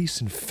make it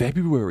release in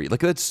February? Like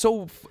that's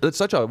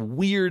such a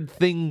weird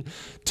thing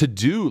to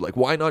do. Like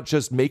why not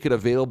just make it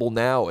available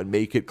now and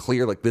make it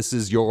clear like this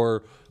is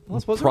your it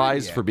wasn't prize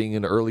ready yet. for being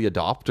an early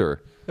adopter.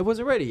 It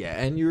wasn't ready yet,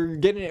 and you're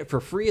getting it for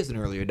free as an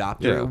early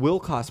adopter. Yeah. It will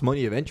cost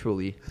money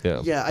eventually.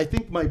 Yeah, I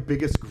think my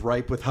biggest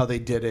gripe with how they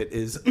did it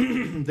is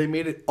they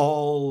made it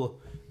all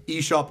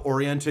eShop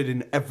oriented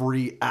in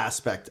every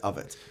aspect of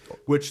it,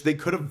 which they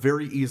could have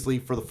very easily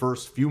for the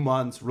first few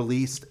months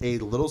released a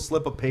little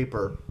slip of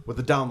paper with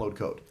a download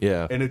code.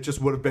 Yeah. And it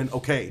just would have been,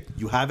 okay,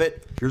 you have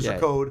it, here's your Yeah.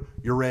 code,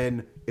 you're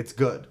in, it's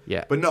good.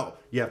 Yeah. But no,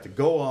 you have to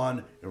go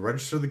on and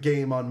register the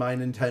game on My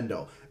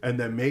Nintendo and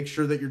then make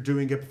sure that you're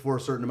doing it before a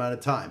certain amount of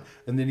time.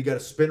 And then you got to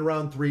spin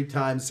around 3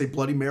 times, say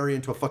Bloody Mary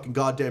into a fucking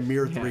goddamn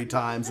mirror 3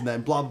 times, and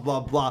then blah, blah,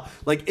 blah.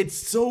 Like, it's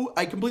so,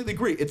 I completely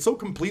agree. It's so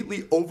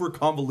completely over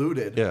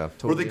convoluted. Yeah, Where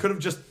totally. they could have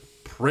just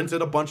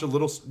printed a bunch of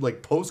little,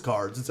 like,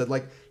 postcards and said,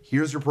 like,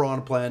 here's your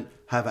Piranha Plant,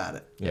 have at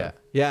it. Yeah.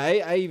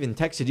 I even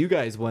texted you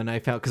guys when I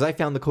found, because I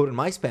found the code in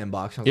my spam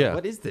box. I was Yeah. like,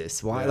 what is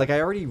this? Why? Like,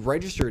 I already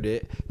registered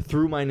it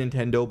through my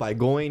Nintendo by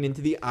going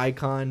into the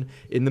icon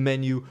in the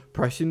menu,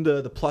 pressing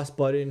the plus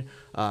button,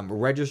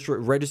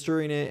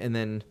 registering it, and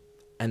then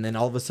and then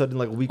all of a sudden,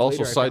 like a week Also,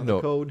 later, I side found the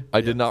note, code.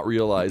 I did not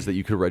realize that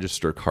you could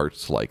register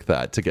carts like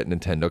that to get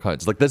Nintendo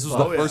cards. Like this was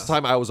the first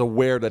time I was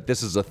aware that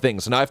this is a thing.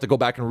 So now I have to go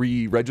back and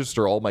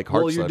re-register all my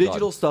carts. Well, your that I've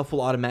digital gotten. stuff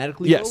will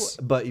automatically Yes.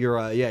 go, but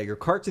your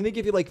carts, and they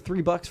give you like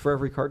 $3 for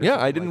every cart. or Yeah,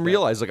 something I didn't like that.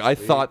 realize. Like I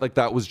thought like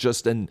that was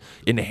just an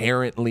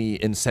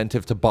inherently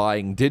incentive to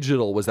buying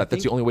digital. Was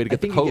that's the only way to get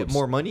I think the codes? you get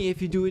more money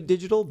if you do it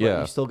digital, but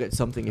Yeah. you still get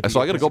something. If you So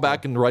I get got to go physical.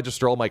 back and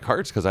register all my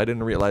carts because I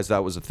didn't realize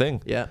that was a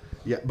thing. Yeah.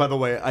 Yeah. By the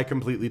way, I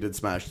completely did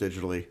Smash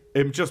digitally.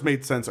 It just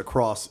made sense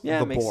across Yeah,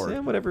 the it makes, board. yeah,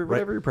 whatever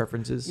right? your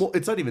preference is. Well,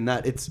 it's not even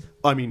that. It's,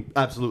 I mean,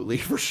 absolutely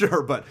for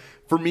sure. But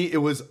for me, it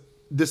was.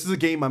 This is a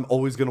game I'm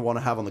always going to want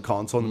to have on the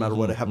console, no matter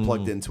what I have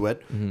plugged into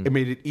it. It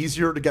made it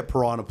easier to get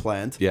Piranha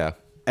Plant. Yeah.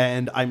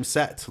 And I'm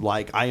set.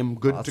 Like I am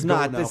good to it's go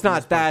not now. it's from not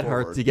this point that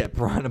hard forward. to get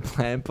Piranha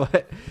Plant,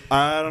 but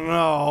I don't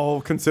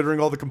know. Considering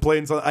all the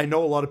complaints, I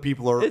know a lot of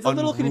people are. It's a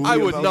little unruly I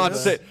would about not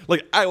this. say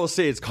like I will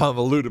say it's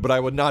convoluted, but I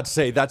would not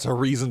say that's a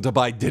reason to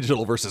buy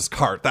digital versus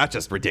cart. That's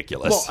just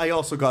ridiculous. Well, I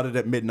also got it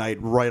at midnight,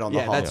 right on the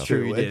yeah, hop. that's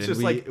true. too. We did. It's and just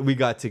we, like we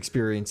got to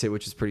experience it,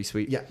 which is pretty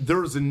sweet. yeah,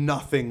 there's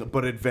nothing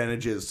but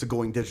advantages to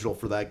going digital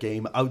for that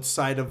game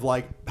outside of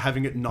like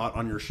having it not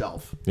on your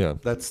shelf. Yeah.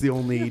 That's the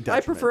only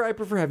detriment. I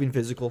prefer having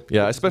physical.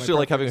 Yeah, It's my especially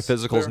like having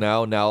preference. physicals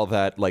now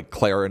that like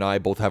Claire and I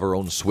both have our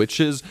own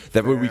Switches.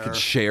 That way we could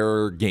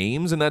share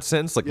games in that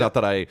sense. Like not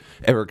that I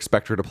ever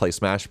expect her to play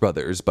Smash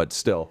Brothers, but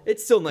still.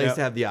 It's still nice Yeah.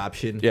 to have the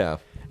option. Yeah.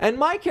 And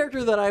my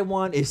character that I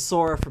want is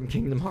Sora from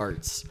Kingdom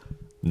Hearts.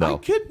 I No.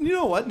 could, you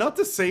know what? Not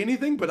to say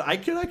anything, but I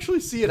could actually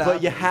see it.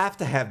 But you happening. have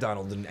to have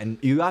Donald, and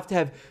you have to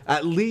have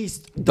at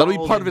least That'll be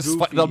Donald part of and his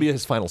Goofy that'll be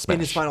his final Smash. in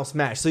his final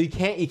Smash. So you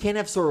can't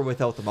have Sora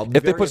without them. I'll be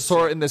If they very put upset.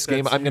 Sora in this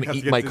game, That's- I'm going you to have to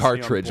eat get my Disney on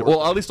cartridge. board.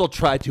 Well, at least I'll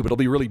try to, but it'll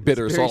be really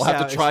bitter, so very I'll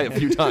have to try it a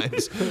few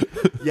times.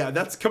 Yeah,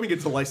 that's coming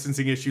into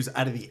licensing issues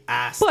out of the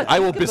ass. But- I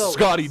will Think about-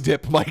 biscotti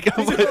dip my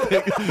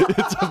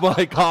into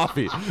my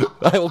coffee.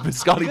 I will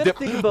biscotti gotta dip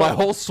think my about-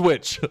 whole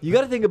Switch. You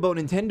got to think about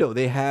Nintendo.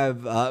 They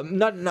have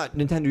not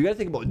Nintendo. You got to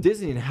think about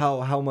Disney and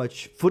how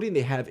much footing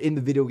they have in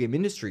the video game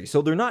industry.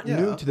 So they're not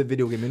new Yeah. to the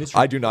video game industry.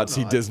 I do not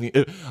see Disney.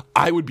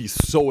 I would be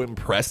so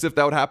impressed if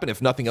that would happen,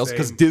 if nothing else,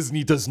 because Same.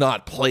 Disney does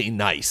not play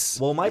nice.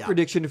 Well, my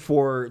prediction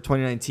for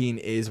 2019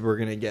 is we're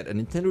gonna get a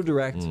Nintendo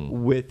Direct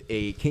with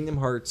a Kingdom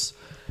Hearts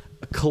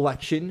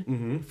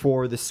collection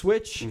for the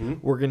Switch.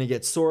 We're gonna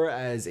get Sora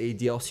as a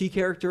DLC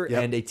character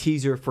Yep. and a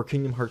teaser for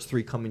Kingdom Hearts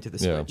 3 coming to the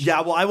Yeah. Switch.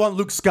 yeah, well, I want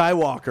Luke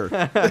Skywalker.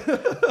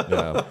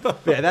 Yeah.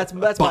 Yeah, that's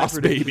my Boss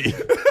prediction. baby.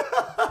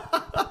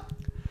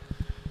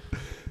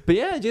 But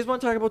yeah, do you guys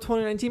want to talk about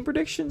 2019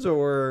 predictions,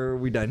 or are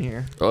we done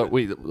here?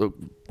 Wait,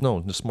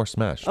 no, just more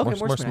Smash. Okay,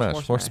 more more Smash. Smash,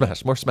 More more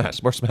Smash. More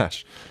Smash. More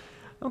Smash.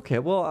 Okay,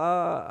 well,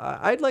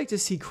 I'd like to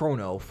see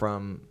Chrono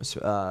from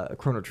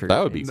Chrono Trigger.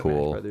 That would be in Smash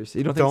cool. Brothers.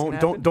 You don't think it's gonna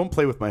happen? Don't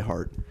play with my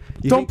heart.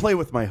 You Don't think- play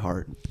with my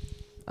heart.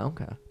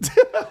 Okay.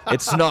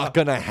 It's not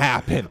gonna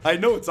happen. I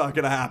know it's not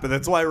going to happen.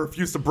 That's why I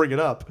refuse to bring it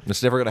up.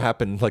 It's never gonna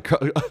happen. Like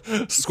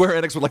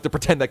Square Enix would like to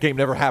pretend that game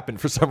never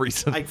happened for some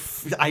reason.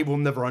 I will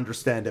never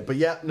understand it. But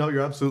yeah, no,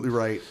 you're absolutely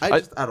right. I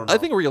don't know. I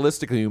think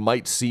realistically, you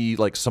might see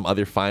like some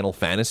other Final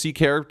Fantasy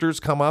characters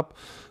come up.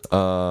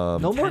 No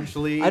more.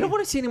 Potentially- I don't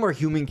want to see any more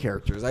human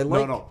characters. I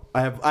like. no.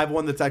 I have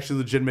one that's actually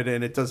legitimate,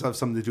 and it does have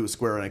something to do with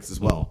Square Enix as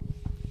well.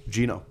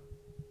 Gino.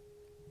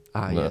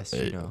 Ah, yes,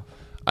 you know.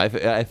 I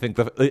think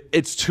that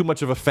it's too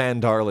much of a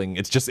fan darling.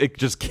 It just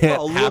can't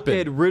Well, look happen.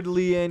 at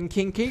Ridley and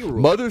King K. Rool.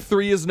 Mother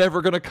 3 is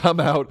never going to come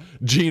out.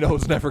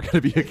 Geno's never going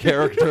to be a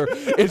character.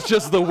 It's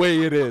just the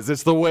way it is.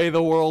 It's the way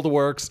the world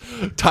works.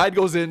 Tide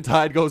goes in,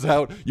 tide goes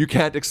out. You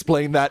can't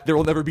explain that. There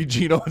will never be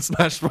Geno in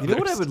Smash Brothers. You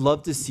know what I would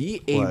love to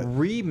see? A What?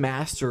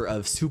 remaster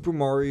of Super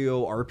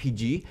Mario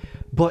RPG,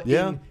 but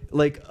Yeah. in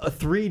like a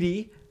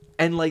 3D.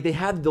 And like they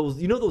had those,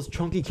 those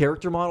chunky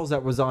character models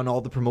that was on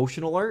all the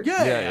promotional art.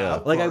 yeah.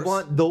 of Like I course.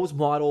 want those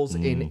models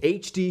in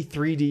HD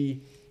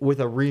 3D with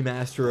a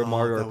remaster of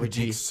Mario That would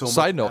take RPG. so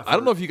Side much note, I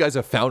don't know if you guys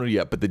have found it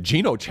yet, but the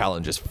Geno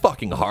challenge is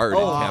fucking hard in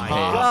Oh my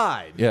campaign.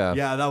 god! Yeah.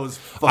 Yeah, that was.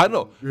 I don't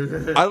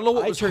know. I don't know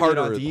what I was turned it on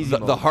harder. to easy The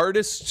mode.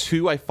 hardest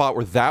two I fought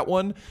were that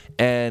one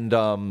and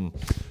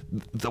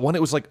the one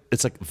it was like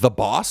it's like the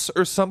boss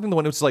or something. The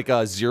one it was like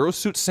Zero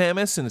Suit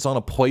Samus and it's on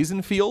a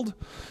poison field.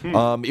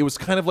 It was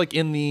kind of like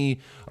in the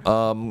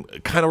kind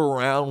of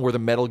around where the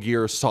Metal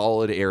Gear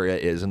Solid area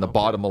is in the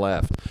bottom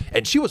left.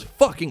 And she was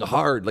fucking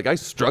hard. Like I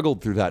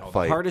struggled through that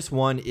fight. Hardest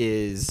one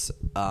is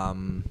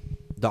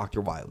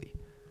Dr. Wily.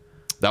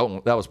 That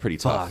was pretty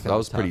tough. Fuck, that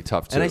was pretty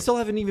tough too. And I still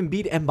haven't even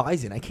beat M.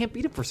 Bison. I can't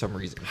beat him for some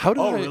reason. How did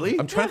Oh, I? really?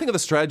 I'm trying to think of the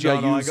strategy No,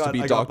 I no, I used to got-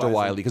 beat I got Dr. Bison.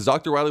 Wily because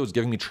Dr. Wily was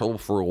giving me trouble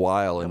for a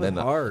while, and was then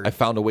hard. I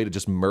found a way to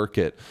just murk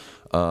it.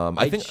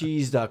 I think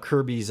cheesed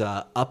Kirby's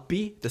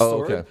Uppy, the Oh,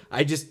 sword. okay.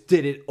 I just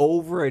did it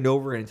over and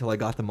over until I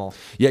got them all.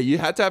 yeah, you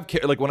had to have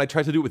like when I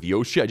tried to do it with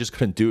Yoshi, I just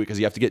couldn't do it because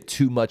you have to get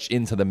too much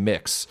into the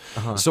mix.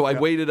 So I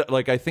waited.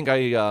 Like I think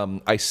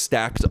I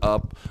stacked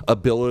up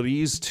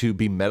abilities to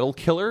be Metal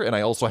Killer, and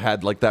I also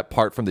had like that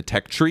part from the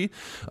tech tree.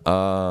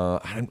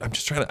 I'm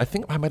just trying to. I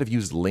think I might have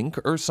used Link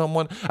or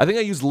someone. I think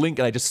I used Link,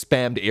 and I just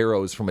spammed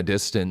arrows from a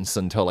distance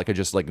until like I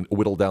just like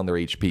whittled down their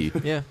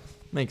HP. Yeah.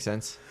 Makes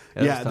sense.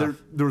 Yeah, that was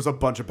tough. there was a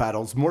bunch of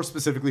battles. More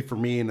specifically for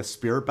me, in a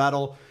spirit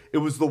battle, it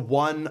was the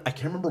one I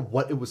can't remember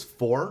what it was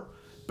for,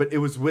 but it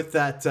was with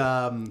that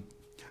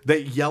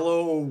that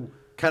yellow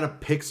kind of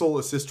pixel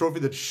assist trophy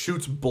that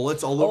shoots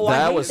bullets all over. I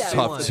That hate was that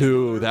tough one.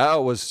 too. That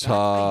was I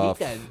tough.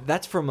 hate that.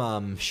 That's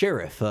from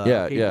Sheriff.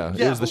 Yeah, Hayden. yeah.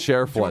 It was the but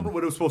sheriff do you remember one.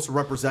 what it was supposed to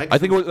represent? I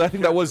think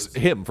that was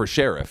him for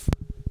sheriff.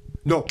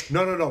 No.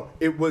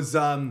 It was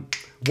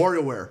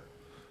WarioWare.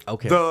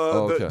 Okay.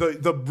 okay.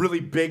 The really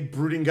big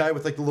brooding guy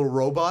with like the little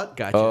robot.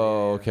 Gotcha.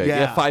 Oh, okay. Yeah.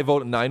 Yeah, 5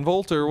 volt and 9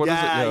 volt or what is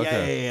it?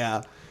 Okay.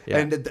 Yeah. Yeah.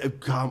 And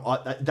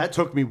that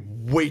took me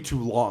way too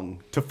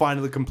long to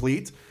finally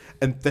complete.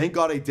 And thank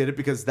God I did it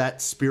because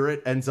that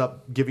spirit ends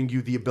up giving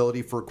you the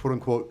ability for quote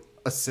unquote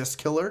assist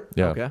killer.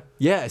 Yeah. Okay.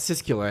 Yeah,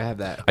 Assist Killer. I have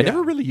that. I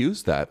never really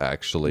used that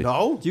actually.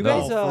 No, Do you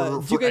no, guys, for,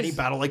 do for you guys- any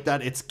battle like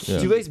that, it's key.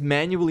 Do you guys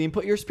manually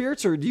input your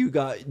spirits, or do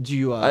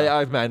you?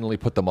 I've manually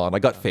put them on. I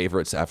got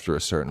favorites after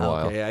a certain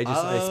while. Okay, I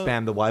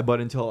spam the Y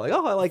button until like,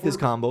 I like this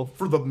combo.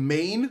 For the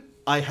main,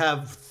 I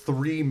have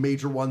 3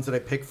 major ones that I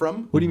pick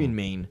from. What do you mean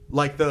main?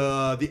 Like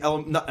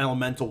not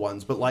elemental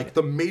ones, but like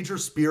the major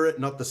spirit,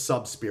 not the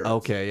sub spirits.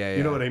 Okay, yeah,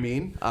 You know yeah. what I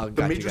mean? Oh, the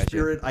gotcha, major gotcha.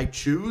 spirit I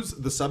choose,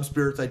 the sub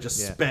spirits I just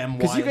spam.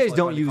 Because you Y guys until I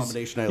don't find a use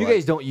combination I you like.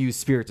 guys don't use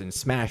spirits in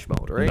Smash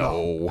mode, right?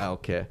 No.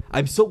 Okay.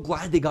 I'm so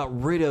glad they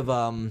got rid of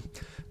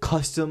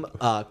custom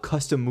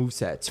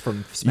movesets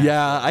from Smash.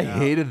 Yeah, I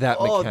hated that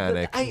Oh,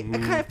 mechanic. I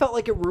kind of felt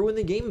like it ruined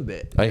the game a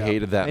bit. I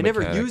hated that I never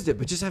mechanic. used it,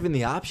 but just having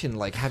the option,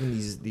 like having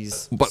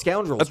these But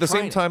scoundrels. at the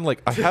trying same it. time,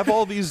 like I have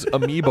all these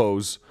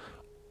amiibos.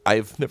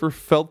 I've never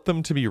felt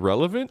them to be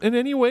relevant in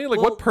any way. Like,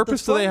 Well, what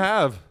purpose the do they fun-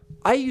 have?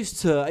 I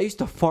used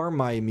to farm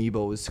my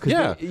amiibos. 'Cause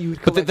Yeah, you would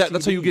but collect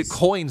that's how you get CDs.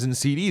 coins and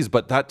CDs.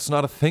 But that's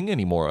not a thing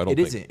anymore. I don't It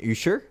think. isn't. Are you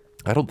sure?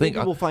 I don't think.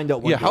 Maybe we'll find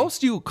out one Yeah, day. how else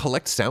do you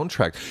collect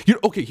soundtracks?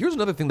 Okay, here's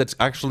another thing that's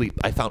actually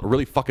I found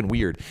really fucking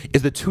weird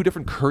is the 2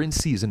 different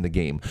currencies in the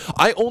game.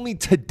 I only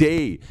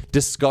today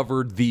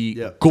discovered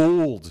the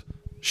gold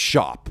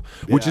shop,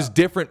 which is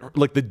different,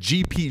 like the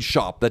GP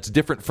shop that's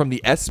different from the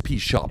SP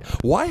shop.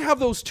 Why have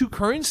those 2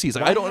 currencies?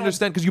 Like, I don't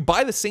understand because you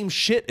buy the same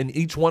shit in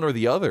each one or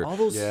the other. All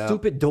those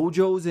stupid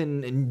dojos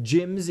and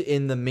gyms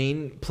in the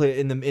main play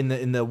in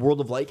the World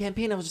of Light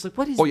campaign. I was just like,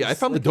 what is? Oh yeah, I this?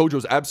 found the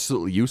dojos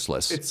absolutely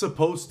useless. It's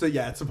supposed to,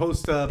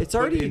 It's put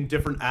already- in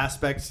different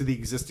aspects to the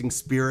existing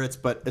spirits,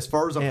 but as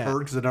far as I've Yeah. heard,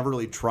 because I've never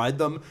really tried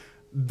them,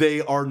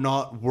 they are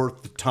not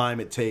worth the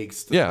time it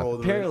takes to Yeah. throw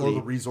the, Apparently, or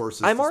the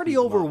resources. I'm to already speed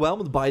them up.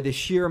 overwhelmed by the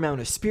sheer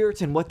amount of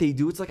spirits and what they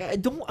do. It's like I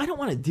don't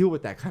want to deal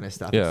with that kind of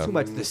stuff. Yeah. It's too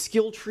much. The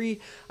skill tree,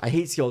 I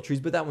hate skill trees,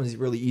 but that one's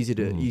really easy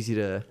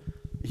to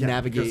Yeah,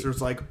 navigate. because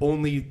there's like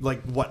only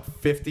like what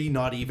 50,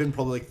 not even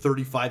probably like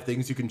 35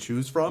 things you can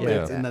choose from,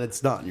 Yeah. and then it's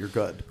done. You're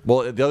good.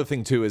 Well, the other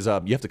thing too is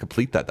you have to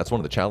complete that. That's one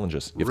of the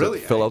challenges. You have Really,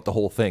 to fill eh? out the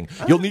whole thing.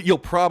 You'll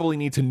probably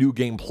need to New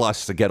Game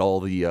Plus to get all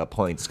the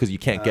points because you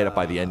can't get it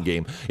by the end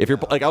game. If you're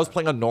like I was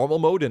playing on normal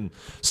mode and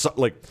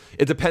like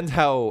it depends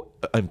how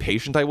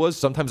impatient I was.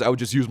 Sometimes I would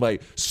just use my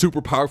super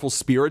powerful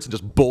spirits and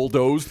just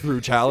bulldoze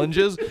through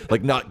challenges,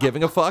 like not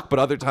giving a fuck. But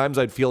other times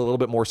I'd feel a little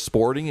bit more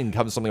sporting and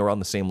come something around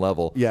the same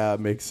level. Yeah, it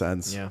makes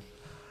sense. yeah.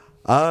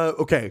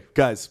 Okay,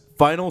 guys.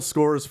 Final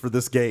scores for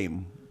this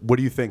game. What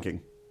are you thinking?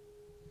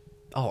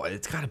 Oh,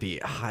 it's gotta be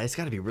high. It's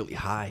gotta be really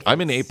high.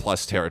 I'm in A+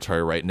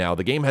 territory right now.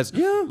 The game has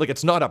like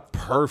it's not a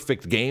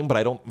perfect game, but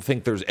I don't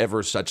think there's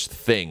ever such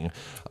thing.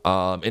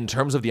 In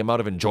terms of the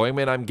amount of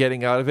enjoyment I'm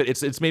getting out of it,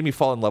 it's made me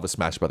fall in love with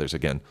Smash Brothers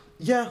again.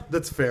 Yeah,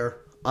 that's fair.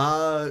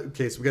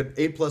 Okay, so we got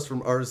A+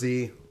 from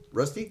RZ.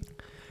 Rusty?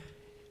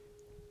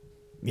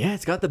 Yeah,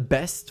 it's got the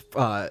best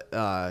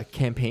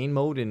campaign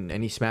mode in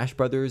any Smash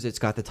Brothers. It's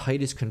got the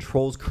tightest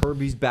controls.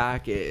 Kirby's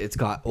back. It's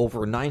got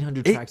over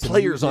 900 8 tracks. of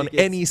players on music.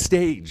 It's- any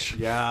stage.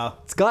 Yeah.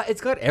 It's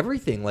got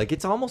everything. Like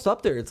it's almost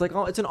up there. It's like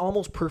it's an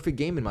almost perfect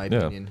game in my Yeah.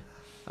 opinion.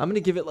 I'm gonna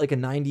give it like a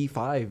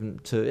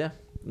 95 to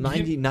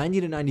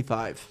 90 to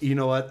 95. You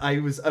know what? I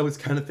was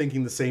kind of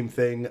thinking the same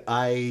thing.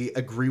 I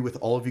agree with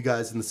all of you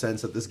guys in the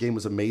sense that this game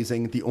was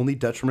amazing. The only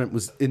detriment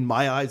was, in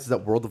my eyes, is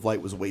that World of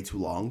Light was way too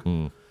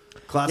long.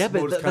 Classic Yeah,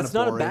 but mode is kind that's of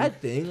not boring. a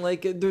bad thing.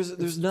 Like there's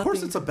nothing. Of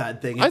course, it's a bad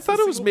thing. I It's thought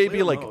the it was single maybe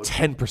player like mode.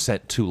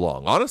 10% too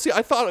long. Honestly,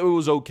 I thought it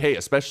was okay,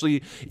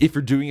 especially if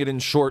you're doing it in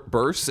short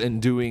bursts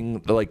and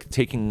doing like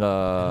taking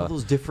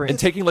those different- and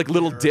taking like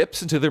little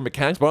dips into their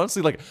mechanics. But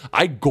honestly, like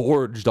I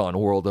gorged on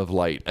World of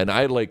Light, and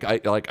I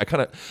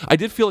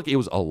did feel like it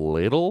was a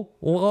little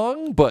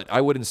long, but I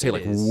wouldn't say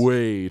like is.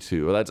 way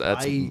too. That's I-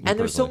 And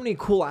there's so personally. many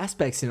cool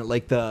aspects in it,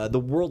 like the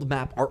world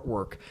map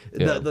artwork,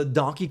 Yeah. the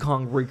Donkey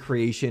Kong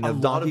recreation of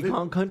lot of Donkey it-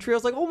 Kong Country. I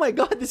was like, oh my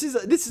god, this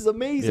is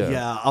amazing.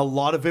 Yeah, a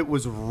lot of it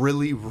was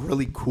really,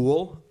 really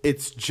cool.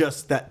 It's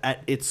just that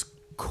at its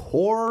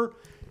core,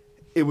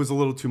 it was a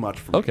little too much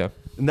for me. Okay.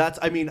 And that's,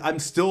 I mean, I'm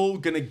still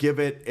going to give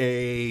it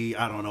a,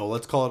 I don't know,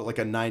 let's call it like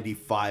a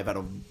 95 out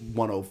of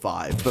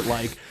 105. But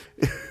like,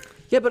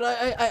 Yeah, but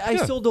I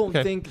Yeah, still don't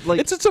okay. think like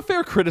it's a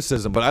fair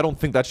criticism, but I don't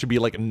think that should be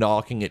like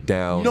knocking it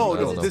down. No, I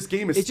don't no, know. this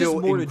game is it's still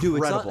just more incredible.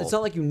 to do. It's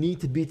not like you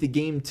need to beat the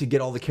game to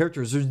get all the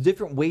characters. There's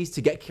different ways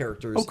to get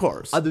characters. Of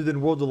course. Other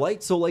than World of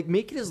Light. So like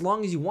make it as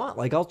long as you want.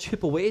 Like I'll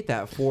chip away at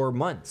that for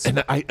months.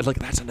 And I like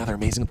that's another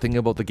amazing thing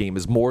about the game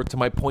is more to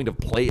my point of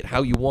play it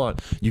how you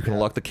want. You can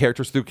lock the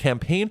characters through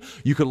campaign.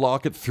 You could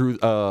lock it through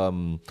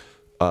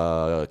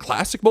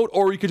classic mode,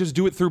 or you could just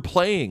do it through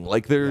playing.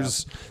 Like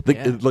there's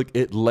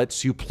it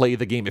lets you play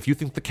the game. If you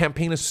think the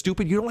campaign is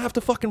stupid, you don't have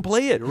to fucking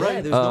play it.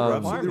 Right, there's no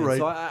absolutely requirement. right.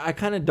 So I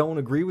kind of don't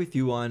agree with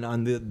you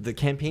on the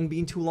campaign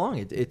being too long.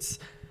 It's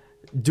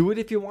do it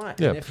if you want,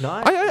 Yeah. and if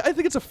not, I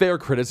think it's a fair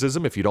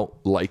criticism if you don't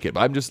like it.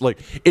 But I'm just like,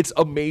 it's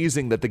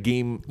amazing that the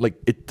game, like,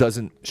 it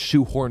doesn't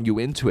shoehorn you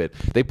into it.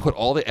 They put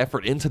all the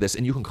effort into this,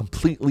 and you can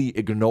completely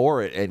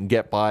ignore it and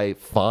get by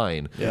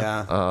fine.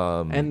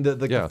 Yeah. and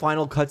the yeah.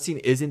 final cutscene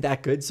isn't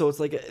that good. So it's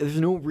like there's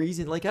no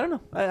reason. Like I don't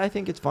know. I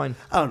think it's fine.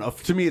 I don't know.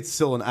 To me, it's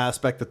still an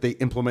aspect that they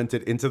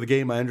implemented into the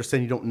game. I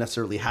understand you don't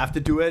necessarily have to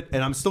do it,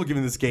 and I'm still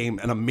giving this game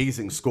an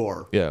amazing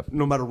score. Yeah.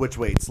 No matter which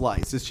way it's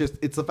sliced.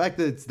 It's the fact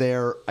that it's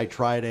there. I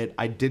tried it.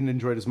 I didn't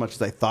enjoy it as much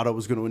as I thought I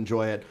was going to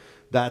enjoy it.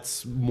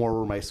 That's more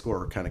where my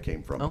score kind of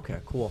came from. Okay,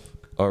 cool.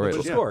 All right.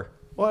 What's Yeah. your score?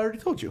 Well, I already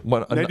told you.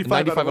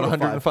 95 out of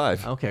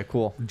 105. Okay,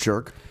 cool.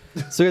 Jerk.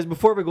 So guys,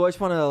 before we go, I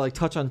just want to like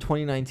touch on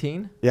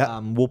 2019. Yeah.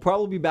 We'll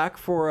probably be back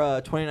for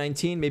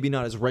 2019. Maybe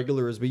not as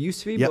regular as we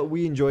used to be, Yep. but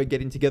we enjoy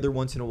getting together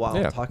once in a while,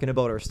 Yeah. talking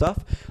about our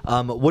stuff.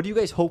 What are you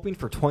guys hoping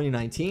for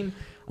 2019?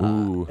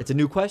 It's a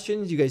new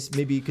question. You guys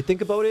maybe could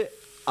think about it.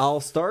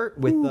 I'll start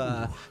with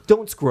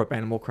don't screw up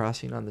Animal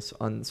Crossing on the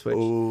Switch.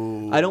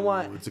 I don't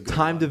want it's a good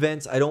timed one.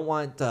 events. I don't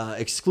want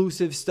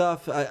exclusive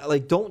stuff.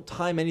 Don't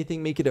time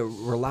anything. Make it a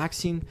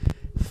relaxing,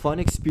 fun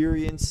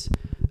experience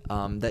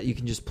that you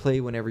can just play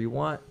whenever you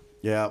want.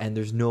 Yeah. And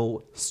there's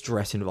no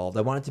stress involved.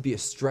 I want it to be a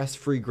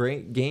stress-free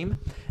game,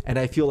 and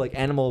I feel like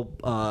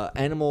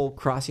Animal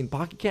Crossing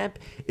Pocket Camp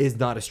is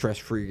not a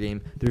stress-free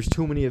game. There's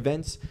too many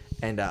events,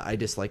 and I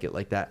dislike it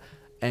like that.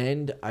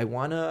 And I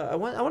want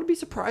to be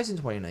surprised in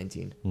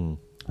 2019.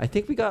 I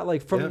think we got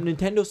from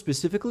Nintendo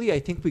specifically. I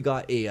think we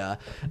got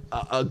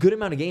a good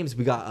amount of games.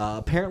 We got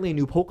apparently a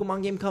new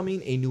Pokemon game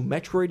coming, a new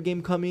Metroid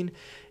game coming,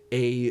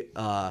 a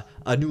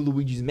new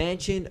Luigi's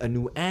Mansion, a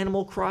new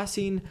Animal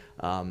Crossing.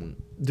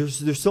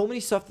 There's so many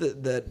stuff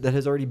that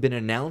has already been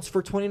announced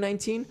for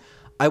 2019.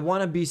 I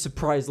want to be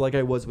surprised like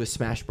I was with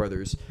Smash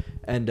Brothers.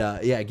 And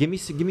give me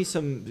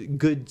some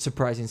good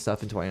surprising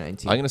stuff in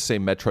 2019. I'm gonna say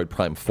Metroid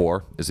Prime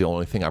 4 is the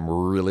only thing I'm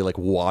really like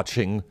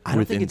watching I don't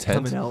with think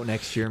intent. it's coming out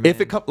next year, man. If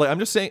it comes, I'm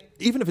just saying,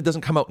 even if it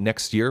doesn't come out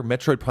next year,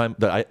 Metroid Prime.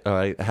 That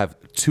I have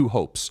two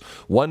hopes.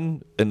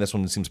 One, and this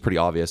one seems pretty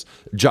obvious: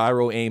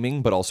 gyro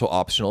aiming, but also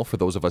optional for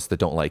those of us that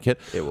don't like it.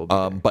 It will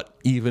be but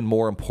even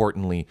more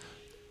importantly,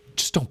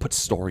 just don't put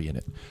story in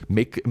it.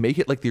 Make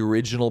it like the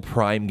original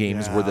Prime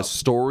games, where the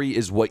story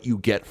is what you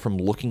get from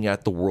looking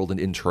at the world and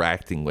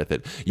interacting with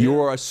it. You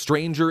are a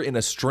stranger in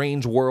a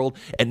strange world,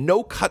 and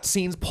no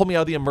cutscenes pull me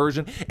out of the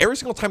immersion. Every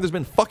single time there's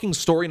been fucking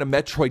story in a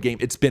Metroid game,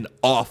 it's been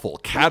awful.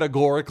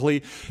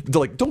 Categorically,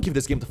 they're like, don't give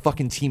this game to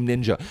fucking Team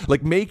Ninja.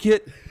 Like, make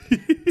it.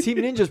 Team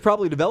Ninja's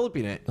probably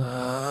developing it.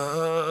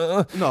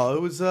 No,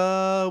 it was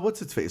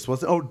what's its face?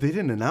 Was it? Oh, they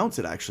didn't announce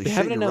it actually. They Shit,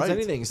 haven't you're announced right.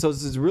 anything, so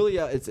it's really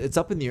it's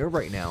up in the air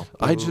right now.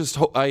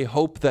 I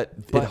hope that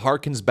it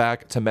harkens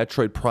back to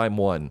Metroid Prime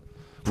 1.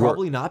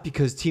 Probably not,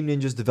 because Team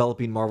Ninja's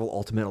developing Marvel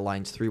Ultimate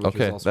Alliance 3, which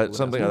is Okay, also that's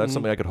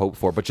something I could hope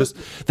for. But just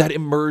that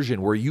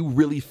immersion where you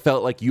really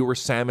felt like you were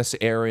Samus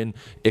Aran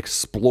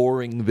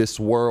exploring this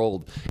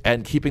world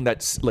and keeping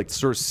that like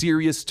sort of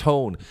serious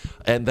tone,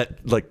 and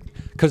that like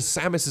because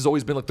Samus has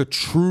always been like the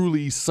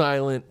truly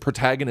silent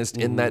protagonist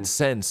in that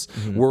sense,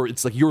 where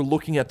it's like you're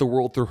looking at the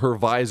world through her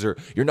visor.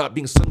 You're not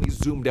being suddenly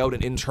zoomed out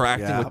and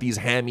interacting with these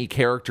hammy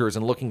characters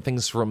and looking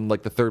things from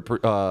like the third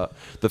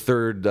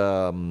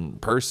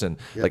person.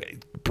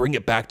 Like, bring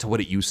it back to what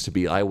it used to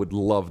be. I would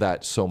love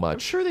that so much. I'm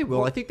sure they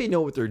will. I think they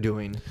know what they're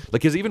doing.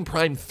 Like, because even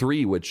Prime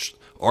 3, which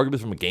arguably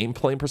from a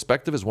gameplay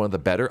perspective is one of the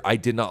better, I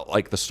did not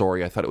like the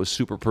story. I thought it was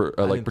super didn't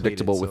play it,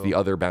 predictable with so- the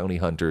other bounty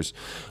hunters.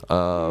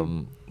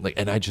 And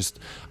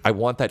I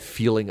want that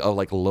feeling of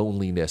like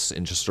loneliness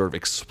and just sort of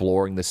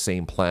exploring the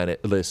same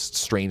planet, this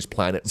strange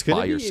planet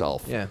by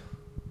yourself. Yeah.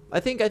 I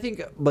think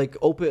like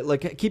open,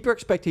 like keep your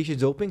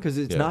expectations open, because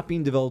it's not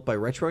being developed by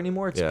Retro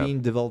anymore. It's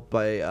being developed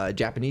by a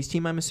Japanese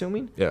team, I'm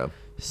assuming. Yeah.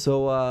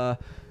 So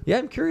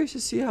I'm curious to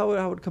see how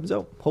it comes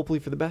out. Hopefully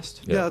for the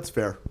best. Yeah, that's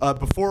fair.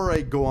 Before I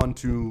go on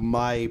to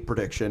my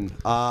prediction,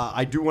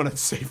 I do want to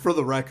say for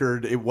the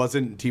record, it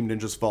wasn't Team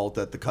Ninja's fault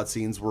that the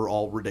cutscenes were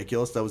all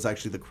ridiculous. That was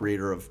actually the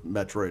creator of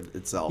Metroid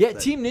itself. Yeah,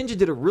 Team Ninja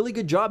did a really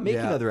good job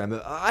making Yeah. Other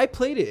M. I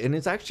played it, and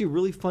it's actually a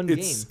really fun game.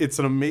 It's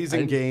an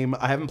amazing game.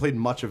 I haven't played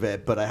much of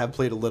it, but I have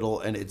played a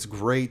little, and it's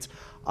great.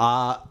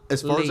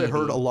 As far as I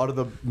heard, a lot of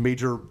the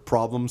major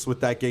problems with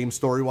that game,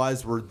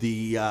 story-wise, were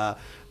the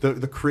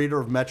creator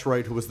of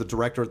Metroid, who was the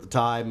director at the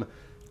time,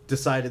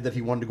 decided that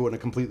he wanted to go in a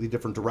completely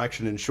different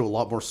direction and show a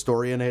lot more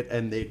story in it,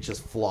 and they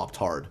just flopped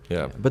hard.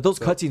 Yeah. But those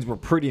cutscenes were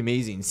pretty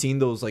amazing. Seeing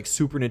those like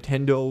Super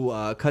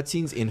Nintendo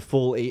cutscenes in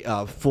full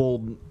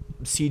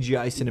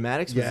CGI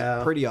cinematics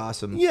was pretty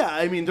awesome. Yeah,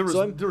 I mean there was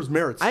So there was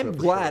merits. to I'm it, for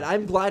glad. sure.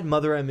 I'm glad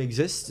Mother M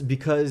exists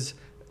because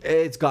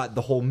it's got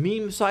the whole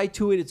meme side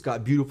to it. It's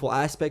got beautiful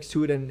aspects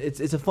to it, and it's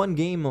a fun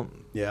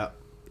game. Yeah.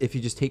 If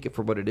you just take it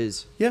for what it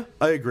is. Yeah,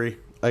 I agree.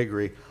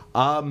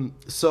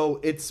 So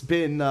it's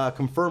been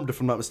confirmed, if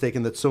I'm not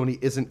mistaken, that Sony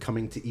isn't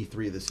coming to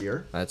E3 this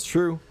year. That's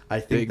true. I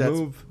think Big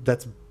move.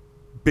 that's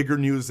bigger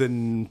news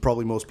than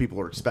probably most people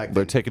are expecting.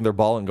 They're taking their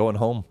ball and going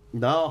home.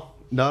 No.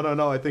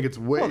 I think it's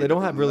way. Well, they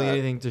don't have really that.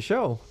 anything to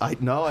show. I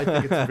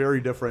think it's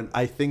very different.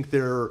 I think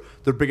their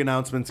big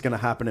announcement's going to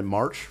happen in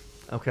March.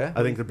 Okay.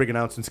 I think the big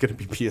announcement's going to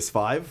be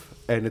PS5,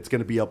 and it's going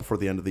to be out before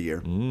the end of the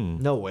year.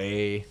 No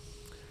way.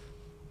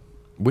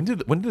 When did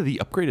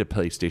the upgraded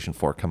PlayStation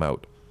 4 come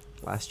out?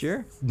 Last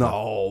year?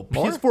 No,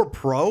 More? PS4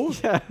 Pro?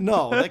 Yeah.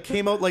 No, that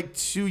came out like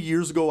 2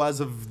 years ago as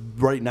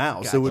of right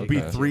now. So it would be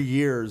Gotcha. 3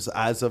 years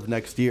as of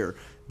next year.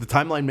 The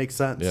timeline makes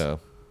sense. Yeah.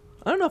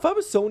 I don't know. If I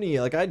was Sony,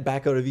 like I'd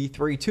back out of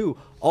E3 too.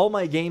 All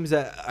my games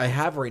that I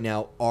have right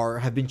now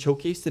have been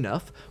showcased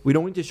enough. We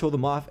don't need to show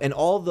them off. And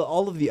all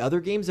of the other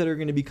games that are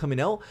going to be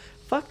coming out,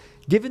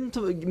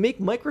 make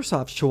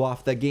Microsoft show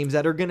off the games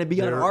that are going to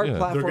be on our They're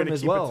platform going to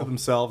as keep well. it to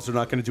themselves. They're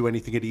not going to do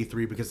anything at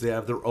E3 because they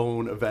have their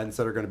own events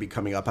that are going to be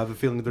coming up. I have a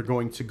feeling they're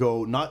going to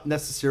go not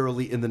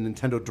necessarily in the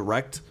Nintendo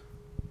Direct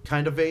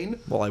kind of vein.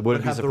 Well, I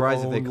wouldn't but be have their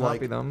surprised if they own, copy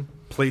like, them.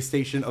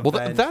 PlayStation event.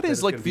 Well, that is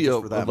is like gonna be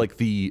just for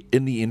them.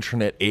 in the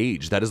internet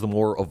age. That is the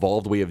more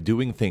evolved way of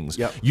doing things.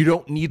 Yep. You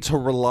don't need to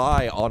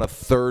rely on a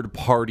third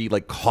party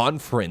like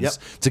conference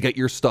Yep. to get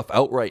your stuff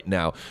out right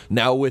now.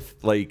 Now with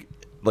like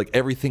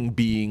everything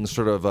being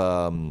sort of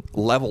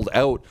leveled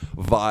out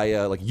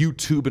via like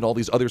YouTube and all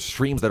these other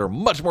streams that are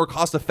much more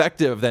cost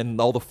effective than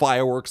all the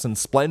fireworks and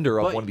splendor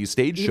of But one of these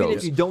stage even shows.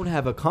 if you don't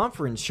have a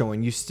conference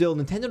showing,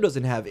 Nintendo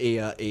doesn't have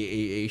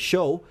a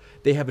show.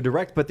 They have a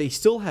direct, but they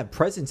still have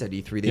presence at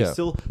E3. They Yeah.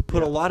 still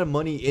put a lot of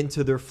money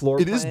into their floor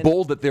It plan. is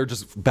bold that they're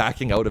just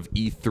backing out of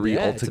E3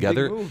 Yeah, it's a big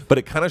altogether, move. but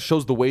it kind of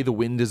shows the way the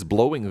wind is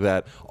blowing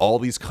that all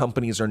these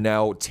companies are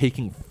now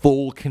taking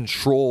full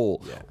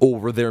control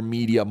over their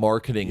media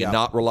marketing and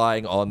not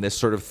relying on this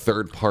sort of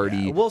third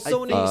party. Well,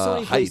 Sony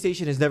hype.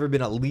 PlayStation has never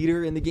been a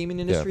leader in the gaming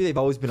industry. Yeah. They've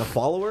always been a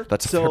follower.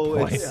 That's a so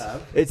fair point.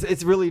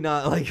 it's really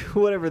not like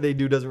whatever they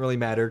do doesn't really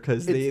matter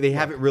because they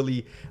haven't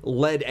really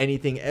led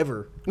anything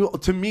ever. Well,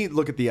 to me,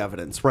 look at the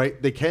evidence, right?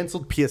 They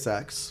canceled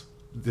PSX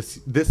this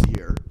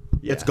year.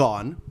 Yeah. It's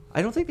gone.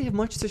 I don't think they have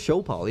much to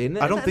show, Paulie. And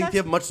I don't think they that's-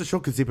 have much to show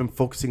because they've been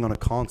focusing on a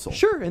console.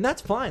 Sure, and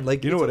that's fine.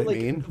 Like You know it's what I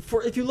like, mean?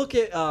 For if you look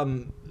at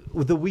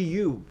with the Wii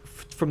U,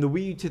 from the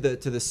Wii U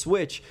to the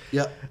Switch,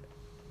 Yeah.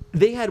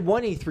 they had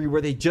one E3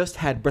 where they just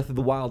had Breath of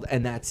the Wild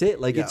and that's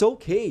it. Like Yeah. it's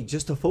okay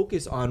just to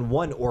focus on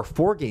 1 or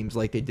 4 games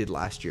like they did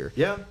last year.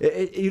 Yeah.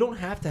 You don't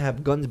have to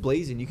have guns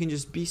blazing. You can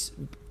just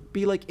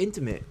be like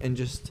intimate and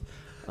just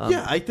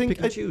I think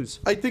pick and choose.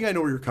 I think I know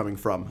where you're coming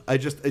from.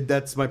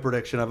 That's my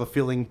prediction. I have a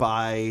feeling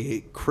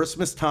by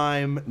Christmas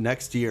time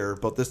next year,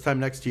 about this time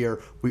next year,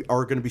 we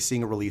are going to be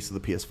seeing a release of the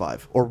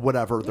PS5 or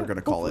whatever they're going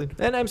to call it.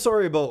 And I'm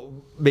sorry about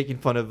making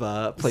fun of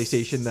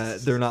PlayStation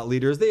that they're not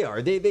leaders. They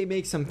are. They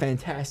make some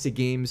fantastic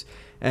games,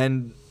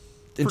 and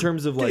in For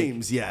terms of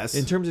games, yes.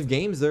 In terms of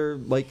games, they're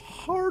like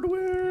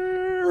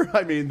Hardware.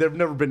 I mean, they've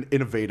never been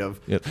innovative.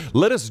 Yeah.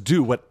 Let us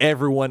do what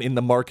everyone in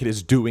the market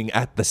is doing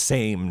at the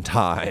same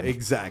time.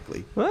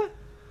 Exactly. what?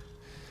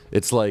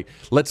 It's like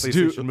let's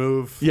do PlayStation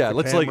Move. Yeah, the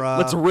let's camera.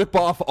 let's rip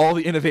off all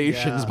the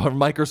innovations Yeah.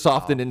 by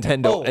Microsoft and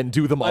Nintendo and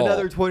do them all.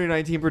 Another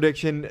 2019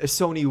 prediction: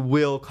 Sony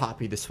will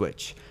copy the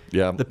Switch.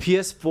 Yeah. The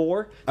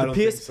PS4, I don't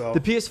think so. the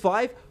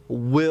PS5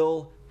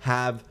 will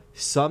have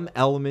some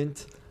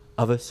element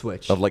of a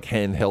Switch. of like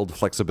handheld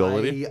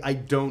flexibility. I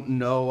don't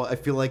know. I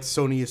feel like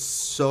Sony is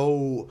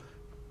so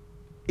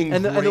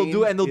And they'll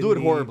do it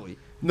ingrained horribly.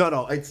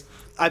 No.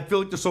 I feel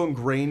like they're so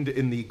ingrained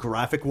in the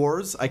graphic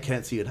wars. I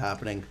can't see it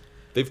happening.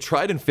 They've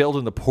tried and failed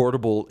in the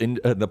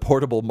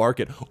portable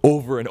market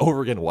over and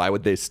over again. Why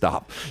would they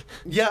stop?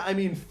 Yeah, I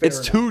mean, fair It's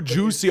enough. too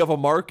juicy of a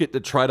market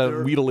to try to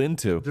They're- wheedle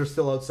into. They're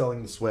still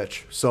outselling the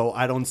Switch, so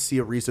I don't see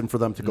a reason for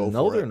them to go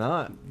No, for they're it.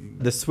 not.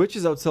 The Switch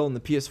is outselling the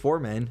PS4,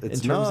 man.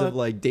 It's in terms not. of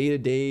like day to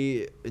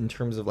day, in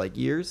terms of like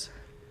years.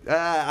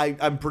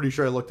 I'm pretty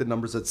sure I looked at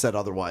numbers that said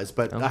otherwise,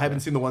 but I haven't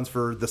seen the ones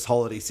for this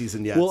holiday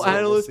season yet. Well, so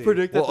analysts see.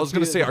 predict that. Well, I was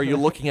going to say, are you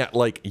looking at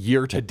like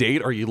year to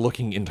date? Or are you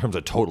looking in terms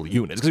of total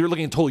units? Because you're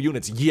looking at total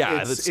units.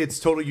 Yeah, It's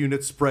total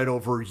units spread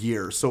over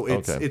years, so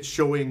it's Okay. it's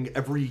showing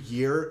every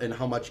year and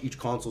how much each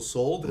console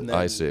sold. And then,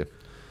 I see.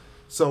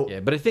 So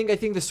Yeah, but I think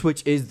the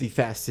Switch is the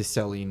fastest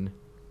selling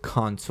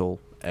console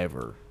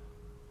ever.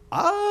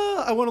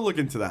 I want to look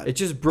into that. It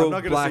just I'm broke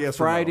not gonna say Black yes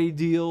or no. Friday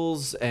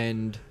deals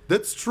and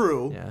That's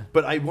true. Yeah.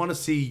 But I want to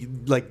see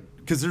like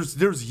because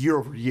there's year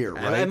over year,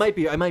 right? I might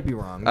be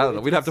wrong. I don't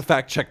know. We'd have to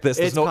fact check this.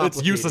 it's It's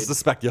useless complicated. to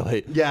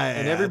speculate. Yeah,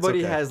 And it's everybody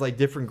okay. has like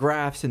different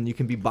graphs, and you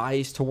can be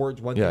biased towards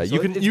one. Yeah, thing. So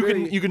you can it's you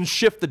very- can you can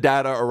shift the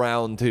data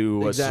around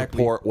to Exactly.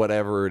 support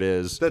whatever it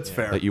is That's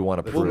fair. that you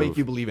want to We'll prove. make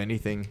you believe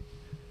anything.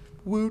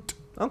 Woot.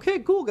 Okay,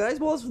 cool, guys.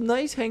 Well, it's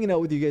nice hanging out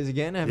with you guys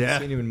again. I haven't Yeah.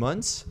 seen you in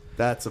months.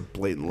 That's a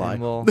blatant lie.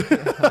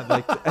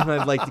 And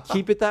I'd like to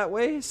keep it that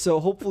way. So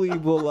hopefully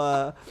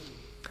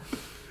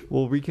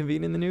we'll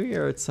reconvene in the new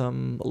year at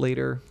some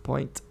later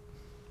point.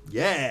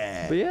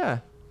 Yeah. But yeah,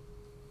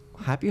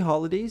 happy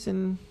holidays,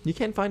 and you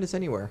can't find us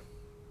anywhere.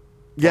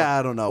 Yeah,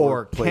 I don't know.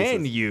 Or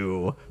can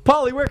you?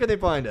 Polly, where can they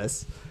find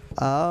us?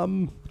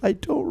 I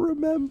don't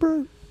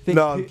remember. Think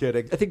No, I'm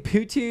kidding. I think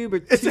PooTube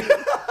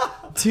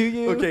or to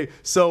you. Okay,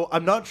 so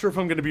I'm not sure if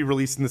I'm going to be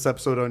releasing this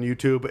episode on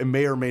YouTube. It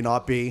may or may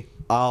not be.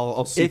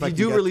 I'll see if If I you can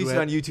do get release to it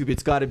on YouTube,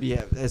 it's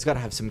got to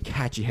have some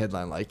catchy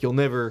headline. Like you'll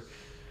never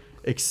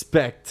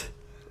expect.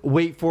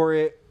 Wait for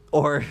it.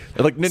 Or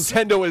Like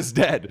Nintendo is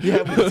dead.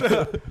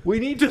 we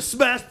need Does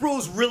Smash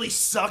Bros really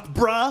suck,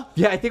 bruh?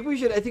 Yeah, I think we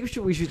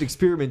should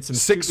experiment some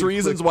 6 stupid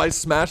reasons quick- why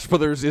Smash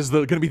Brothers is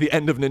going to be the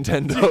end of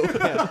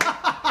Nintendo.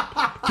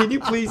 Can you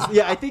please?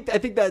 Yeah, I think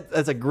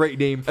that's a great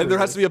name. For And there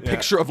has to be a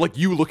picture of like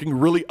you looking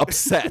really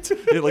upset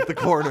in like the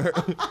corner.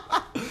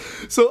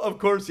 So, of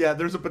course, yeah,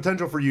 there's a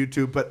potential for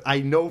YouTube, but I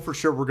know for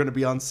sure we're going to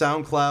be on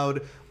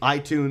SoundCloud,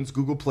 iTunes,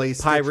 Google Play,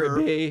 Pirate Stitcher,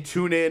 Bay.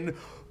 TuneIn,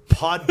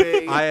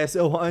 Podbay.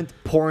 ISO Hunt,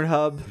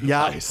 Pornhub,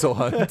 Yeah. So Oh,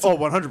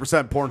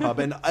 100% Pornhub.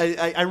 And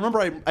I remember,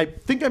 I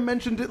think I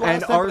mentioned it last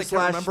and time, but I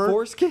can't remember.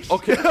 r/foreskin.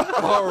 Okay.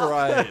 All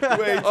right.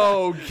 Wait.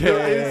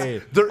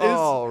 Okay. There is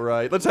All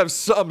right. Let's have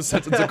some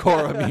sense of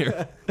decorum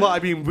here. well, I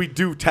mean, we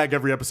do tag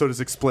every episode as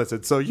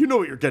explicit, so you know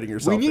what you're getting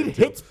yourself We need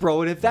into. hits,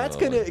 bro, and if that's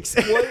gonna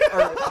exploit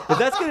our,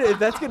 if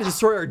that's gonna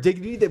destroy our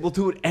dignity, then we'll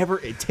do whatever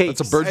it takes.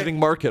 It's a burgeoning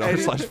market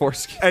and-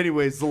 r/foreskin.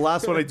 Anyways, the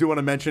last one I do want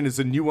to mention is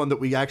a new one that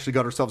we actually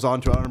got ourselves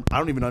onto. I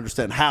don't even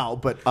understand how,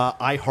 but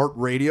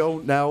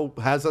iHeartRadio now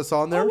has us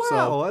on there. Oh wow,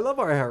 So I love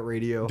our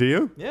iHeartRadio. do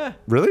you? Yeah.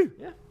 Really?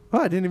 Yeah. Oh,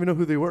 I didn't even know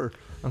who they were.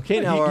 Okay,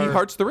 He now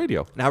hearts the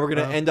radio. now we're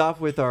gonna end off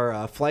with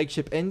our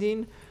flagship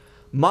ending.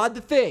 Mod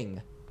the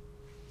thing.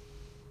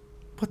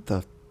 What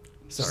the?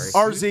 Sorry.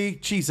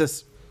 RZ,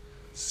 Jesus.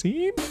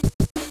 See?